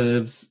memory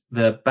serves,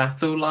 the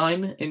battle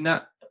line in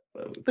that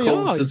they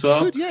cult as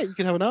well. Good, yeah, you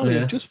can have an army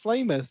of just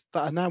Flamers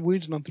that are now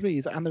wounded on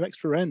 3s and their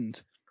extra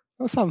end.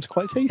 That sounds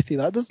quite tasty,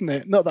 that, doesn't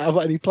it? Not that I've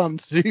got any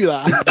plans to do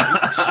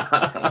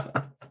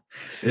that.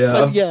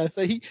 So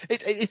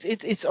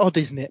it's odd,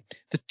 isn't it?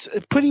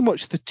 Pretty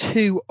much the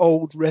two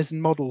old resin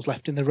models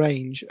left in the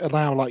range are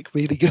now like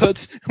really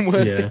good and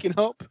worth picking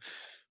up.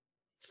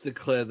 To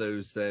clear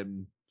those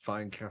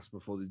fine casts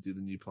before they do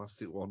the new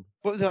plastic one.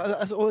 But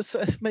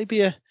maybe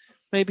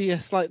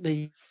a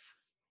slightly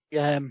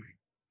what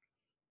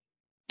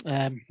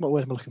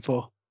word am I looking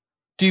for?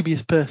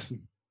 Dubious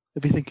person.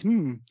 They'll be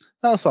thinking,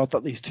 that's odd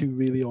that these two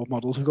really old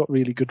models have got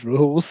really good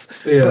rules.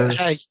 Yeah. But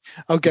hey,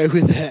 I'll go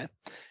with it.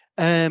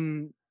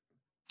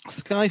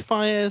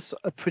 Skyfires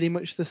are pretty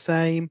much the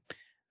same.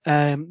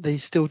 They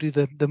still do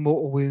the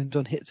mortal wounds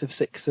on hits of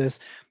 6s.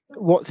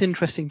 What's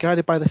interesting,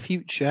 guided by the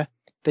future,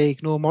 they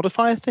ignore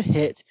modifiers to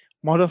hit,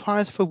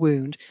 modifiers for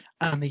wound,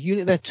 and the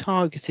unit they're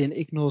targeting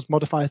ignores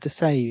modifiers to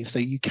save. So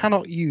you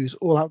cannot use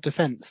all-out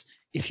defense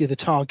if you're the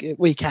target.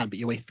 Well, you can, but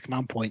you waste the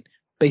command point.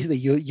 Basically,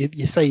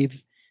 your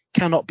save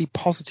cannot be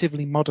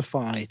positively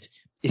modified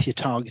if you're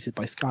targeted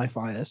by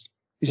Skyfires,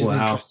 which is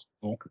Wow.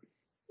 interesting.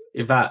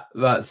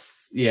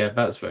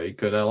 That's very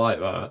good. I like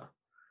that.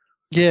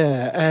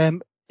 Yeah.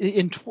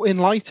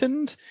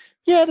 Enlightened,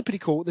 yeah, they're pretty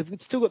cool.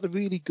 They've still got the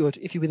really good,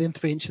 if you're within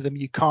 3 inches of them,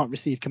 you can't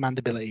receive command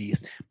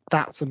abilities.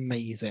 That's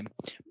amazing.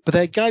 But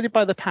they're guided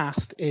by the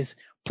past is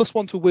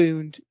 +1 to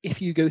wound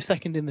if you go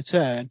second in the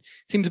turn.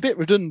 Seems a bit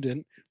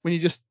redundant when you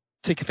just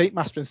take a Fate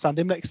Master and stand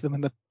him next to them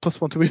and they're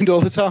 +1 to wound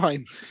all the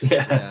time.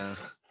 Yeah.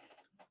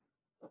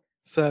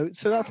 So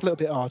that's a little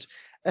bit odd.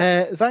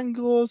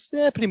 Zangors,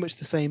 they're pretty much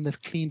the same.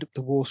 They've cleaned up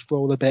the War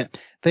Scroll a bit.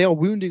 They are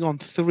wounding on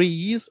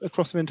 3s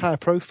across their entire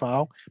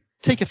profile.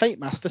 Take a Fate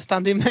Master,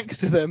 stand him next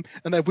to them,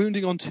 and they're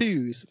wounding on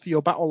 2s for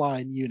your battle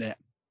line unit.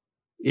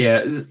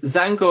 Yeah,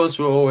 Zangors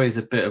were always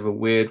a bit of a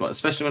weird one,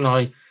 especially when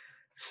I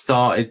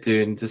started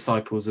doing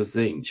Disciples of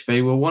Tzeentch.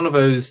 They were one of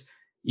those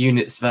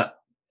units that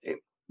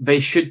they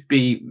should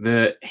be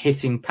the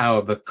hitting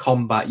power, the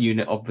combat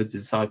unit of the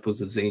Disciples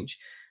of Tzeentch,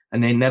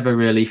 and they never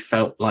really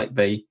felt like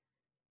they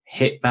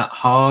hit that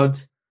hard.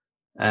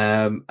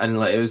 And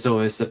like it was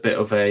always a bit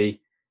of a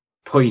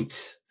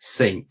point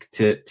sink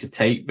to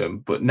take them.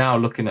 But now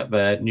looking at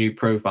their new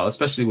profile,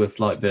 especially with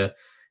like the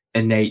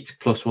innate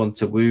 +1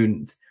 to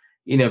wound,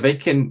 you know, they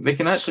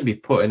can actually be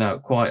putting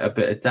out quite a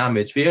bit of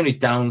damage. The only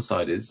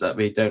downside is that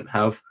they don't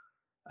have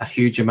a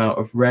huge amount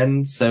of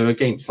rend. So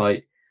against,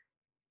 like,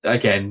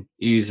 again,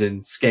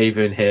 using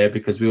Skaven here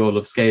because we all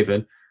love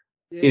Skaven,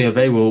 you know,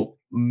 they will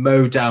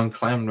mow down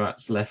clan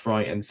rats left,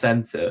 right and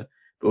centre.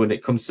 But when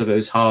it comes to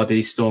those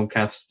hardy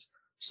Stormcast,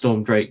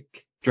 Stormdrake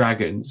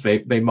dragons,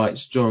 they might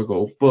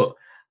struggle. But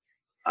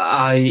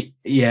I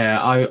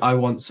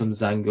want some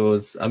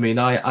Zangors. I mean,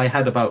 I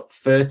had about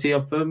 30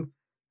 of them.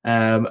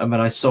 And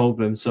then I sold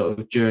them sort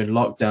of during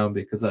lockdown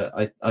because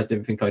I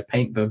didn't think I'd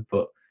paint them.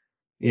 But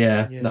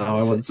I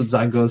want some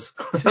Zangors.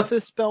 Since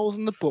there's spells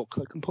in the book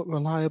that can put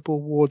reliable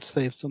ward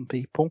saves on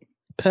people,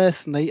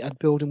 personally, I'd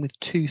build them with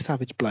 2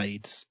 Savage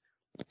Blades.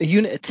 A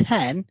unit of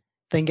 10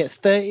 then gets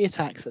 30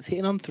 attacks that's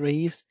hitting on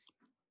 3s,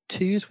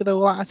 2s with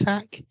all-out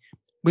attack,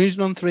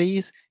 wounding on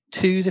 3s,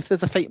 2s if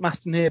there's a Fate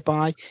Master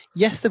nearby.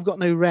 Yes, they've got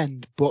no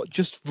rend, but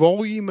just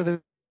volume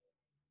of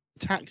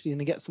attacks, you're going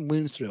to get some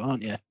wounds through,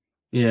 aren't you?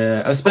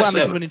 Yeah, And they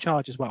can run in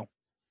charge as well.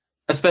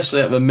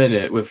 Especially at the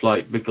minute with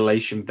like the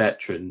Galatian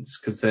veterans,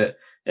 because it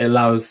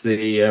allows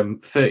the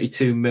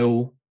 32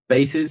 mil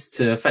bases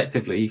to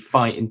effectively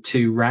fight in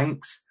 2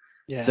 ranks.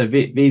 Yeah. So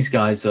these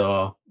guys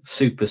are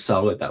super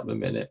solid at the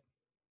minute.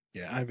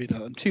 Yeah, I really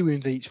like them. 2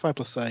 wounds each,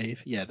 5+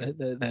 save. Yeah,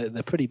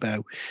 they're pretty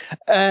bow.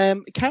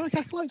 Carrick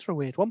Acolytes are a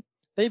weird one.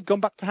 They've gone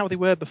back to how they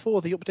were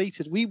before. They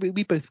updated.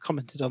 We both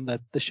commented on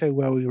the show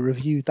where we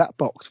reviewed that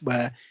box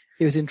where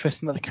it was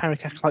interesting that the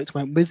Carrick Acolytes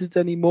weren't wizards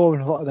anymore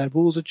and a lot of their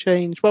rules have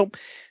changed. Well,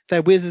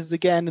 they're wizards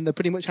again and they're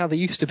pretty much how they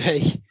used to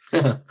be.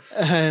 They're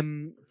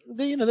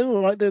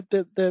all right.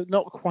 They're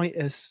not quite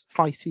as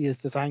fighty as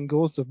the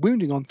Zangors. They're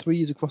wounding on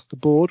 3s across the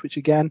board, which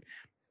again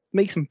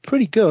makes them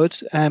pretty good,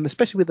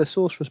 especially with the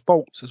Sorcerous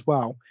Bolts as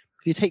well.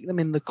 If you take them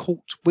in the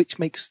cult, which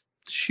makes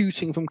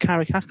shooting from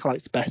Carrick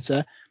Acolytes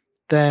better,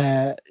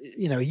 they're,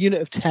 a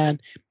unit of 10,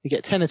 you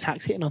get 10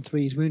 attacks, hitting on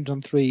 3s, wounded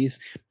on 3s,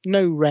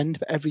 no rend,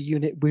 but every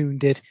unit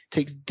wounded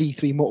takes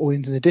D3 mortal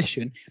wounds in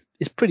addition,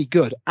 is pretty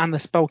good. And the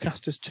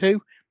spellcasters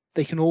too,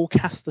 they can all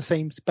cast the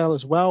same spell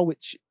as well,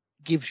 which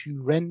gives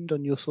you rend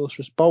on your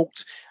Sorcerous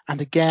Bolt.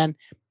 And again,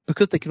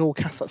 because they can all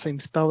cast that same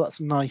spell, that's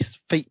a nice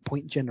fate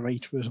point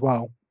generator as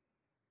well.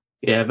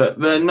 Yeah, but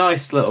the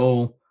nice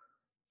little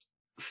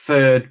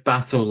third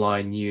battle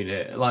line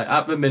unit. Like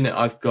at the minute,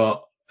 I've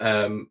got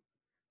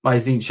my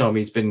Tzeentch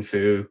army's been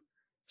through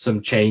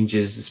some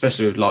changes,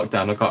 especially with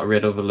lockdown. I got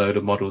rid of a load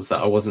of models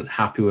that I wasn't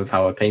happy with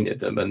how I painted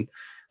them, and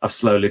I've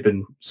slowly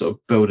been sort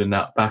of building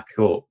that back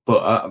up.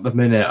 But at the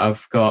minute,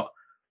 I've got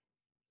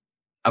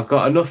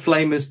enough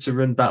flamers to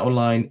run battle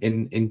line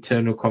in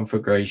internal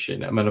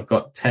configuration. I mean, I've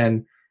got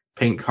 10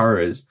 pink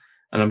horrors,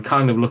 and I'm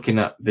kind of looking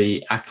at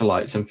the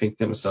acolytes and thinking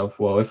to myself,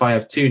 well, if I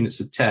have 2 units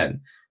of 10,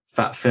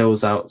 that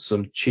fills out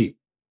some cheap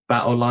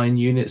battle line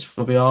units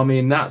for the army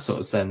in that sort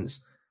of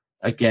sense.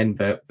 Again,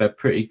 they're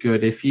pretty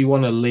good. If you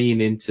want to lean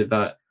into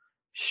that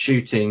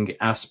shooting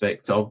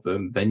aspect of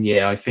them, then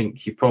yeah, I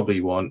think you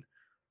probably want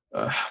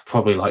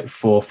probably like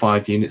 4 or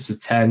 5 units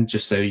of 10,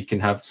 just so you can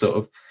have sort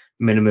of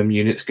minimum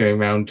units going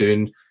around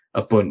doing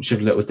a bunch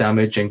of little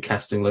damage and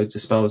casting loads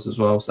of spells as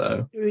well.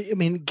 So I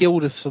mean,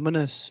 Guild of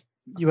Summoners,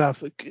 you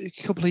have a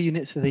couple of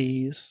units of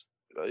these.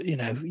 You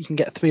can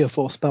get 3 or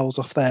 4 spells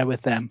off there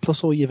with them,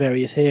 plus all your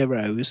various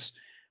heroes,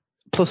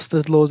 plus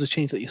the laws of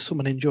change that you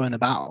summon during the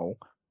battle.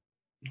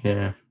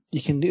 Yeah.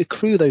 you can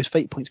accrue those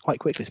fate points quite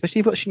quickly, especially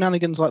if you've got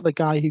shenanigans like the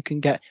guy who can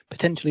get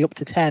potentially up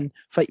to 10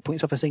 fate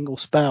points off a single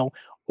spell,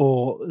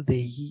 or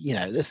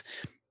there's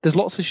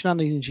lots of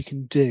shenanigans you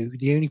can do.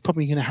 The only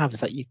problem you're going to have is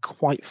that you're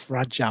quite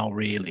fragile,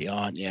 really,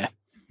 aren't you?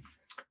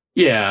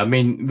 Yeah, I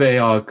mean, they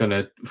are going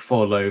to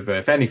fall over.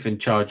 If anything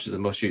charges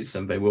them or shoots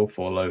them, they will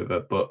fall over.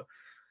 But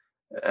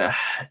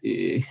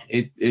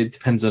it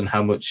depends on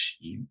how much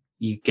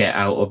you get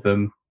out of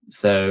them.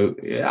 So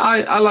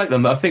I like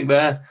them. I think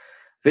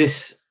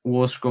this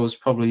War Scroll is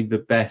probably the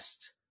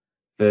best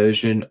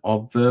version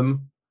of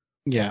them.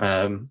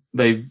 Yeah.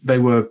 They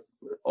were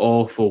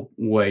awful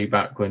way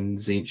back when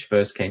Tzeentch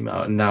first came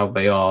out, and now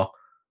they are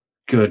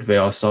good. They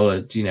are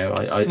solid. You know,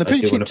 I they're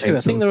pretty do cheap want to too. pay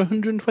I think they're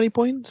 120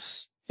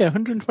 points. Yeah,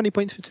 120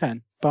 points for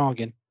 10.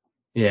 Bargain.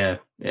 Yeah.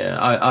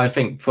 I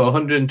think for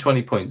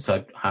 120 points,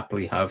 I'd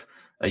happily have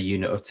a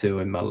unit or two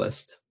in my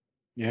list.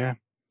 Yeah.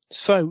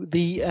 So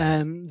the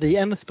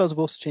endless spells have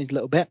also changed a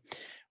little bit.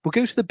 We'll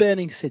go to the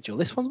Burning Sigil.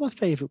 This one's my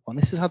favourite one.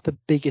 This has had the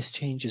biggest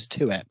changes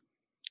to it.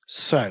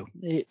 So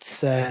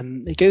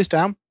it goes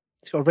down.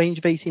 It's got a range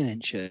of 18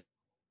 inches.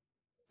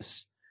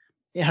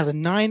 It has a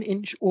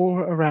 9-inch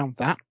aura around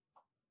that.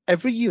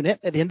 Every unit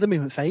at the end of the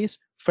movement phase,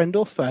 friend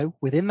or foe,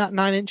 within that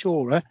 9-inch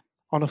aura,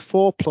 on a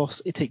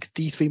 4+, it takes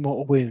D3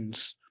 mortal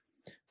wounds.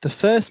 The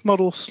first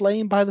model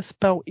slain by the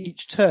spell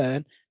each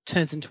turn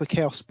turns into a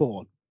Chaos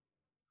Spawn.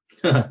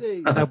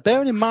 Now,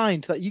 bearing in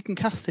mind that you can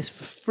cast this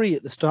for free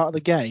at the start of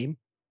the game,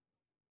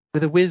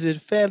 with a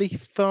wizard fairly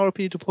far up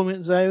in your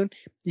deployment zone,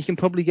 you can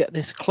probably get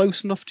this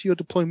close enough to your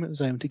deployment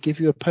zone to give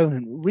your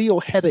opponent real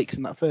headaches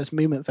in that first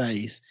movement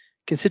phase,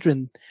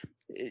 considering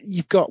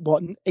you've got,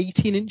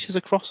 18 inches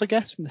across, I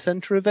guess, from the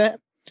centre of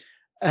it.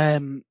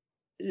 All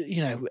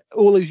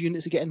those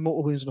units are getting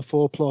mortal wounds on a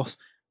 4+,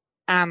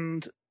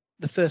 and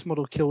the first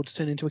model killed to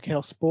turn into a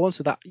Chaos Spawn,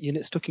 so that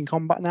unit's stuck in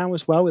combat now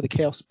as well with a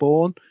Chaos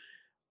Spawn.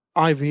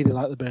 I really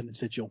like the Burning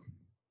Sigil.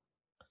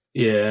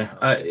 Yeah,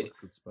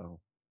 good spell.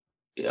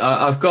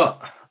 I've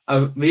got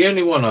the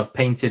only one I've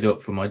painted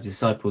up for my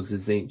Disciples of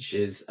Tzeentch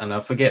is, and I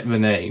forget the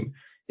name,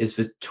 is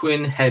the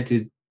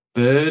twin-headed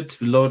bird,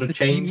 Lord of The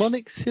Change.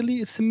 Demonic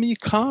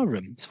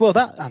Simulacrum. Well,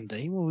 that,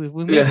 Andy, we'll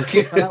move on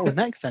to that one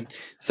next then.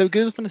 So it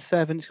goes up on a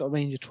 7, it's got a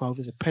range of 12,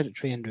 it's a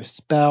predatory under a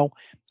spell.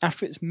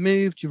 After it's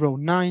moved, you roll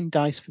 9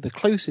 dice for the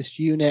closest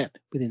unit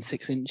within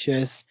 6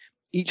 inches.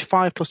 Each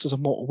 5+ does a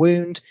mortal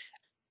wound.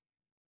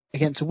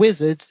 Against a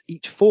wizard,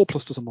 each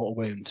 4+ does a mortal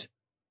wound.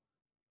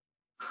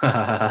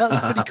 That's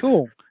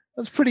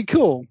pretty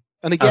cool.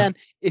 And again,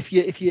 if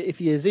you're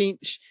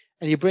Tzeentch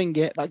and you bring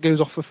it, that goes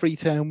off for free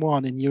turn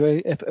 1, and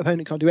your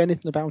opponent can't do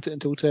anything about it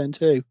until turn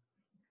 2.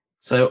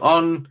 So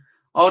on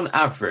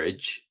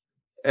average,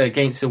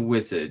 against a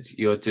wizard,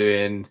 you're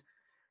doing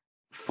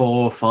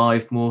 4 or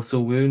 5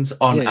 mortal wounds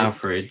on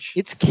average.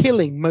 It's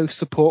killing most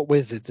support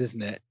wizards,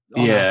 isn't it?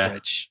 On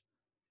average.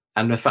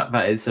 And the fact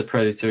that it's a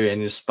predatory in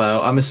your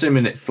spell, I'm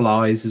assuming it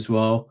flies as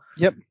well.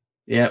 Yep.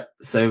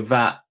 So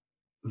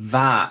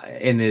that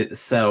in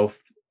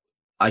itself,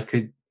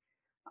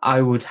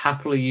 I would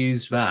happily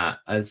use that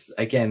as,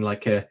 again,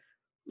 like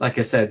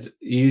I said,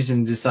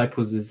 using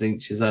Disciples of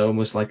Tzeentch is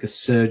almost like a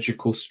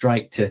surgical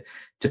strike to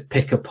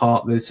pick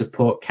apart the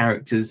support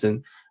characters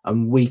and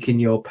weaken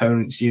your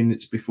opponent's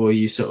units before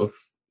you sort of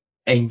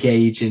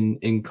engage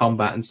in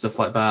combat and stuff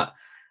like that.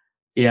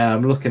 Yeah,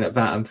 I'm looking at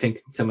that. I'm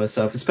thinking to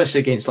myself, especially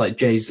against like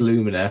Jace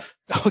Lumineth.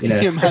 Oh,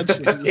 can you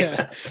imagine?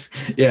 Yeah.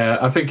 Yeah,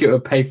 I think it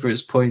would pay for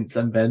its points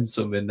and then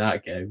some in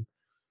that game.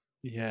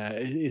 Yeah,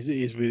 it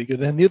is really good.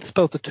 Then the other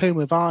spell's the Tome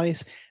of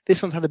Eyes.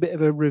 This one's had a bit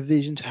of a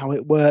revision to how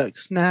it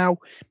works. Now,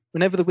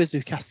 whenever the wizard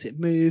who casts it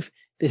move,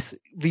 this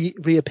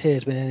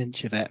reappears within an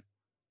inch of it.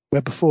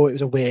 Where before it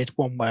was a weird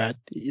one where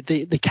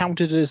they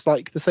counted as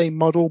like the same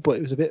model, but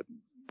it was a bit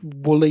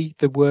woolly,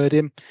 the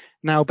wording.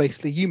 Now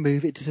basically you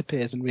move, it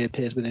disappears and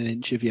reappears within an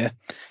inch of you.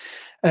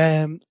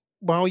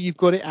 While you've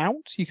got it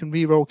out, you can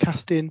re-roll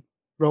casting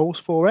rolls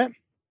for it.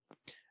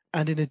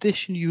 And in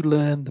addition, you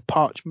learn the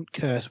Parchment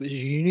Curse, which is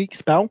a unique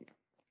spell.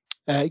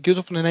 It goes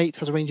off on an 8,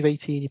 has a range of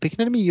 18. You pick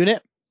an enemy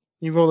unit,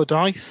 you roll a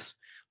dice.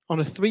 On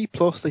a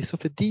 3+, they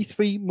suffer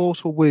D3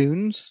 mortal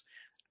wounds,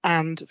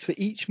 and for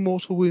each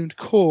mortal wound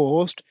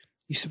caused,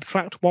 you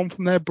subtract 1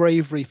 from their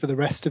bravery for the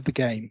rest of the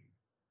game.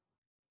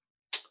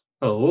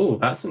 Oh,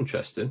 that's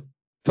interesting.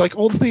 Like,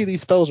 all 3 of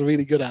these spells are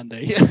really good,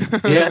 Andy.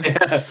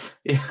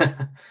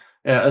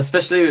 Yeah,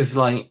 especially with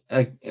like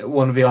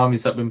one of the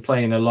armies that I've been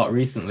playing a lot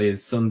recently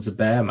is Sons of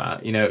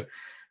Behemat. You know,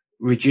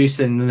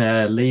 reducing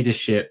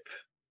leadership.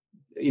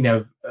 You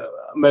know,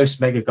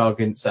 most Mega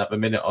Gargants at the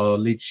minute are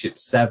leadership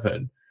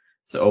 7,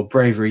 or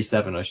bravery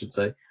 7, I should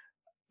say.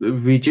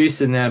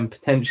 Reducing them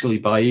potentially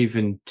by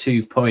even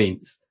 2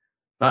 points,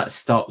 that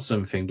stops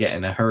them from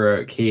getting a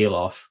heroic heal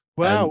off.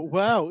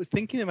 Wow.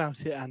 Thinking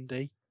about it,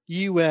 Andy,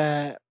 you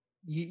cast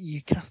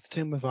the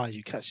Tome of Eyes,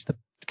 you cast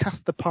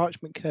the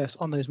Parchment Curse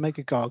on those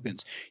Mega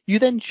Gargants. You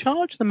then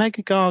charge the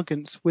Mega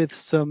Gargants with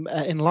some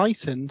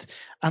Enlightened,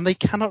 and they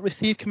cannot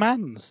receive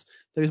commands.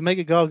 Those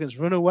Mega Gargants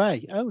run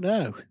away. Oh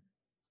no.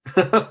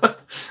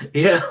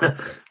 Yeah,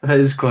 that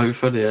is quite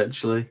funny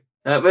actually.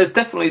 There's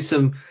definitely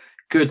some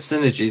good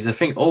synergies. I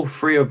think all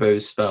three of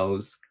those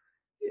spells,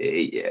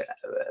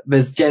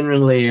 there's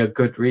generally a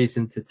good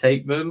reason to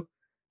take them.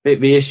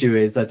 The issue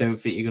is I don't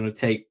think you're going to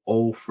take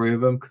all three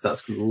of them because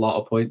that's a lot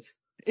of points.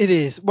 It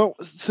is. Well,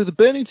 so the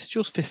Burning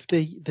Sigil's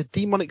 50, the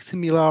Demonic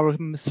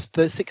Simulacrum's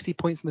 60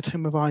 points, and the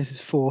Tome of Eyes is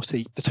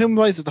 40. The Tome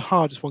of Eyes is the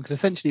hardest one because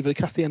essentially you've got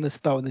to cast the endless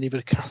spell and then you've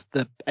got to cast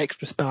the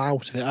extra spell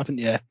out of it, haven't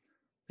you?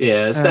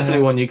 Yeah, it's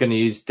definitely one you're going to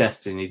use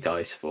Destiny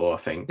dice for, I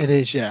think. It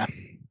is, yeah.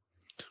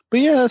 But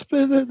yeah,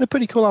 they're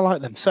pretty cool. I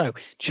like them. So,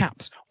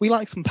 chaps, we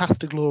like some Path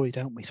to Glory,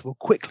 don't we? So we'll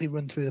quickly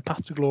run through the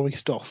Path to Glory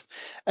stuff.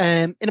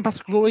 In a Path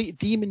to Glory,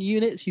 demon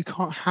units you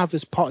can't have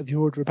as part of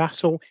your order of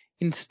battle.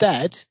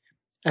 Instead,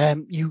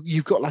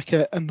 you've got like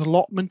an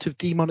allotment of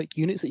demonic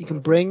units that you can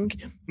bring,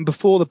 and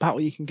before the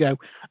battle you can go,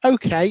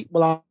 okay,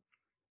 well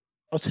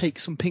I'll take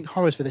some pink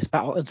horrors for this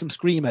battle and some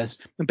screamers,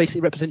 and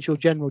basically represent your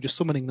general, just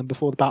summoning them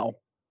before the battle.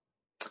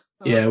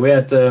 Yeah, we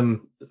had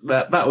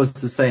that was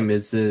the same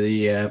as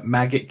the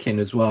Maggotkin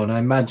as well, and I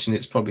imagine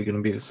it's probably going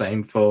to be the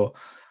same for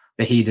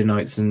the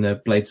Hedonites and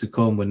the Blades of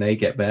Corn when they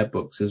get their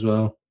books as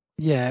well.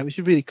 Yeah, which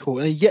is really cool.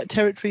 And you get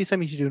territories,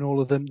 same as you do in all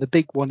of them. The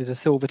big one is a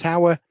Silver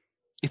Tower.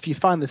 If you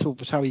find the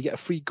Silver Tower, you get a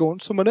free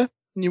Gaunt Summoner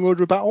in your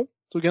order of battle.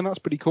 So again, that's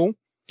pretty cool.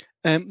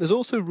 There's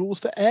also rules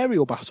for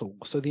aerial battle.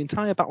 So the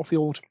entire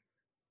battlefield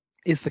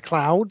is the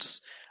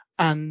clouds,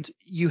 and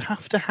you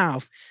have to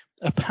have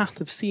a path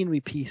of scenery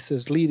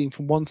pieces leading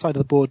from one side of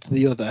the board to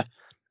the other,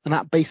 and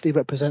that basically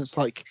represents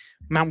like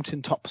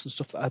mountain tops and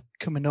stuff that are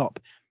coming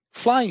up.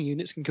 Flying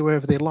units can go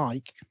wherever they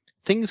like.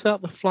 Things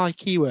without the fly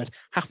keyword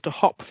have to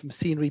hop from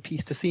scenery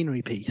piece to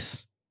scenery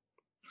piece.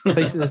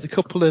 Basically, there's a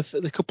couple of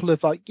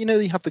like, you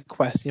have the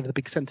quest, the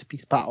big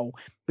centerpiece battle,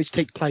 which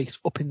take place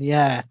up in the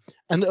air,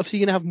 and obviously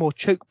you're gonna have more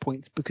choke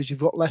points because you've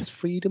got less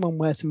freedom on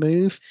where to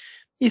move.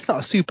 It's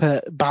not a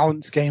super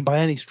balanced game by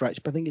any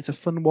stretch, but I think it's a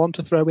fun one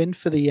to throw in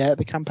for the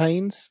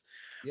campaigns.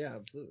 Yeah,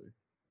 absolutely.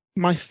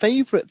 My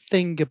favourite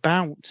thing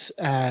about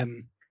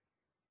the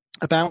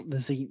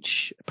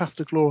Tzeentch Path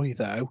to Glory,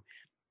 though,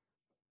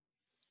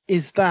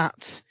 is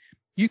that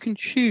you can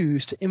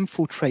choose to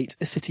infiltrate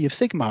a city of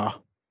Sigmar,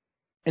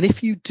 and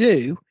if you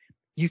do,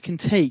 you can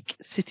take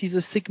cities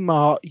of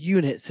Sigmar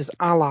units as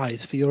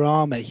allies for your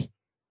army.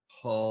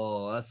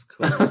 Oh, that's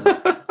cool.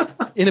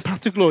 In a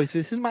Path to Glory, so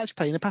this is match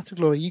play. In a Path to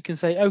Glory, you can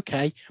say,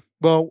 okay,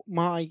 well,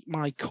 my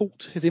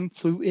cult has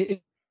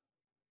infiltrated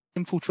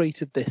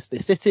this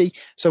city,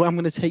 so I'm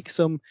going to take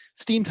some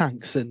steam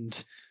tanks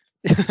and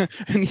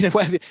and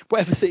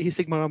whatever city of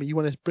Sigmar army you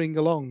want to bring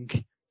along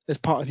as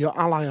part of your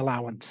ally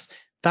allowance.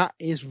 That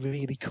is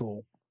really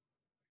cool.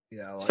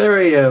 Yeah, it's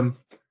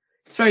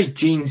very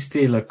Gene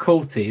Stealer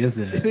culty,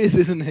 isn't it? It is,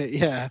 isn't it?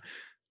 Yeah.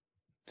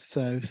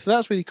 So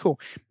that's really cool.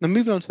 Now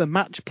moving on to the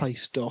match play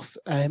stuff.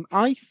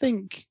 I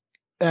think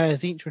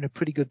Tzeentch are in a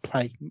pretty good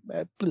play.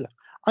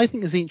 I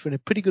think Tzeentch are in a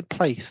pretty good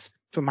place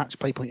from a match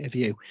play point of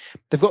view.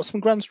 They've got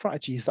some grand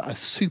strategies that are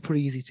super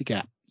easy to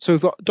get. So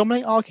we've got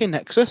Dominate Arcane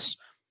Nexus.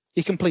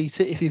 You complete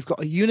it if you've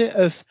got a unit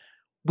of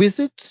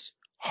wizards,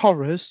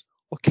 horrors,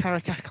 or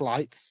Karak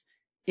Acolytes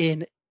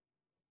in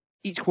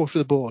each quarter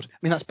of the board. I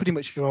mean, that's pretty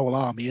much your whole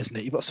army, isn't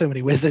it? You've got so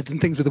many wizards and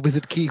things with a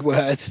wizard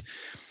keyword.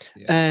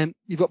 Yeah.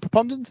 You've got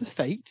Preponderance of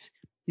Fate.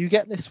 You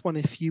get this one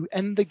if you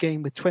end the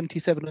game with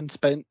 27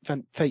 unspent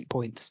fate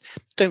points.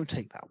 Don't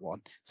take that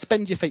one.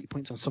 Spend your fate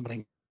points on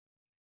summoning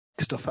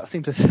stuff. That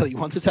seems a silly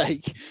one to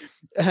take.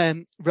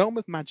 Realm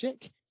of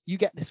Magic. You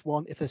get this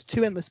one if there's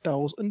 2 endless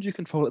spells under your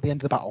control at the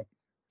end of the battle.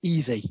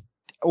 Easy.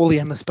 All the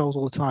endless spells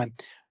all the time.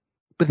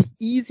 But the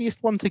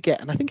easiest one to get,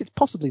 and I think it's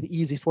possibly the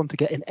easiest one to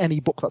get in any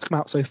book that's come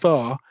out so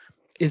far,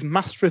 is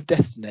Master of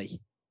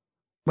Destiny.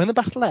 When the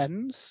battle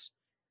ends,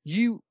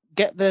 you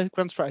get the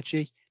grand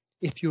strategy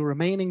if your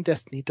remaining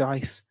Destiny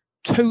dice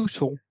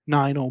total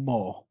 9 or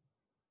more.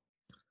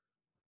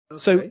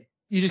 Okay. So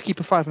you just keep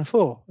a 5 and a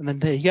 4, and then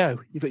there you go.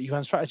 You've got your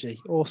grand strategy.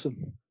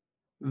 Awesome.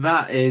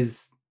 That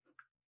is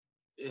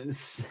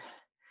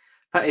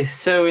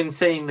so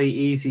insanely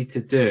easy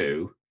to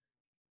do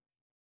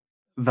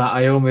that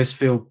I almost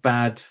feel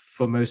bad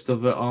for most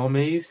other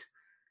armies.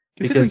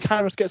 Considering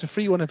Kairos gets a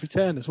free one every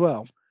turn as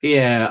well.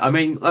 Yeah, I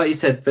mean, like you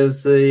said,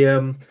 there's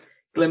the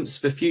Glimpse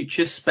of the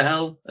Future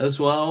spell as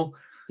well.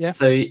 Yeah.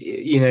 So,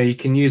 you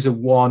can use a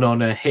 1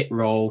 on a hit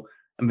roll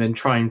and then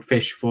try and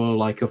fish for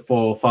like a 4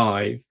 or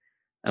 5.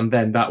 And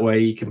then that way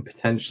you can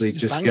potentially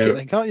just bank go. It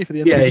then, can't you, for the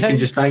end of the game? You can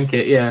just bank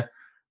it. Yeah.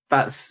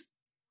 That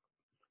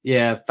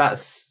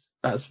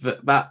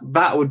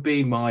would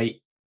be my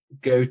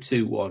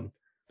go-to one.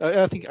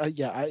 I think,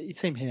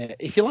 same here.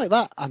 If you like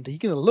that, Andy, you're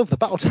going to love the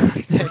battle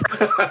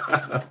tactics.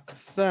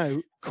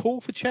 So, Call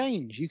for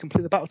Change. You can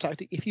play the battle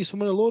tactic if you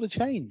summon a Lord of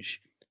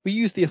Change. We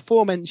use the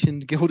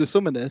aforementioned Guild of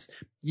Summoners.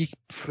 You're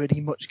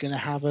pretty much going to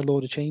have a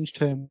Lord of Change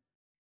turn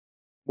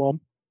 1.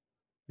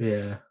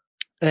 Yeah.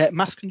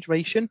 Mass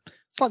Conjuration,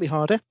 slightly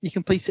harder. You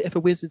complete it if a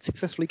wizard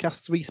successfully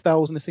casts 3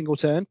 spells in a single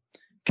turn.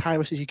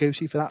 Kairos is your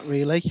go-to for that,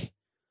 really.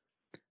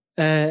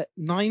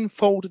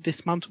 Ninefold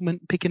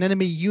Dismantlement. Pick an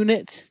enemy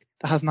unit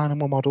that has 9 or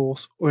more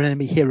models, or an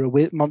enemy hero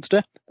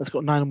monster that's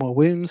got 9 or more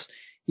wounds.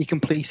 You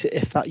complete it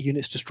if that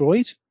unit's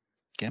destroyed.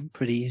 Again,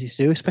 pretty easy to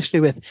do,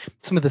 especially with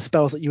some of the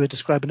spells that you were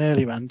describing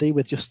earlier, Andy,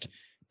 with just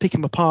pick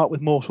them apart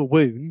with mortal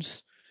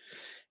wounds.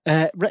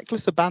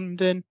 Reckless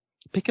Abandon,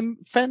 pick a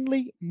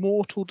friendly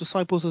mortal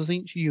Disciples of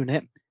Tzeentch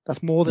unit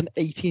that's more than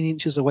 18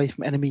 inches away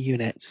from enemy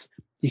units.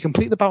 You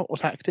complete the battle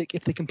tactic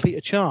if they complete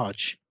a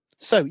charge.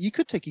 So you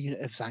could take a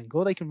unit of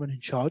Zangor, they can run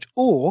in charge,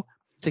 or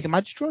take a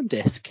Magitron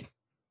disc,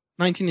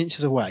 19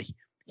 inches away.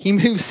 He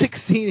moves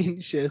 16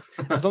 inches.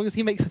 As long as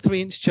he makes a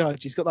 3-inch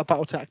charge, he's got that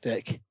battle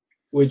tactic.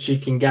 Which you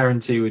can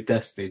guarantee with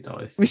Destiny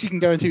dice. Which you can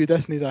guarantee with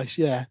Destiny dice,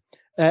 yeah.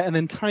 And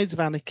then Tides of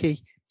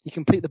Anarchy, you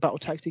complete the battle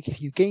tactic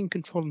if you gain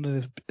control of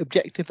an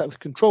objective that was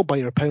controlled by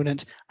your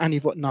opponent and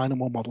you've got 9 or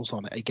more models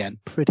on it. Again,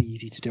 pretty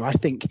easy to do. I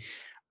think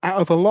out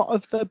of a lot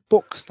of the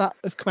books that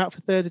have come out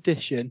for 3rd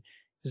edition,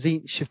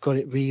 Tzeentch have got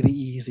it really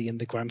easy in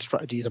the grand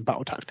strategies and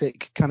battle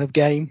tactic kind of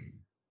game.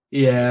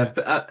 Yeah,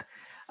 but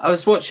I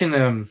was watching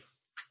a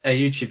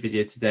YouTube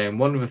video today, and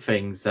one of the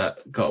things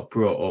that got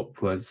brought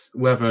up was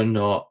whether or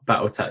not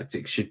battle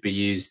tactics should be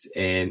used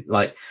in,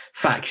 like,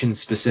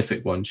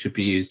 faction-specific ones should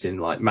be used in,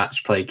 like,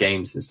 match play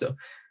games and stuff.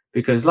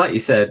 Because, like you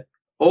said,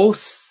 all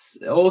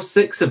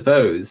 6 of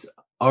those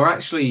are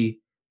actually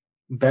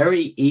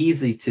very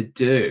easy to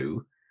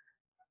do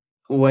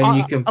when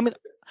you can. I mean,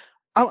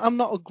 I'm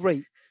not a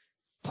great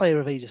player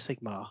of Age of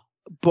Sigmar,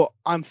 but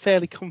I'm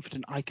fairly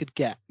confident I could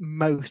get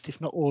most,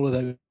 if not all of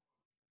those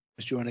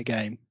during a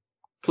game.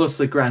 Plus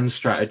the grand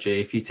strategy,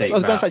 if you take the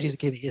that. grand strategy is a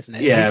gimme, isn't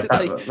it? Yeah,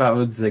 that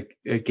was a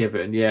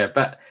given. Yeah,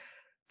 but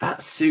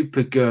that's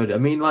super good. I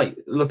mean, like,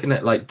 looking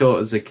at, like,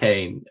 Daughters of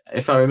Cain,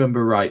 if I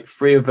remember right,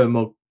 3 of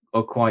them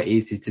are quite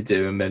easy to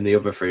do, and then the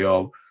other 3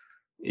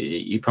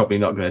 you're probably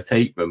not going to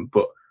take them.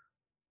 But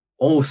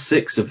all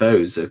 6 of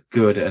those are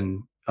good,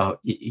 and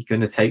you're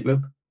going to take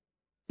them.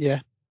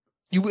 Yeah.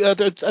 I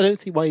don't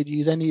see why you'd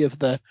use any of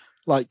the,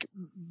 like,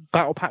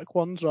 battle pack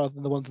ones rather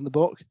than the ones in the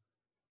book.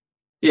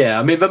 Yeah,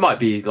 I mean, there might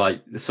be,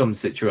 like, some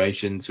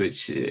situations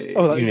which,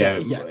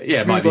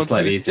 might be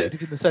slightly easier.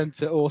 In the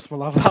centre, Awesome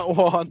will have that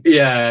one.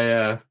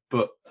 Yeah.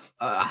 But,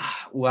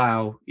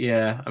 wow.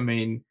 Yeah, I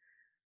mean,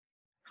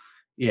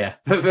 yeah,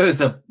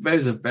 those are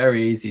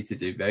very easy to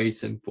do, very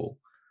simple.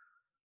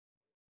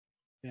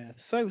 Yeah,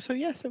 so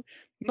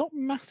not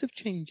massive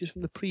changes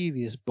from the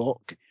previous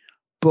book,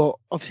 but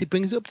obviously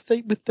brings it up to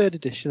date with 3rd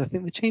edition. I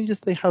think the changes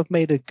they have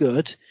made are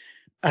good.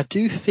 I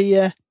do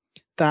fear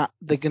that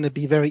they're going to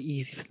be very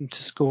easy for them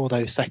to score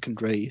those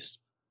secondaries,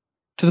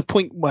 to the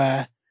point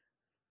where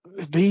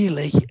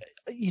really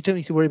you don't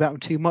need to worry about them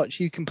too much.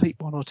 You complete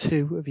 1 or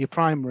 2 of your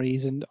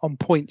primaries, and on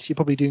points you're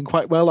probably doing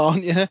quite well,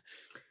 aren't you?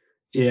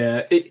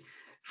 Yeah,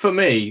 for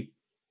me,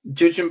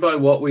 judging by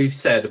what we've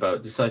said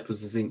about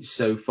Disciples of Tzeentch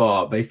so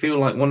far, they feel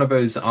like one of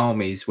those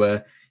armies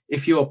where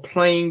if you're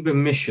playing the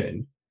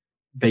mission,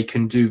 they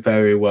can do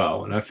very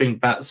well. And I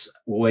think that's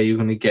where you're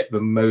going to get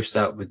the most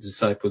out of the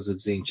Disciples of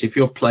Tzeentch. If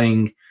you're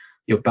playing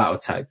your battle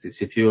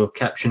tactics, if you're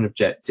capturing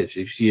objectives,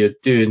 if you're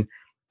doing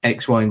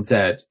X, Y, and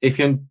Z,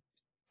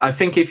 I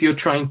think if you're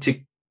trying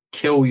to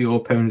kill your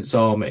opponent's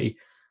army,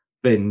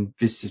 then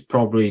this is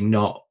probably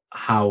not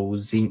how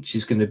Tzeentch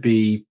is going to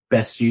be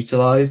best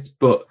utilized.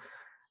 But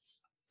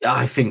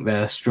I think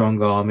they're a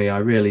strong army. I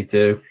really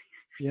do.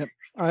 Yep.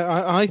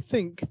 I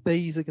think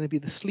these are going to be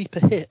the sleeper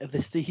hit of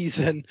this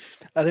season.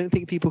 I don't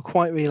think people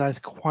quite realise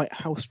quite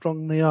how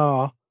strong they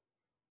are.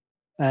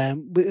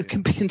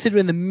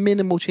 Considering the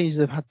minimal changes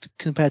they've had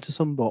compared to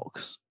some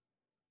books.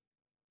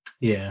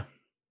 Yeah.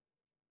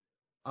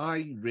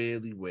 I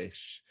really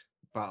wish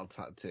battle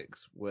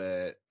tactics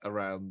were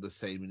around the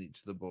same in each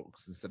of the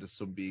books instead of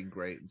some being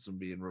great and some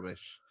being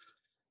rubbish.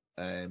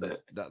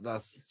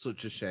 That's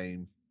such a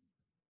shame.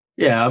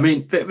 Yeah, I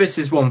mean, this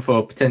is one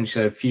for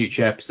potentially a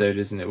future episode,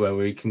 isn't it, where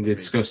we can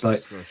discuss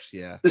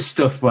the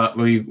stuff that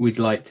we'd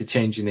like to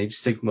change in Age of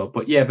Sigmar.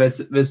 But yeah,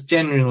 there's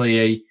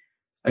generally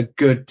a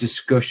good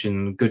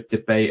discussion, good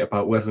debate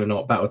about whether or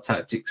not battle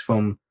tactics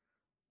from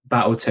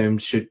battle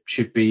tomes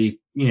should be,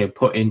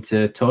 put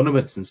into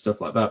tournaments and stuff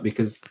like that.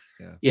 Because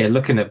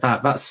looking at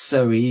that's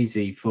so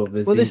easy for the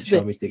Tzeentch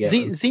army to get.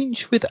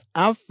 Tzeentch with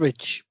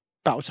average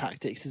battle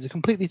tactics is a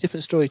completely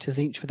different story to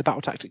Tzeentch with the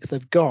battle tactics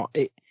they've got.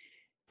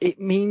 It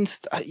means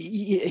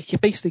you're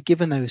basically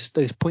given those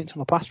points on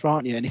the plaster,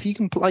 aren't you? And if you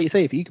can, like you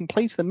say, if you can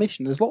play to the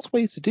mission, there's lots of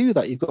ways to do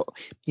that. You've got,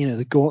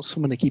 the Gaunt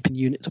Summoner keeping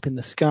units up in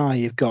the sky.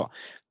 You've got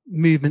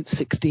movement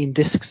 16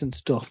 discs and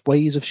stuff,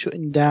 ways of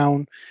shutting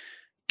down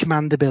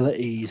command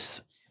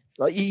abilities.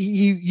 Like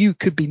you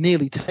could be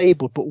nearly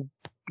tabled, but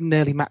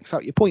nearly max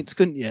out your points,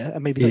 couldn't you?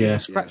 And maybe not even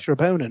scratch your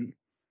opponent.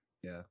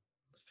 Yeah.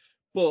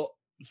 But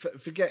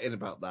forgetting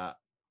about that,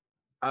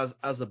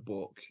 as a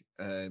book,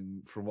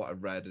 from what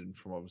I've read and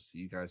from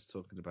obviously you guys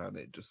talking about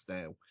it just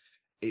now,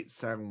 it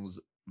sounds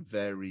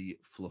very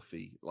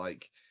fluffy.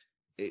 Like,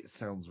 it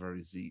sounds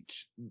very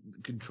Tzeentch.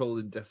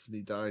 Controlling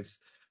Destiny dice,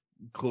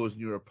 causing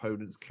your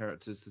opponent's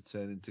characters to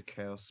turn into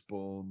chaos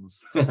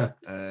spawns,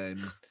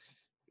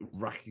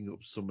 racking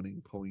up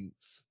summoning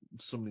points,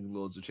 summoning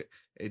loads of shit.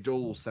 It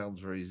all sounds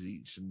very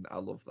Tzeentch, and I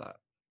love that.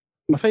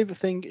 My favourite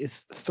thing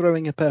is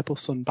throwing a purple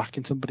sun back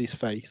in somebody's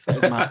face.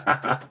 That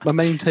is my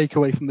main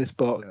takeaway from this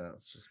book. Yeah,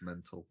 it's just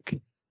mental.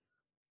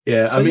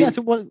 Yeah, So I mean, yeah,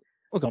 so what?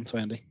 Oh, go on,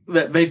 sorry, Andy.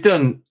 they've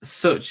done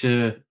such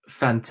a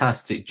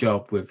fantastic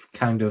job with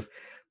kind of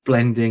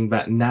blending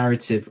that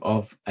narrative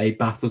of a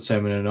battle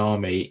tome and an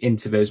army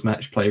into those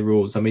match play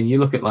rules. I mean, you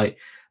look at like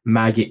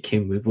Maggot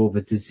King with all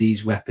the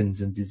disease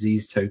weapons and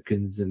disease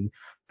tokens and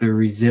the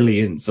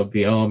resilience of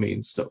the army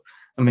and stuff.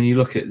 I mean, you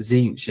look at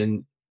Tzeentch,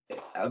 and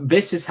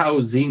this is how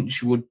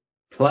Tzeentch would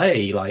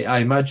play. Like, I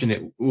imagine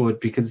it would,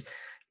 because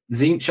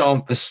Tzeentch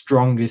aren't the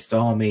strongest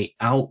army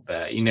out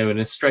there. You know, in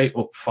a straight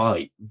up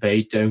fight,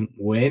 they don't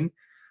win.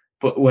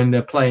 But when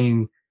they're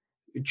playing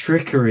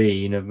trickery,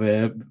 you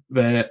know,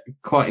 they're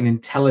quite an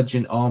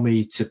intelligent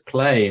army to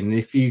play. And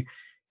if you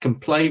can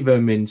play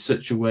them in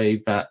such a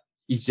way that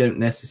you don't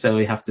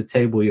necessarily have to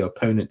table your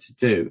opponent to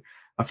do,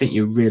 I think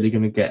you're really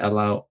going to get a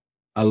lot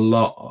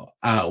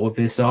out of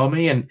this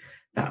army. And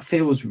that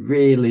feels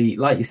really,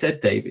 like you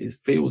said, Dave, it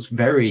feels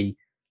very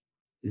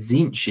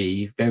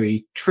Tzeentchy,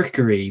 very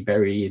trickery,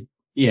 very,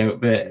 you know,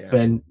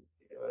 then,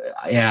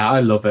 yeah, I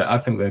love it. I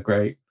think they're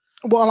great.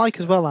 What I like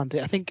as well, Andy,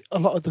 I think a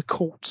lot of the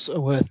cults are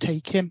worth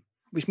taking,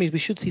 which means we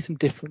should see some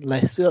different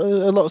lists. A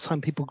lot of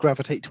time people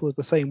gravitate towards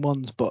the same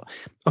ones, but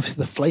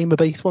obviously the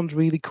Flamer-based one's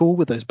really cool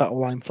with those Battle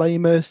Line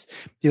Flamers.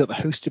 You've got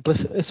the Host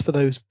Duplicitous for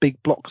those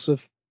big blocks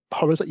of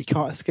horrors that you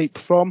can't escape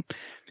from.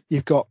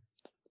 You've got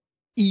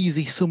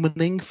easy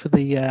summoning for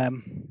the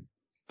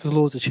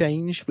Lords of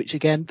Change, which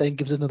again then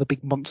gives another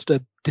big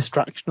monster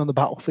distraction on the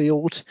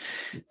battlefield.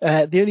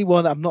 The only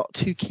one I'm not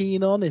too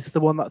keen on is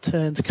the one that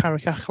turns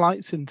Carrick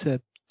Acolytes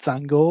into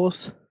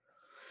Zangors.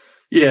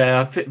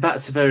 Yeah, I think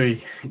that's a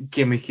very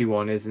gimmicky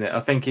one, isn't it?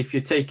 I think if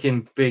you're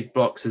taking big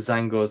blocks of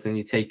Zangors, then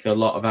you take a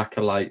lot of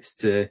Acolytes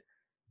to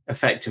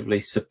effectively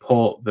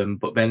support them,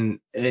 but then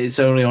it's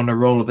only on a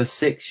roll of a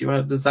 6 you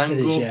add the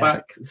Zangor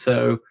back,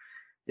 so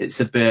it's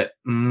a bit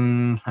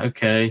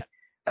okay.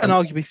 And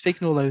arguably, if you're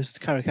taking all those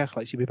Carrick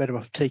Acolytes, you'd be better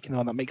off taking the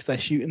one that makes their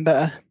shooting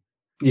better.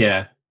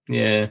 Yeah.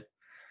 The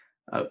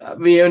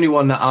only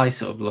one that I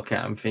sort of look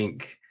at and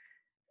think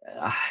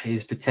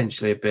is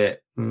potentially a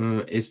bit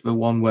is the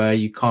one where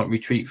you can't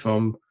retreat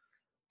from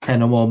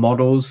 10 or more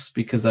models,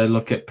 because I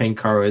look at Pink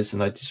Horrors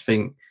and I just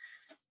think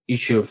you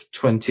shove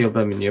 20 of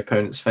them in your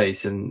opponent's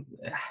face. And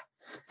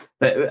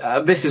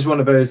this is one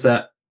of those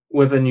that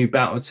with a new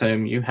battle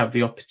tome, you have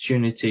the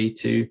opportunity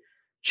to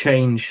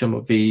change some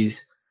of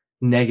these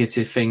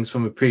negative things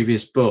from a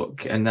previous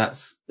book, and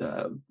that's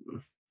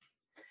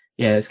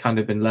it's kind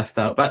of been left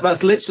out.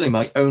 That's literally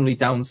my only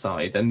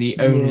downside, and the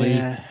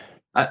only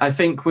I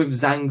think with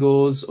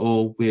Zangors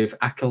or with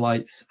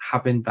Acolytes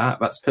having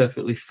that's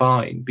perfectly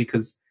fine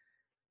because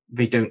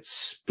they don't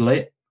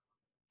split.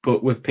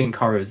 But with Pink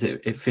Horrors,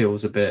 it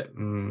feels a bit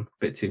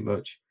too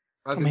much.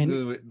 I think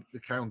the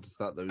counter to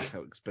that though is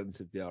how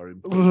expensive they are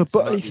in points.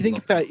 But if you think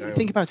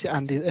about it,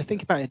 Andy,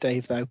 think about it,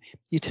 Dave. Though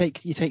you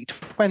take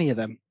 20 of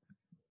them,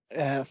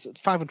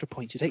 500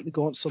 points. You take the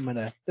Gaunt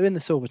Summoner. They're in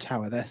the Silver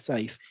Tower. They're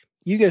safe.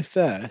 You go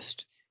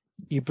first.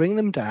 You bring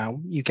them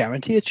down. You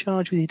guarantee a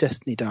charge with your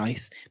Destiny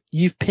dice.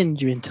 You've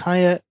pinned your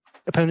entire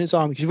opponent's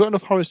army because you've got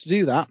enough horrors to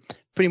do that.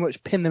 Pretty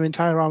much pin their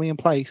entire army in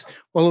place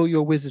while all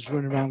your wizards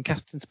run around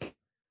casting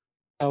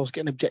spells,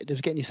 getting objectives,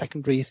 getting your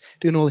secondaries,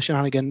 doing all the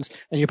shenanigans,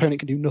 and your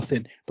opponent can do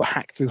nothing but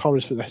hack through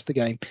horrors for the rest of the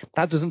game.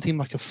 That doesn't seem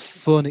like a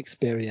fun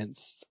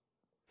experience.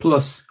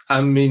 Plus,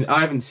 I mean,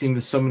 I haven't seen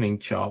the summoning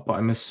chart, but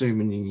I'm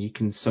assuming you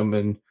can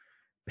summon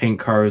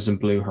pink horrors and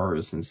blue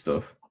horrors and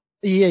stuff.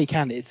 Yeah, you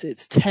can.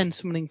 It's 10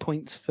 summoning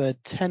points for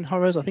 10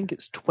 horrors. I think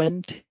it's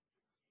 20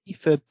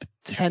 for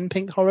 10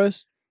 pink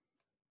horrors.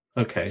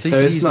 Okay, so you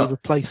can easily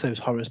replace those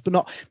horrors, but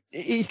not.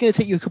 It's going to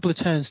take you a couple of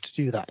turns to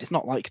do that. It's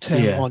not like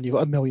turn one, you've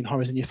got a million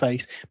horrors in your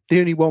face. The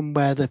only one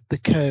where the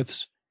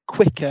curve's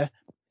quicker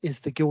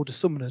is the Guild of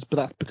Summoners, but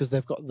that's because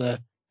they've got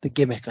the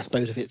gimmick, I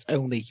suppose, if it's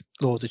only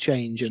Laws of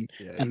Change and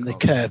the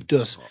curve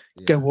does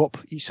go up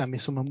each time you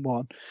summon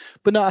one.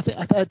 But no,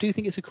 I do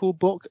think it's a cool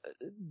book.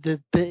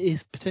 There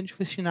is potential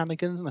for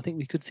shenanigans, and I think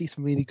we could see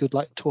some really good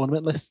like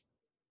tournament lists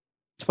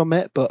from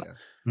it. But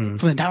from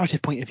the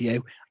narrative point of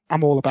view,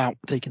 I'm all about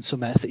taking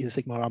some City of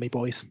the Sigmar army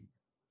boys.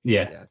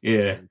 Yeah.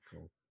 Very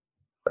cool.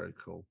 Very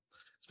cool.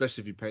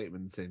 Especially if you paint them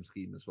in the same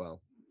scheme as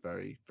well.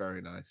 Very,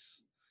 very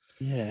nice.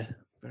 Yeah.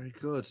 Very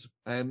good.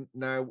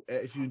 Now,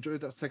 if you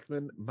enjoyed that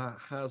segment, Matt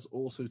has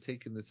also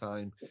taken the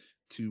time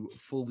to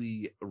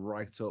fully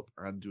write up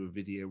and do a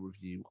video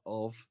review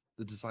of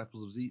the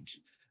Disciples of Tzeentch.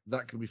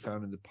 That can be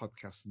found in the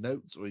podcast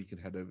notes, or you can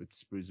head over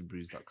to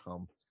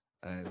spruesandbrews.com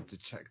to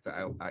check that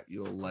out at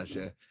your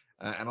leisure.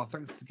 And our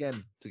thanks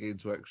again to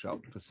Games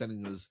Workshop for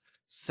sending us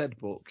said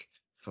book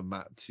for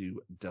Matt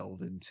to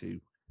delve into.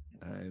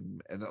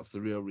 And that's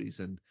the real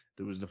reason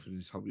there was nothing in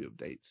his hobby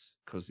updates,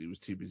 because he was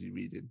too busy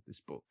reading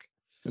this book.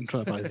 And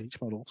try to buy Tzeentch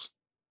models.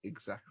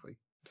 Exactly.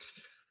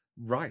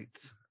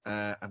 Right.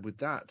 And with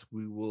that,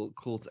 we will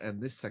call to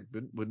end this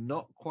segment. We're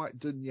not quite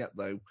done yet,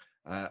 though.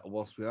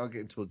 Whilst we are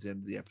getting towards the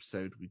end of the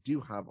episode, we do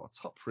have our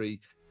top 3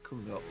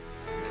 coming up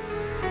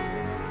next.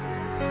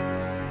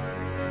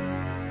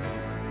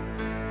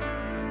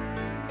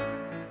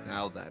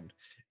 Now then,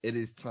 it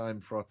is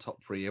time for our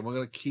top 3, and we're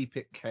going to keep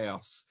it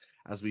chaos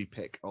as we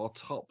pick our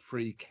top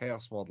 3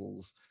 chaos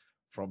models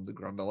from the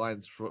Grand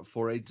Alliance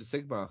for Age of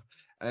Sigmar.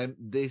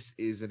 This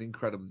is an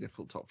incredibly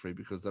difficult top 3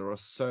 because there are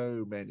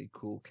so many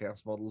cool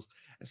chaos models,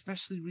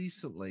 especially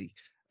recently.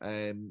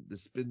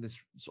 There's been this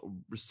sort of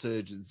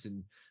resurgence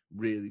in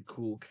really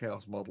cool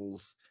chaos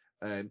models.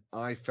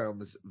 I found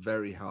this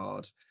very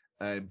hard,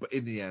 but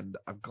in the end,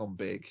 I've gone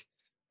big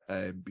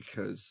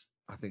because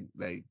I think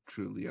they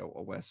truly are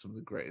where some of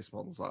the greatest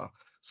models are.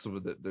 Some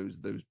of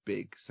those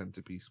big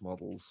centerpiece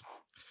models.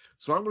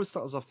 So I'm going to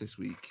start us off this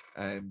week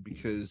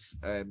because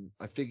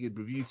I figured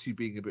with you two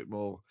being a bit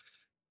more,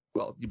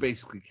 well, you're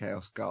basically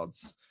chaos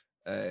gods.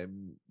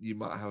 You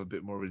might have a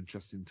bit more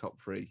interest in top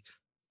 3.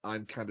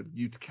 I'm kind of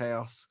new to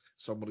chaos,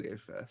 so I'm going to go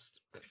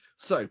first.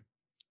 So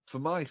for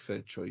my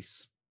third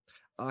choice,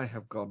 I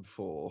have gone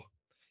for,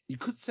 you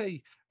could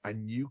say, a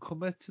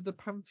newcomer to the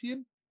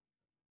Pantheon,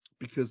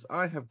 because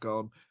I have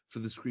gone for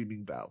the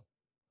Screaming Bell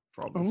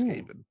from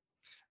Skaven.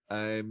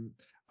 I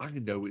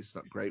know it's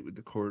not great with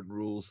the current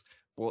rules,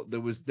 but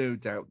there was no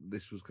doubt that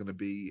this was going to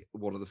be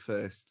one of the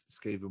first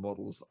Skaven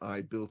models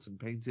I built and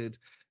painted,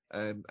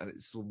 and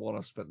it's the one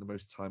I've spent the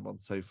most time on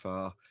so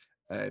far.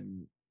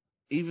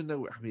 Even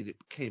though, I mean, it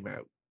came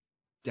out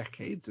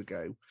decades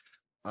ago,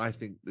 I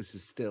think this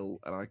is still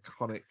an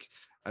iconic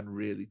and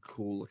really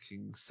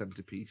cool-looking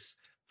centerpiece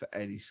for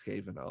any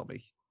Skaven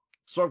army.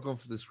 So I've gone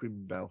for the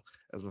Screaming Bell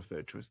as my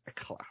third choice, a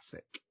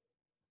classic.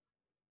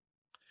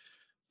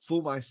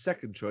 For my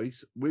second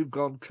choice, we've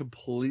gone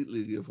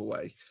completely the other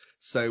way.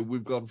 So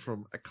we've gone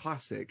from a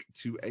classic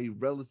to a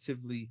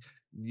relatively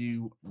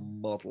new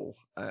model.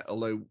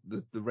 Although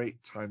the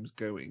rate time's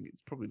going,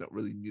 it's probably not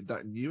really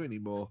that new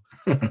anymore.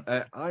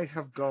 I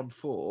have gone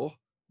for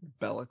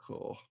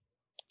Be'lakor.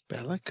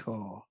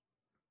 Be'lakor.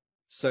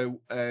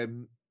 So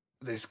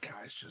this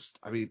guy's just,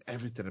 I mean,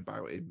 everything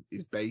about him,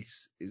 his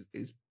base,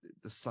 is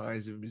the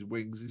size of him, his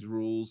wings, his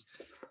rules.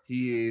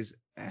 He is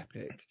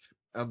epic.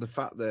 And the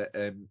fact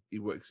that he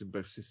works in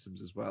both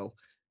systems as well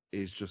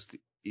is just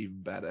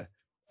even better.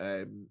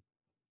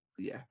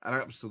 Yeah, an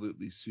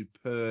absolutely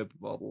superb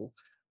model.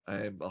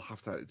 I'll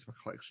have to add it to my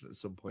collection at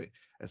some point,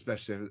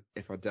 especially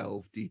if I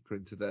delve deeper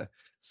into the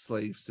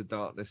Slaves to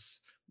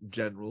Darkness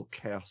general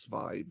chaos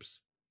vibes.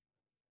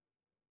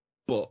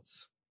 But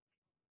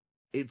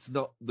it's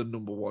not the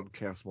number one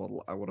chaos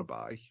model I want to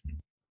buy.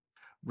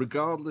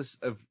 Regardless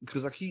of,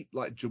 because I keep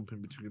like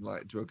jumping between,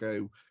 like, do I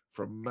go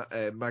from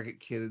Maggot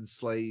Killing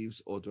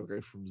Slaves or do I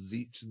go from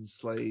Tzeentch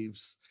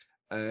Slaves?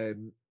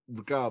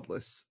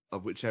 Regardless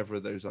of whichever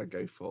of those I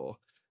go for,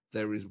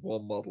 there is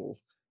one model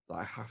that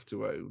I have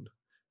to own,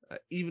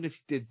 even if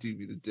you did do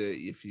me the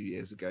dirty a few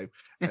years ago,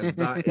 and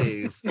that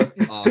is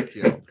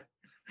Archaon.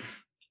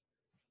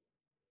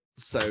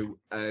 So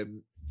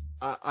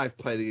I've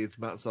played against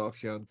Matt's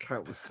Archaon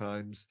countless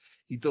times.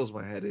 He does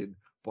my head in,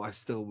 but I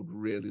still would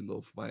really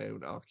love my own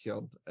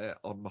Archaon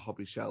on my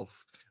hobby shelf,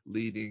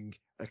 leading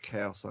a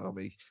Chaos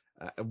army.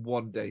 And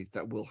one day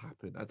that will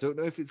happen. I don't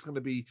know if it's going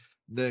to be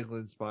Nurgle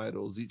inspired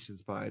or Tzeentch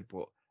inspired,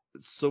 but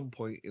at some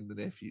point in the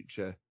near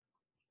future,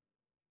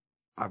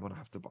 I'm going to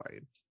have to buy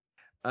him.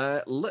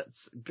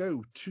 Let's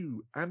go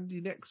to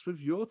Andy next with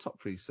your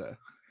top 3, sir.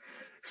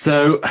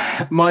 So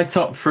my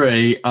top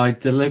 3, I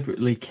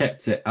deliberately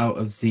kept it out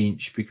of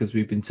Tzeentch because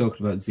we've been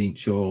talking about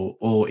Tzeentch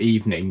all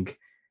evening.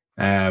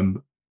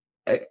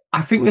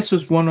 I think this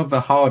was one of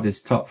the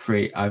hardest top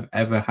 3 I've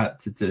ever had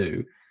to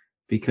do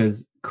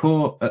because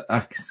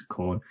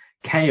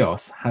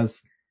Chaos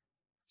has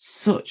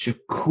such a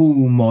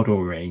cool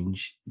model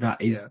range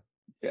that is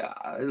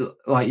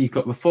like you've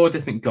got the 4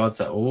 different gods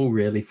that are all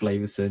really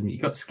flavoursome.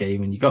 You've got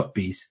Skaven, you've got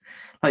Beast.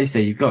 Like you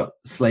say, you've got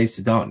Slaves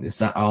to Darkness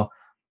that are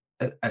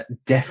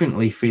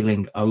definitely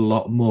feeling a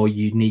lot more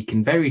unique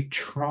and very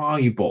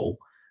tribal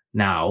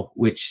now,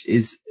 which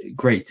is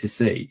great to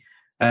see.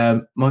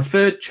 My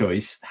third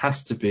choice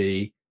has to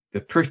be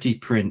the Pretty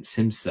Prince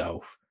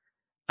himself,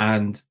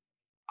 and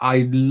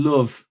I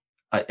love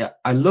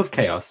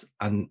Chaos,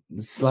 and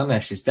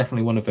Slaanesh is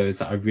definitely one of those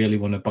that I really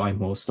want to buy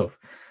more stuff.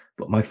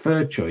 But my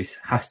third choice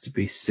has to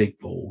be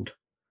Sigvald.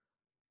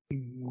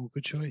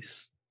 Good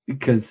choice.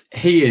 Because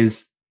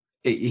he's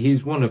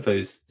one of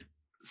those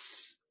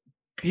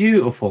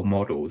beautiful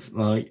models.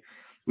 Like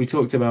we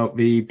talked about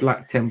the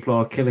Black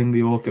Templar killing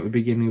the Orc at the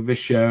beginning of the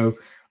show.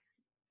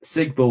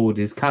 Sigvald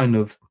is kind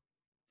of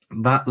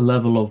that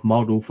level of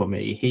model for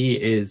me. He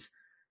is,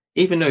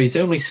 even though he's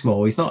only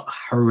small, he's not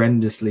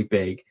horrendously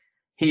big.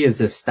 He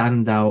is a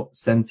standout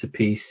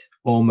centerpiece,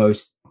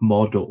 almost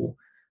model.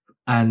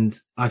 And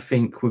I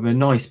think with a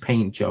nice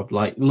paint job,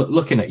 like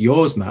looking at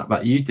yours, Matt,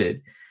 that you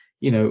did,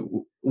 you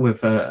know,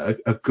 with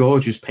a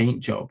gorgeous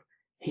paint job,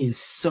 he is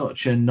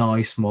such a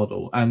nice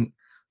model. And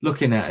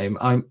looking at him,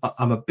 I'm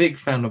a big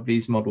fan of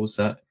these models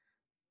that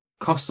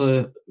cost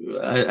a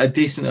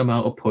decent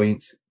amount of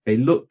points. They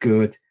look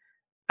good,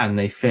 and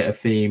they fit a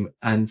theme.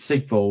 And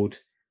Sigvold,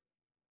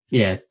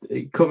 yeah,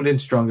 coming in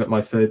strong at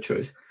my third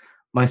choice.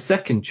 My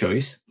second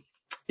choice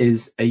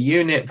is a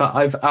unit that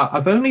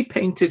I've only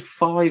painted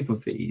 5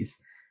 of these,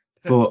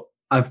 but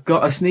I've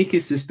got a sneaky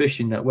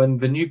suspicion that when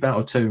the new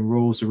Battle Tome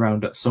rolls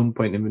around at some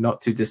point in the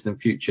not too distant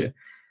future,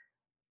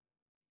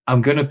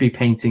 I'm going to be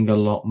painting a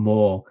lot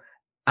more.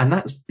 And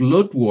that's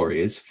Blood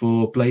Warriors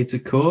for Blades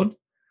of Khorne.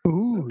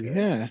 Ooh,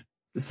 yeah.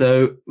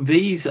 So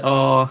these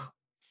are,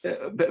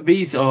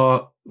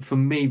 for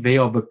me, they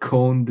are the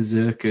Khorne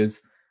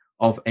Berserkers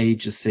of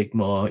Age of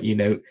Sigmar. You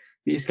know,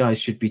 these guys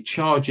should be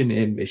charging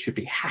in, they should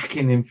be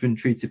hacking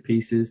infantry to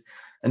pieces.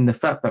 And the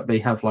fact that they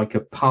have like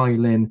a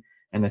pile-in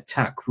and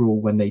attack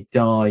rule when they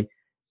die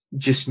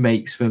just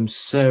makes them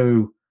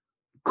so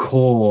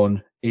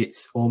Khorne.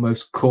 It's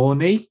almost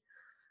corny.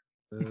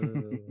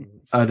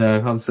 I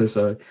know, I'm so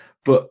sorry.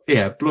 But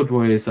yeah, Blood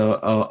Warriors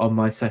are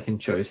my second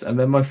choice. And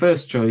then my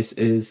first choice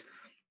is,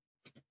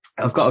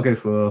 I've got to go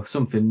for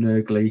something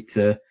Nurgly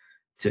to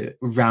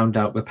round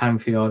out the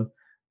Pantheon.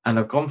 And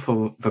I've gone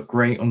for the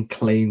Great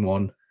Unclean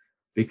One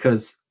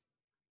because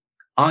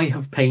I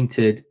have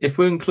painted, if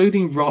we're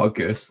including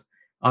Rotigus,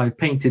 I've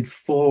painted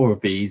 4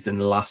 of these in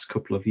the last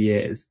couple of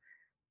years.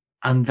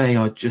 And they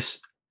are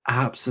just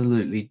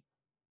absolutely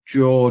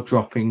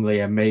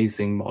jaw-droppingly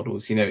amazing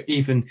models. You know,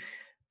 even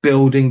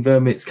building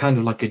them, it's kind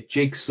of like a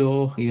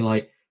jigsaw. You're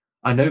like,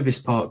 I know this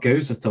part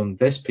goes on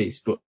this piece,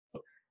 but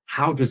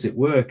how does it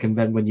work? And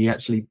then when you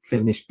actually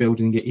finish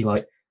building it, you're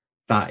like,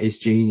 that is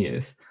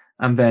genius.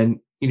 And then,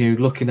 you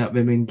know, looking at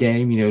them in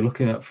game, you know,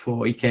 looking at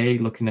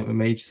 40k, looking at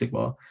them Age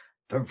Sigmar,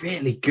 they're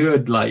really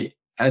good. Like,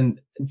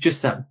 and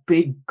just that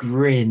big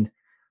grin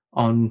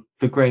on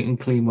the Great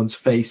Unclean One's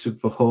face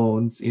with the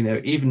horns, you know,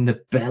 even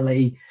the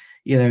belly,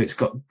 you know, it's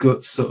got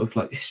guts sort of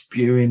like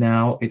spewing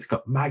out. It's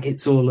got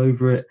maggots all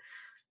over it.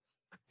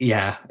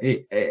 Yeah,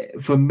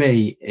 for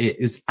me, it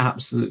is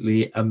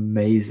absolutely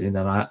amazing,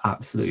 and I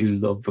absolutely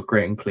love the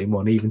Great Unclean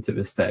One, even to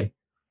this day.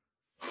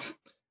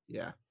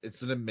 Yeah,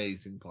 it's an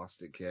amazing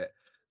plastic kit.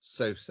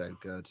 So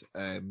good.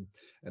 And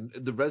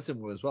the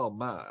resin one as well,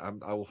 Matt.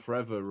 I will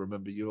forever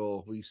remember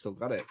you still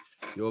got it.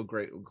 Your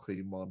Great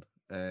Unclean One.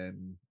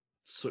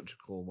 Such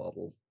a cool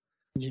model.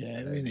 Yeah,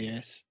 it really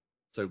is.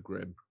 So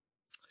grim.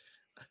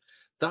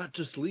 That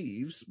just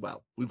leaves.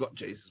 Well, we've got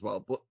Jay's as well,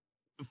 but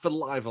for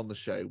live on the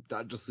show,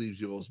 that just leaves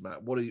yours,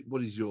 Matt. What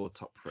is your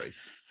top 3?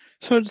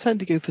 So I decided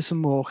to go for some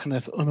more kind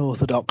of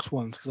unorthodox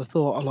ones because I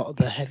thought a lot of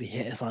the heavy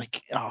hitters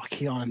like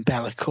Archaon and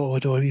Be'lakor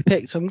would already be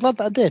picked. So I'm glad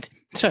that I did.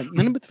 So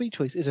my number 3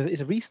 choice is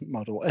a recent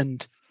model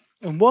and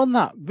one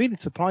that really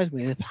surprised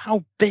me is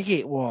how big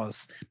it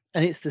was.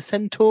 And it's the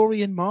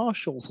Centaurian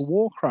Marshal for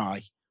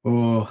Warcry.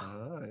 Oh,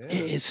 yeah.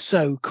 It is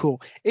so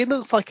cool. It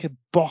looks like a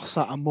boss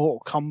out of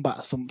Mortal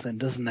Kombat or something,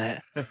 doesn't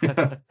it?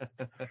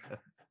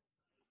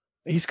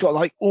 He's got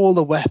like all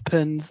the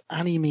weapons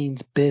and he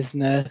means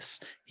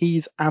business.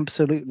 He's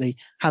absolutely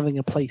having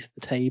a place at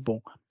the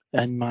table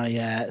in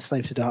my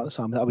Slave to Darkness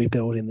army that I'll be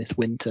building this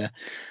winter.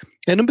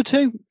 And number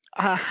 2,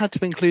 I had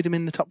to include him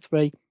in the top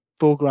 3.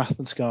 Vorgorath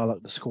and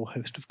Skarlock, the Skull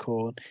Host of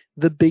Khorne,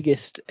 the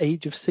biggest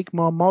Age of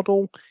Sigmar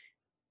model.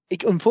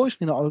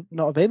 Unfortunately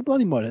not available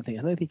anymore, I don't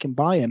think you can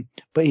buy him,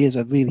 but he is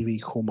a really,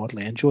 really cool model.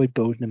 I enjoyed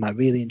building him. I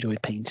really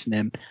enjoyed painting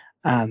him.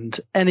 And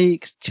any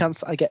chance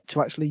that I get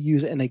to actually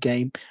use it in a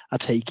game, I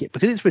take it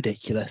because it's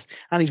ridiculous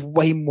and he's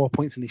way more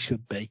points than he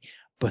should be.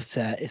 But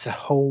it's a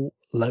whole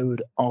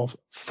load of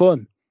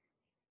fun.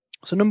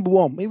 So number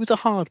 1, it was a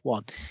hard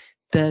one.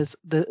 There's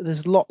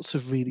lots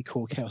of really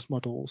cool Chaos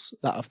models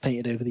that I've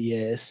painted over the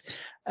years.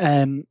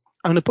 I'm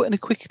going to put in a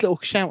quick little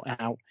shout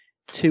out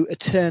to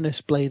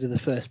Eternus Blade of the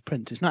First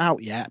Prince. It's not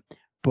out yet,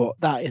 but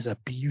that is a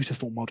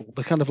beautiful model.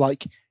 The kind of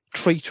like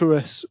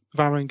traitorous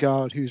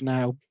Varangard who's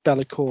now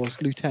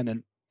Be'lakor's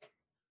lieutenant.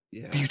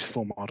 Yeah.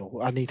 Beautiful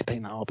model. I need to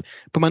paint that up.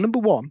 But my number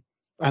 1,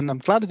 and I'm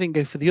glad I didn't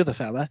go for the other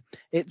fella,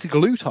 it's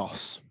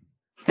Glutos.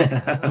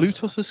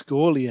 Glutos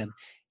Ascolian.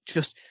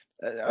 Just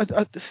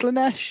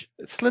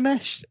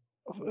Slaanesh.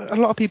 A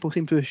lot of people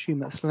seem to assume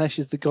that Slaanesh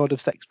is the god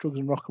of sex, drugs,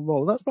 and rock and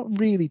roll. That's not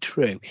really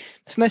true.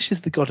 Slaanesh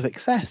is the god of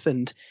excess,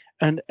 and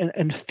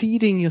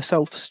feeding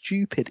yourself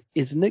stupid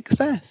is an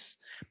excess.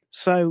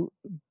 So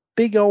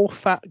big old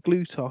fat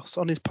Glutos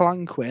on his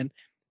palanquin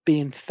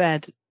being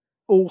fed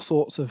all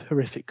sorts of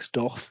horrific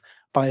stuff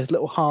by his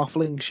little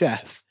halfling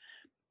chef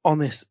on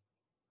this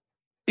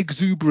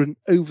exuberant,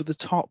 over the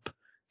top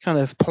kind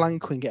of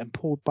palanquin getting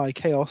pulled by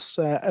chaos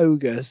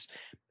ogres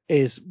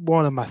is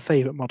one of my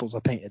favourite models I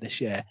painted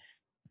this year.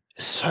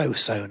 So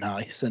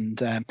nice.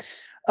 And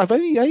I've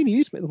only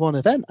used him at the one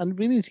event and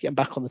really need to get him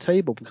back on the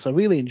table because I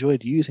really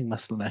enjoyed using my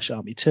Slaanesh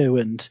army too.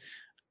 And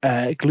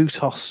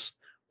Glutos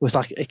was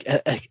like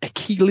a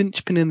key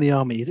linchpin in the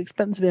army. He's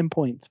expensive in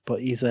points,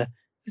 but he's a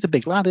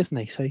big lad, isn't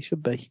he? So he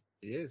should be.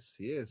 He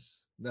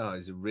is. No,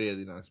 he's a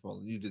really nice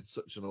model. You did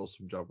such an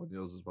awesome job on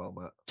yours as well,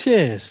 Matt.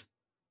 Cheers.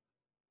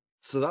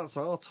 So that's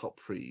our top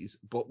 3s,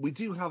 but we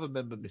do have a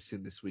member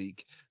missing this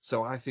week.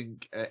 So I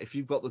think if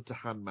you've got them to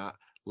hand, Matt,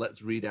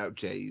 let's read out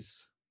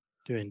Jay's.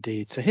 Do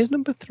indeed. So here's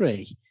number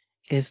 3.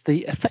 is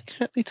the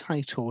affectionately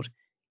titled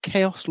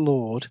Chaos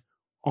Lord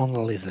on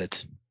Lizard.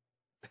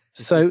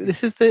 So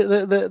this is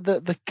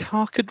the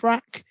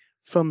Karkadrak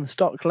from the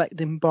Start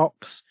Collecting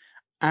box,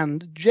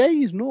 and Jay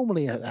is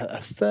normally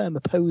a firm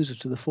opposer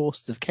to the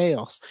Forces of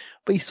Chaos,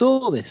 but he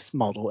saw this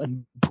model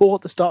and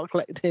bought the Start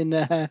Collecting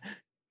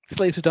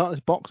Slaves of Darkness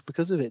box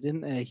because of it,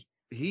 didn't he?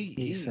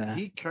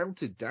 He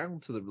counted down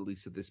to the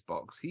release of this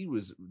box. He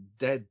was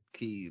dead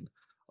keen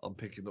on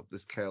picking up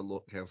this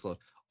Chaos Lord.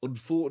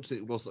 Unfortunately,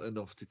 it wasn't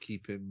enough to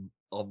keep him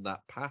on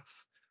that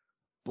path.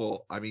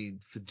 But, I mean,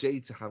 for Jay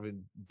to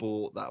having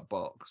bought that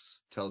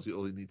box tells you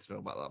all you need to know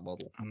about that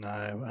model. I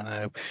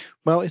know.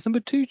 Well, his number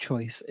 2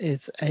 choice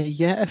is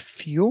a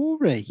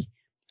Fury.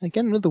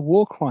 Again, another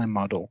Warcry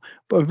model,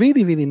 but a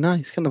really, really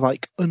nice kind of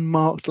like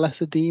unmarked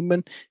lesser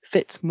demon.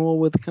 Fits more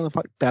with the kind of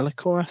like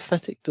Be'lakor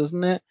aesthetic,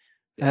 doesn't it?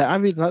 Yeah. I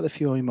really like the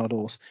Fury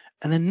models.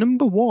 And then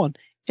number 1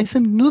 is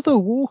another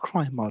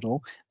Warcry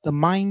model, the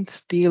Mind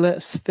Stealer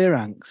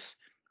Sphinx,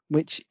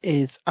 which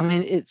is, I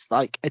mean, it's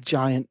like a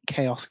giant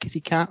chaos kitty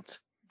cat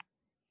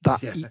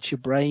that eats your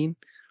brain.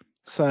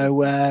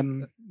 So,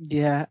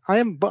 yeah, I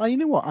am. But you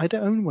know what? I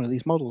don't own one of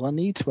these models. I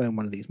need to own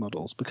one of these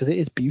models because it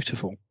is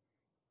beautiful.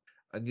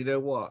 And you know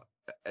what?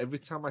 Every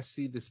time I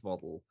see this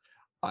model,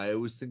 I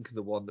always think of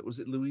the one that was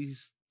it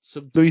Louise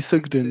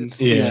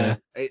Sugden's. Yeah.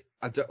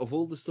 Of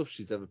all the stuff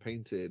she's ever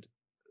painted,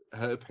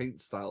 her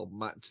paint style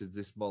matches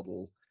this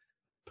model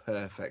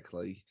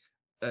perfectly.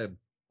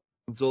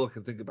 That's all I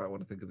can think about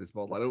when I think of this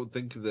model. I don't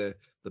think of the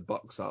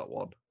box art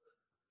one.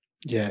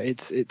 Yeah,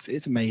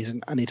 it's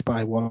amazing. I need to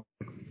buy one.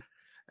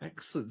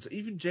 Excellent. So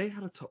even Jay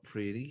had a top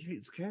 3 and he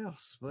hates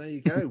chaos. Well, there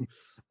you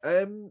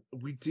go.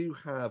 We do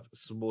have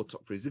some more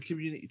top 3s, the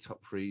community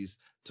top 3s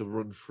to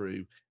run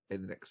through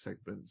in the next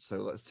segment. So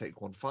let's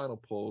take one final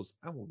pause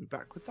and we'll be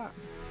back with that.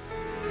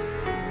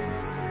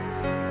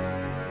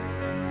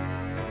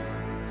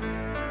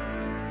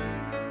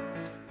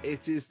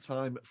 It is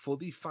time for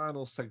the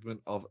final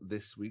segment of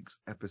this week's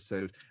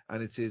episode,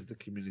 and it is the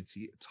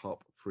community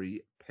top 3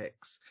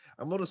 picks.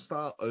 I'm going to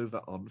start over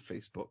on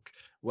Facebook,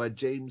 where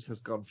James has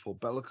gone for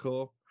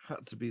Be'lakor,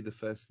 had to be the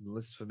first in the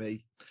list for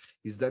me.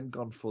 He's then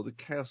gone for the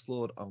Chaos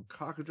Lord on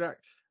Karkadrak,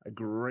 a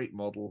great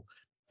model,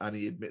 and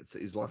he admits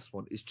that his last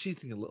one is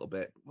cheating a little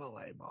bit. We'll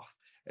let him off.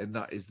 And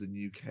that is the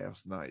new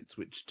Chaos Knights,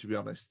 which, to be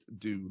honest,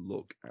 do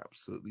look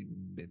absolutely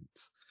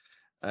mint.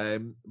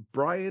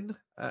 Brian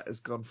has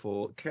gone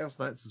for Chaos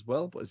Knights as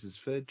well, but as his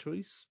third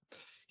choice.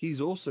 He's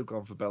also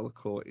gone for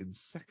Be'lakor in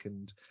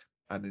second,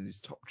 and in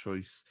his top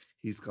choice,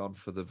 he's gone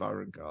for the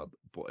Varangard,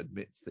 but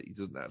admits that he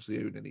doesn't actually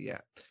own any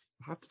yet.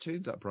 I'll have to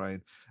change that,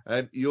 Brian.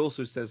 He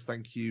also says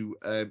thank you.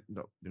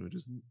 No, he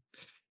doesn't.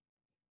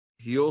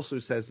 He also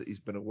says that he's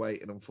been away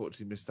and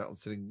unfortunately missed out on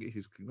sending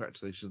his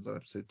congratulations on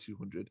episode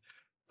 200.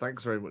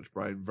 Thanks very much,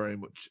 Brian. Very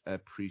much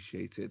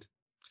appreciated.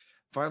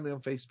 Finally,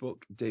 on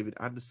Facebook, David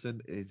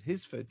Anderson is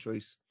his third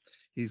choice.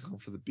 He's gone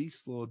for the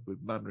Beast Lord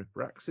with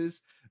Manripper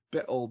axes.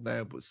 Bit old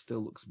now, but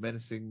still looks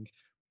menacing.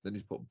 Then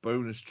he's put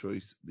bonus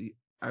choice, the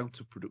out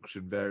of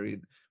production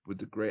variant with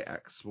the great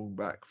axe swung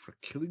back for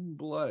killing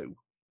blow.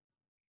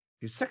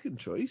 His second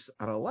choice,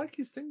 and I like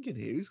his thinking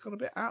here, he's gone a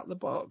bit out of the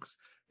box.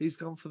 He's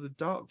gone for the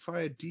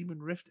Darkfire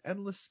Demon Rift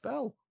Endless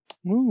Spell.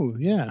 Ooh,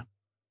 yeah.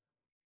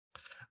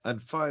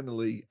 And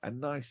finally, a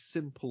nice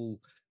simple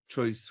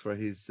choice for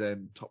his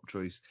top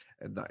choice,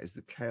 and that is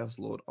the Chaos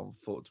Lord on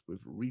foot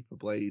with Reaper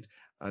Blade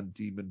and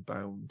Demon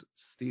Bound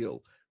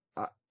Steel.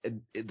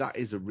 And that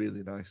is a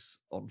really nice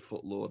on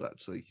foot Lord,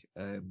 actually.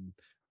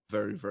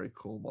 Very, very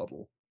cool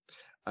model.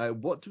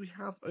 What do we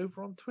have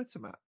over on Twitter,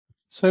 Matt?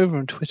 So over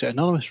on Twitter,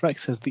 Anonymous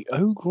Rex says the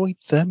Ogroid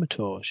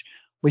Thermatorge.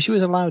 Wish it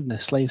was allowed in the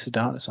Slaves of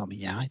Darkness army.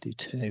 Yeah, I do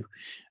too.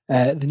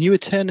 The new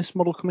Eternus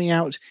model coming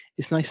out.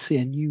 It's nice to see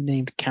a new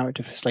named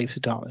character for Slaves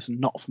of Darkness and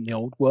not from the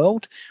old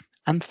world.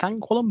 And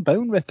Thanquol and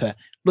Bone Ripper.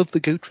 Love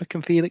the Gotrek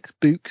and Felix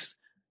books.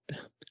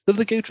 Love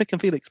the Gotrek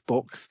and Felix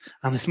books.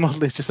 And this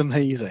model is just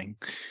amazing.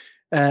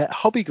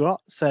 Hobbygrot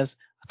says,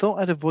 I thought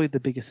I'd avoid the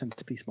bigger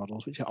centerpiece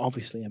models, which are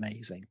obviously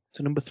amazing.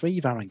 So number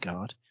 3,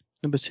 Varangard.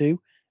 Number 2,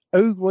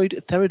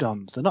 Ogroid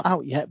Theridons. They're not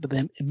out yet, but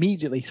they're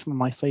immediately some of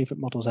my favourite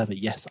models ever.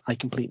 Yes, I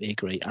completely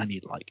agree. I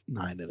need like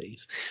 9 of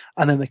these.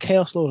 And then the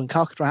Chaos Lord and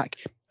Karkadrak,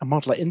 a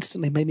model that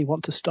instantly made me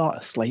want to start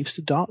a Slaves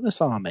to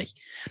Darkness army.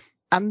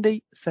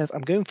 Andy says,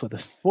 I'm going for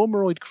the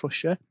Formoroid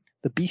Crusher,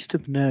 the Beast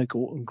of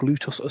Nurgle, and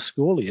Glutos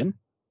Ascolian.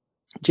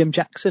 Jim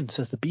Jackson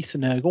says the Beast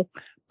of Nurgle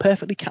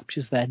perfectly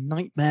captures their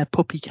nightmare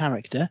puppy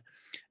character.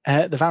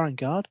 The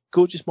Varangard,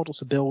 gorgeous models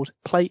to build,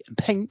 play, and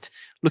paint,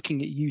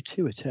 looking at you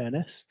too,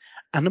 Eternus.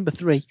 And number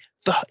 3,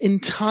 the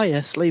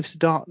entire Slaves to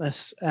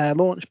Darkness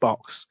launch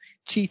box.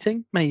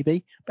 Cheating,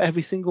 maybe, but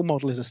every single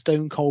model is a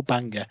stone cold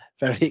banger.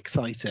 Very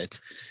excited.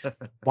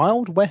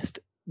 Wild West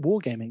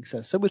Wargaming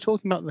says, so we're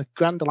talking about the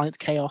Grand Alliance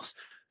Chaos.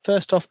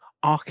 First off,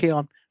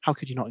 Archaon, how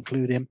could you not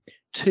include him?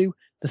 2,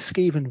 the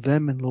Skaven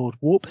Vermin Lord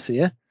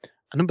Warpseer.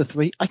 And number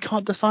 3, I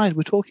can't decide,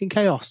 we're talking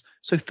Chaos.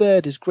 So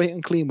third is Great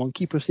and Clean One,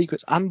 Keeper of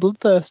Secrets and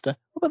Bloodthirster.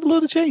 What about the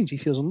Lord of Change? He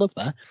feels unloved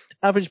there.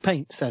 Average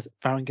Paint says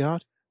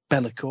Varangard,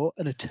 Be'lakor,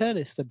 and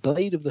Eternus, the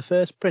blade of the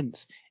first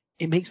prince.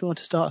 It makes me want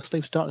to start a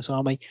Slaves to Darkness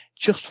army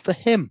just for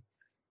him.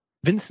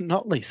 Vincent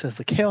Notley says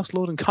the Chaos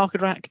Lord and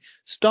Karkadrak,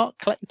 start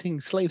collecting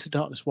Slaves to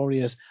Darkness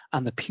warriors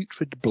and the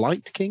Putrid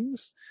Blight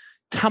Kings.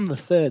 Tam the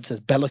Third says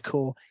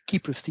Be'lakor,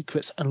 Keeper of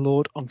Secrets and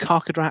Lord on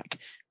Karkadrak.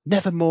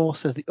 Nevermore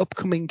says the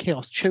upcoming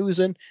Chaos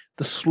Chosen,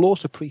 the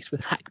Slaughter Priest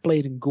with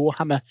Hackblade and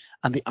Gorehammer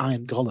and the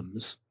Iron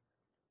Golems.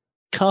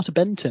 Carter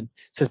Benton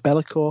says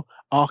Be'lakor,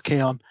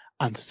 Archaon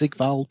and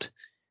Zigvald.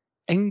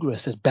 Engra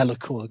says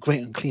Be'lakor, the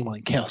Great Unclean One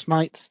and Chaos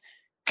Knights.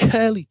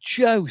 Curly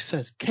Joe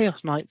says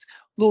Chaos Knights,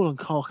 Lord on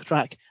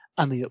Karkadrak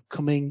and the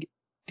upcoming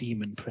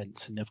Demon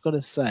Prince. And I've got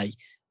to say,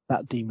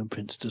 that Demon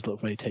Prince does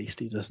look very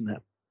tasty, doesn't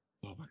it?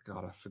 Oh my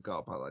god, I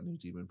forgot about that new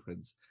Demon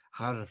Prince.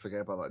 How did I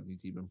forget about that new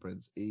Demon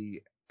Prince?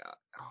 I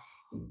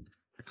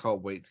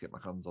can't wait to get my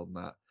hands on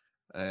that.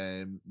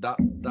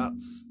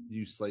 That's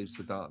new Slaves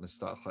to Darkness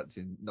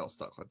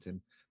the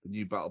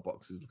new battle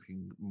box is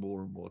looking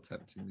more and more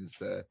tempting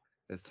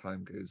as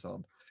time goes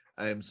on.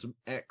 Some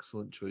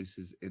excellent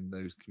choices in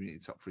those community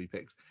top 3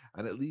 picks,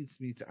 and it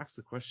leads me to ask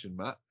the question,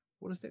 Matt,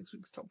 what is next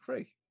week's top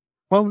 3?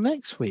 Well,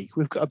 next week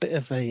we've got a bit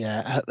of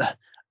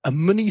a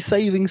money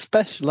saving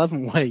special,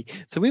 haven't we?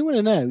 So we want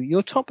to know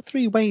your top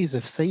 3 ways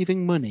of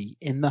saving money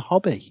in the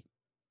hobby.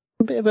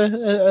 A bit of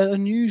an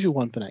unusual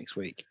one for next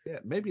week. Yeah,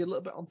 maybe a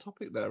little bit on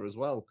topic there as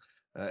well,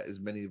 as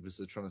many of us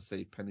are trying to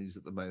save pennies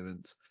at the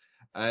moment.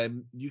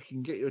 You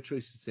can get your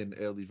choices in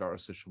early via our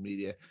social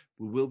media.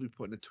 We will be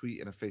putting a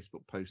tweet and a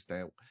Facebook post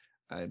out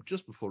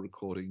just before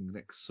recording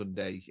next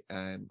Sunday,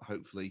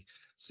 hopefully.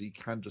 So you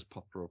can just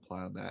pop a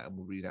reply on there and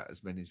we'll read out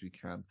as many as we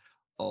can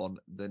on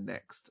the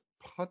next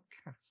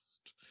podcast.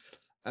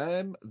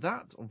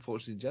 That,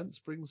 unfortunately, gents,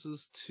 brings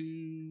us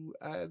to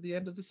the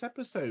end of this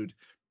episode.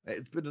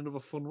 It's been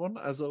another fun one,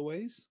 as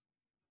always.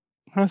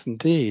 It has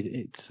indeed.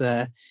 It's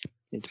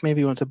made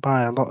me want to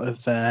buy a lot of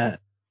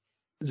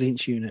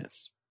Tzeentch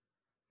units.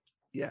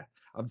 Yeah,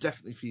 I'm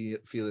definitely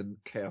feeling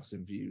chaos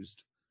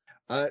infused.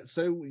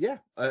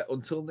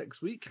 Until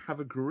next week, have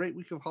a great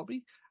week of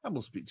hobby, and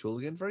we'll speak to you all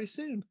again very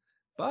soon.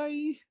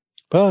 Bye.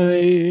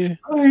 Bye.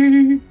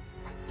 Bye.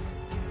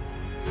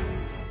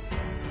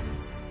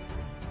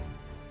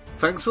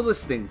 Thanks for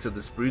listening to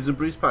the Sprues and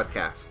Brews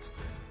podcast.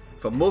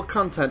 For more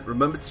content,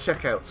 remember to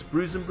check out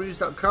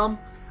spruesandbrews.com,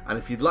 and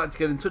if you'd like to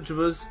get in touch with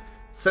us,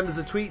 send us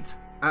a tweet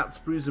at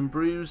Sprues and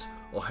Brews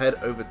or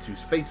head over to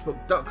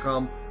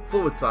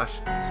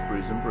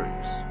facebook.com/Sprues and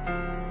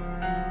Brews.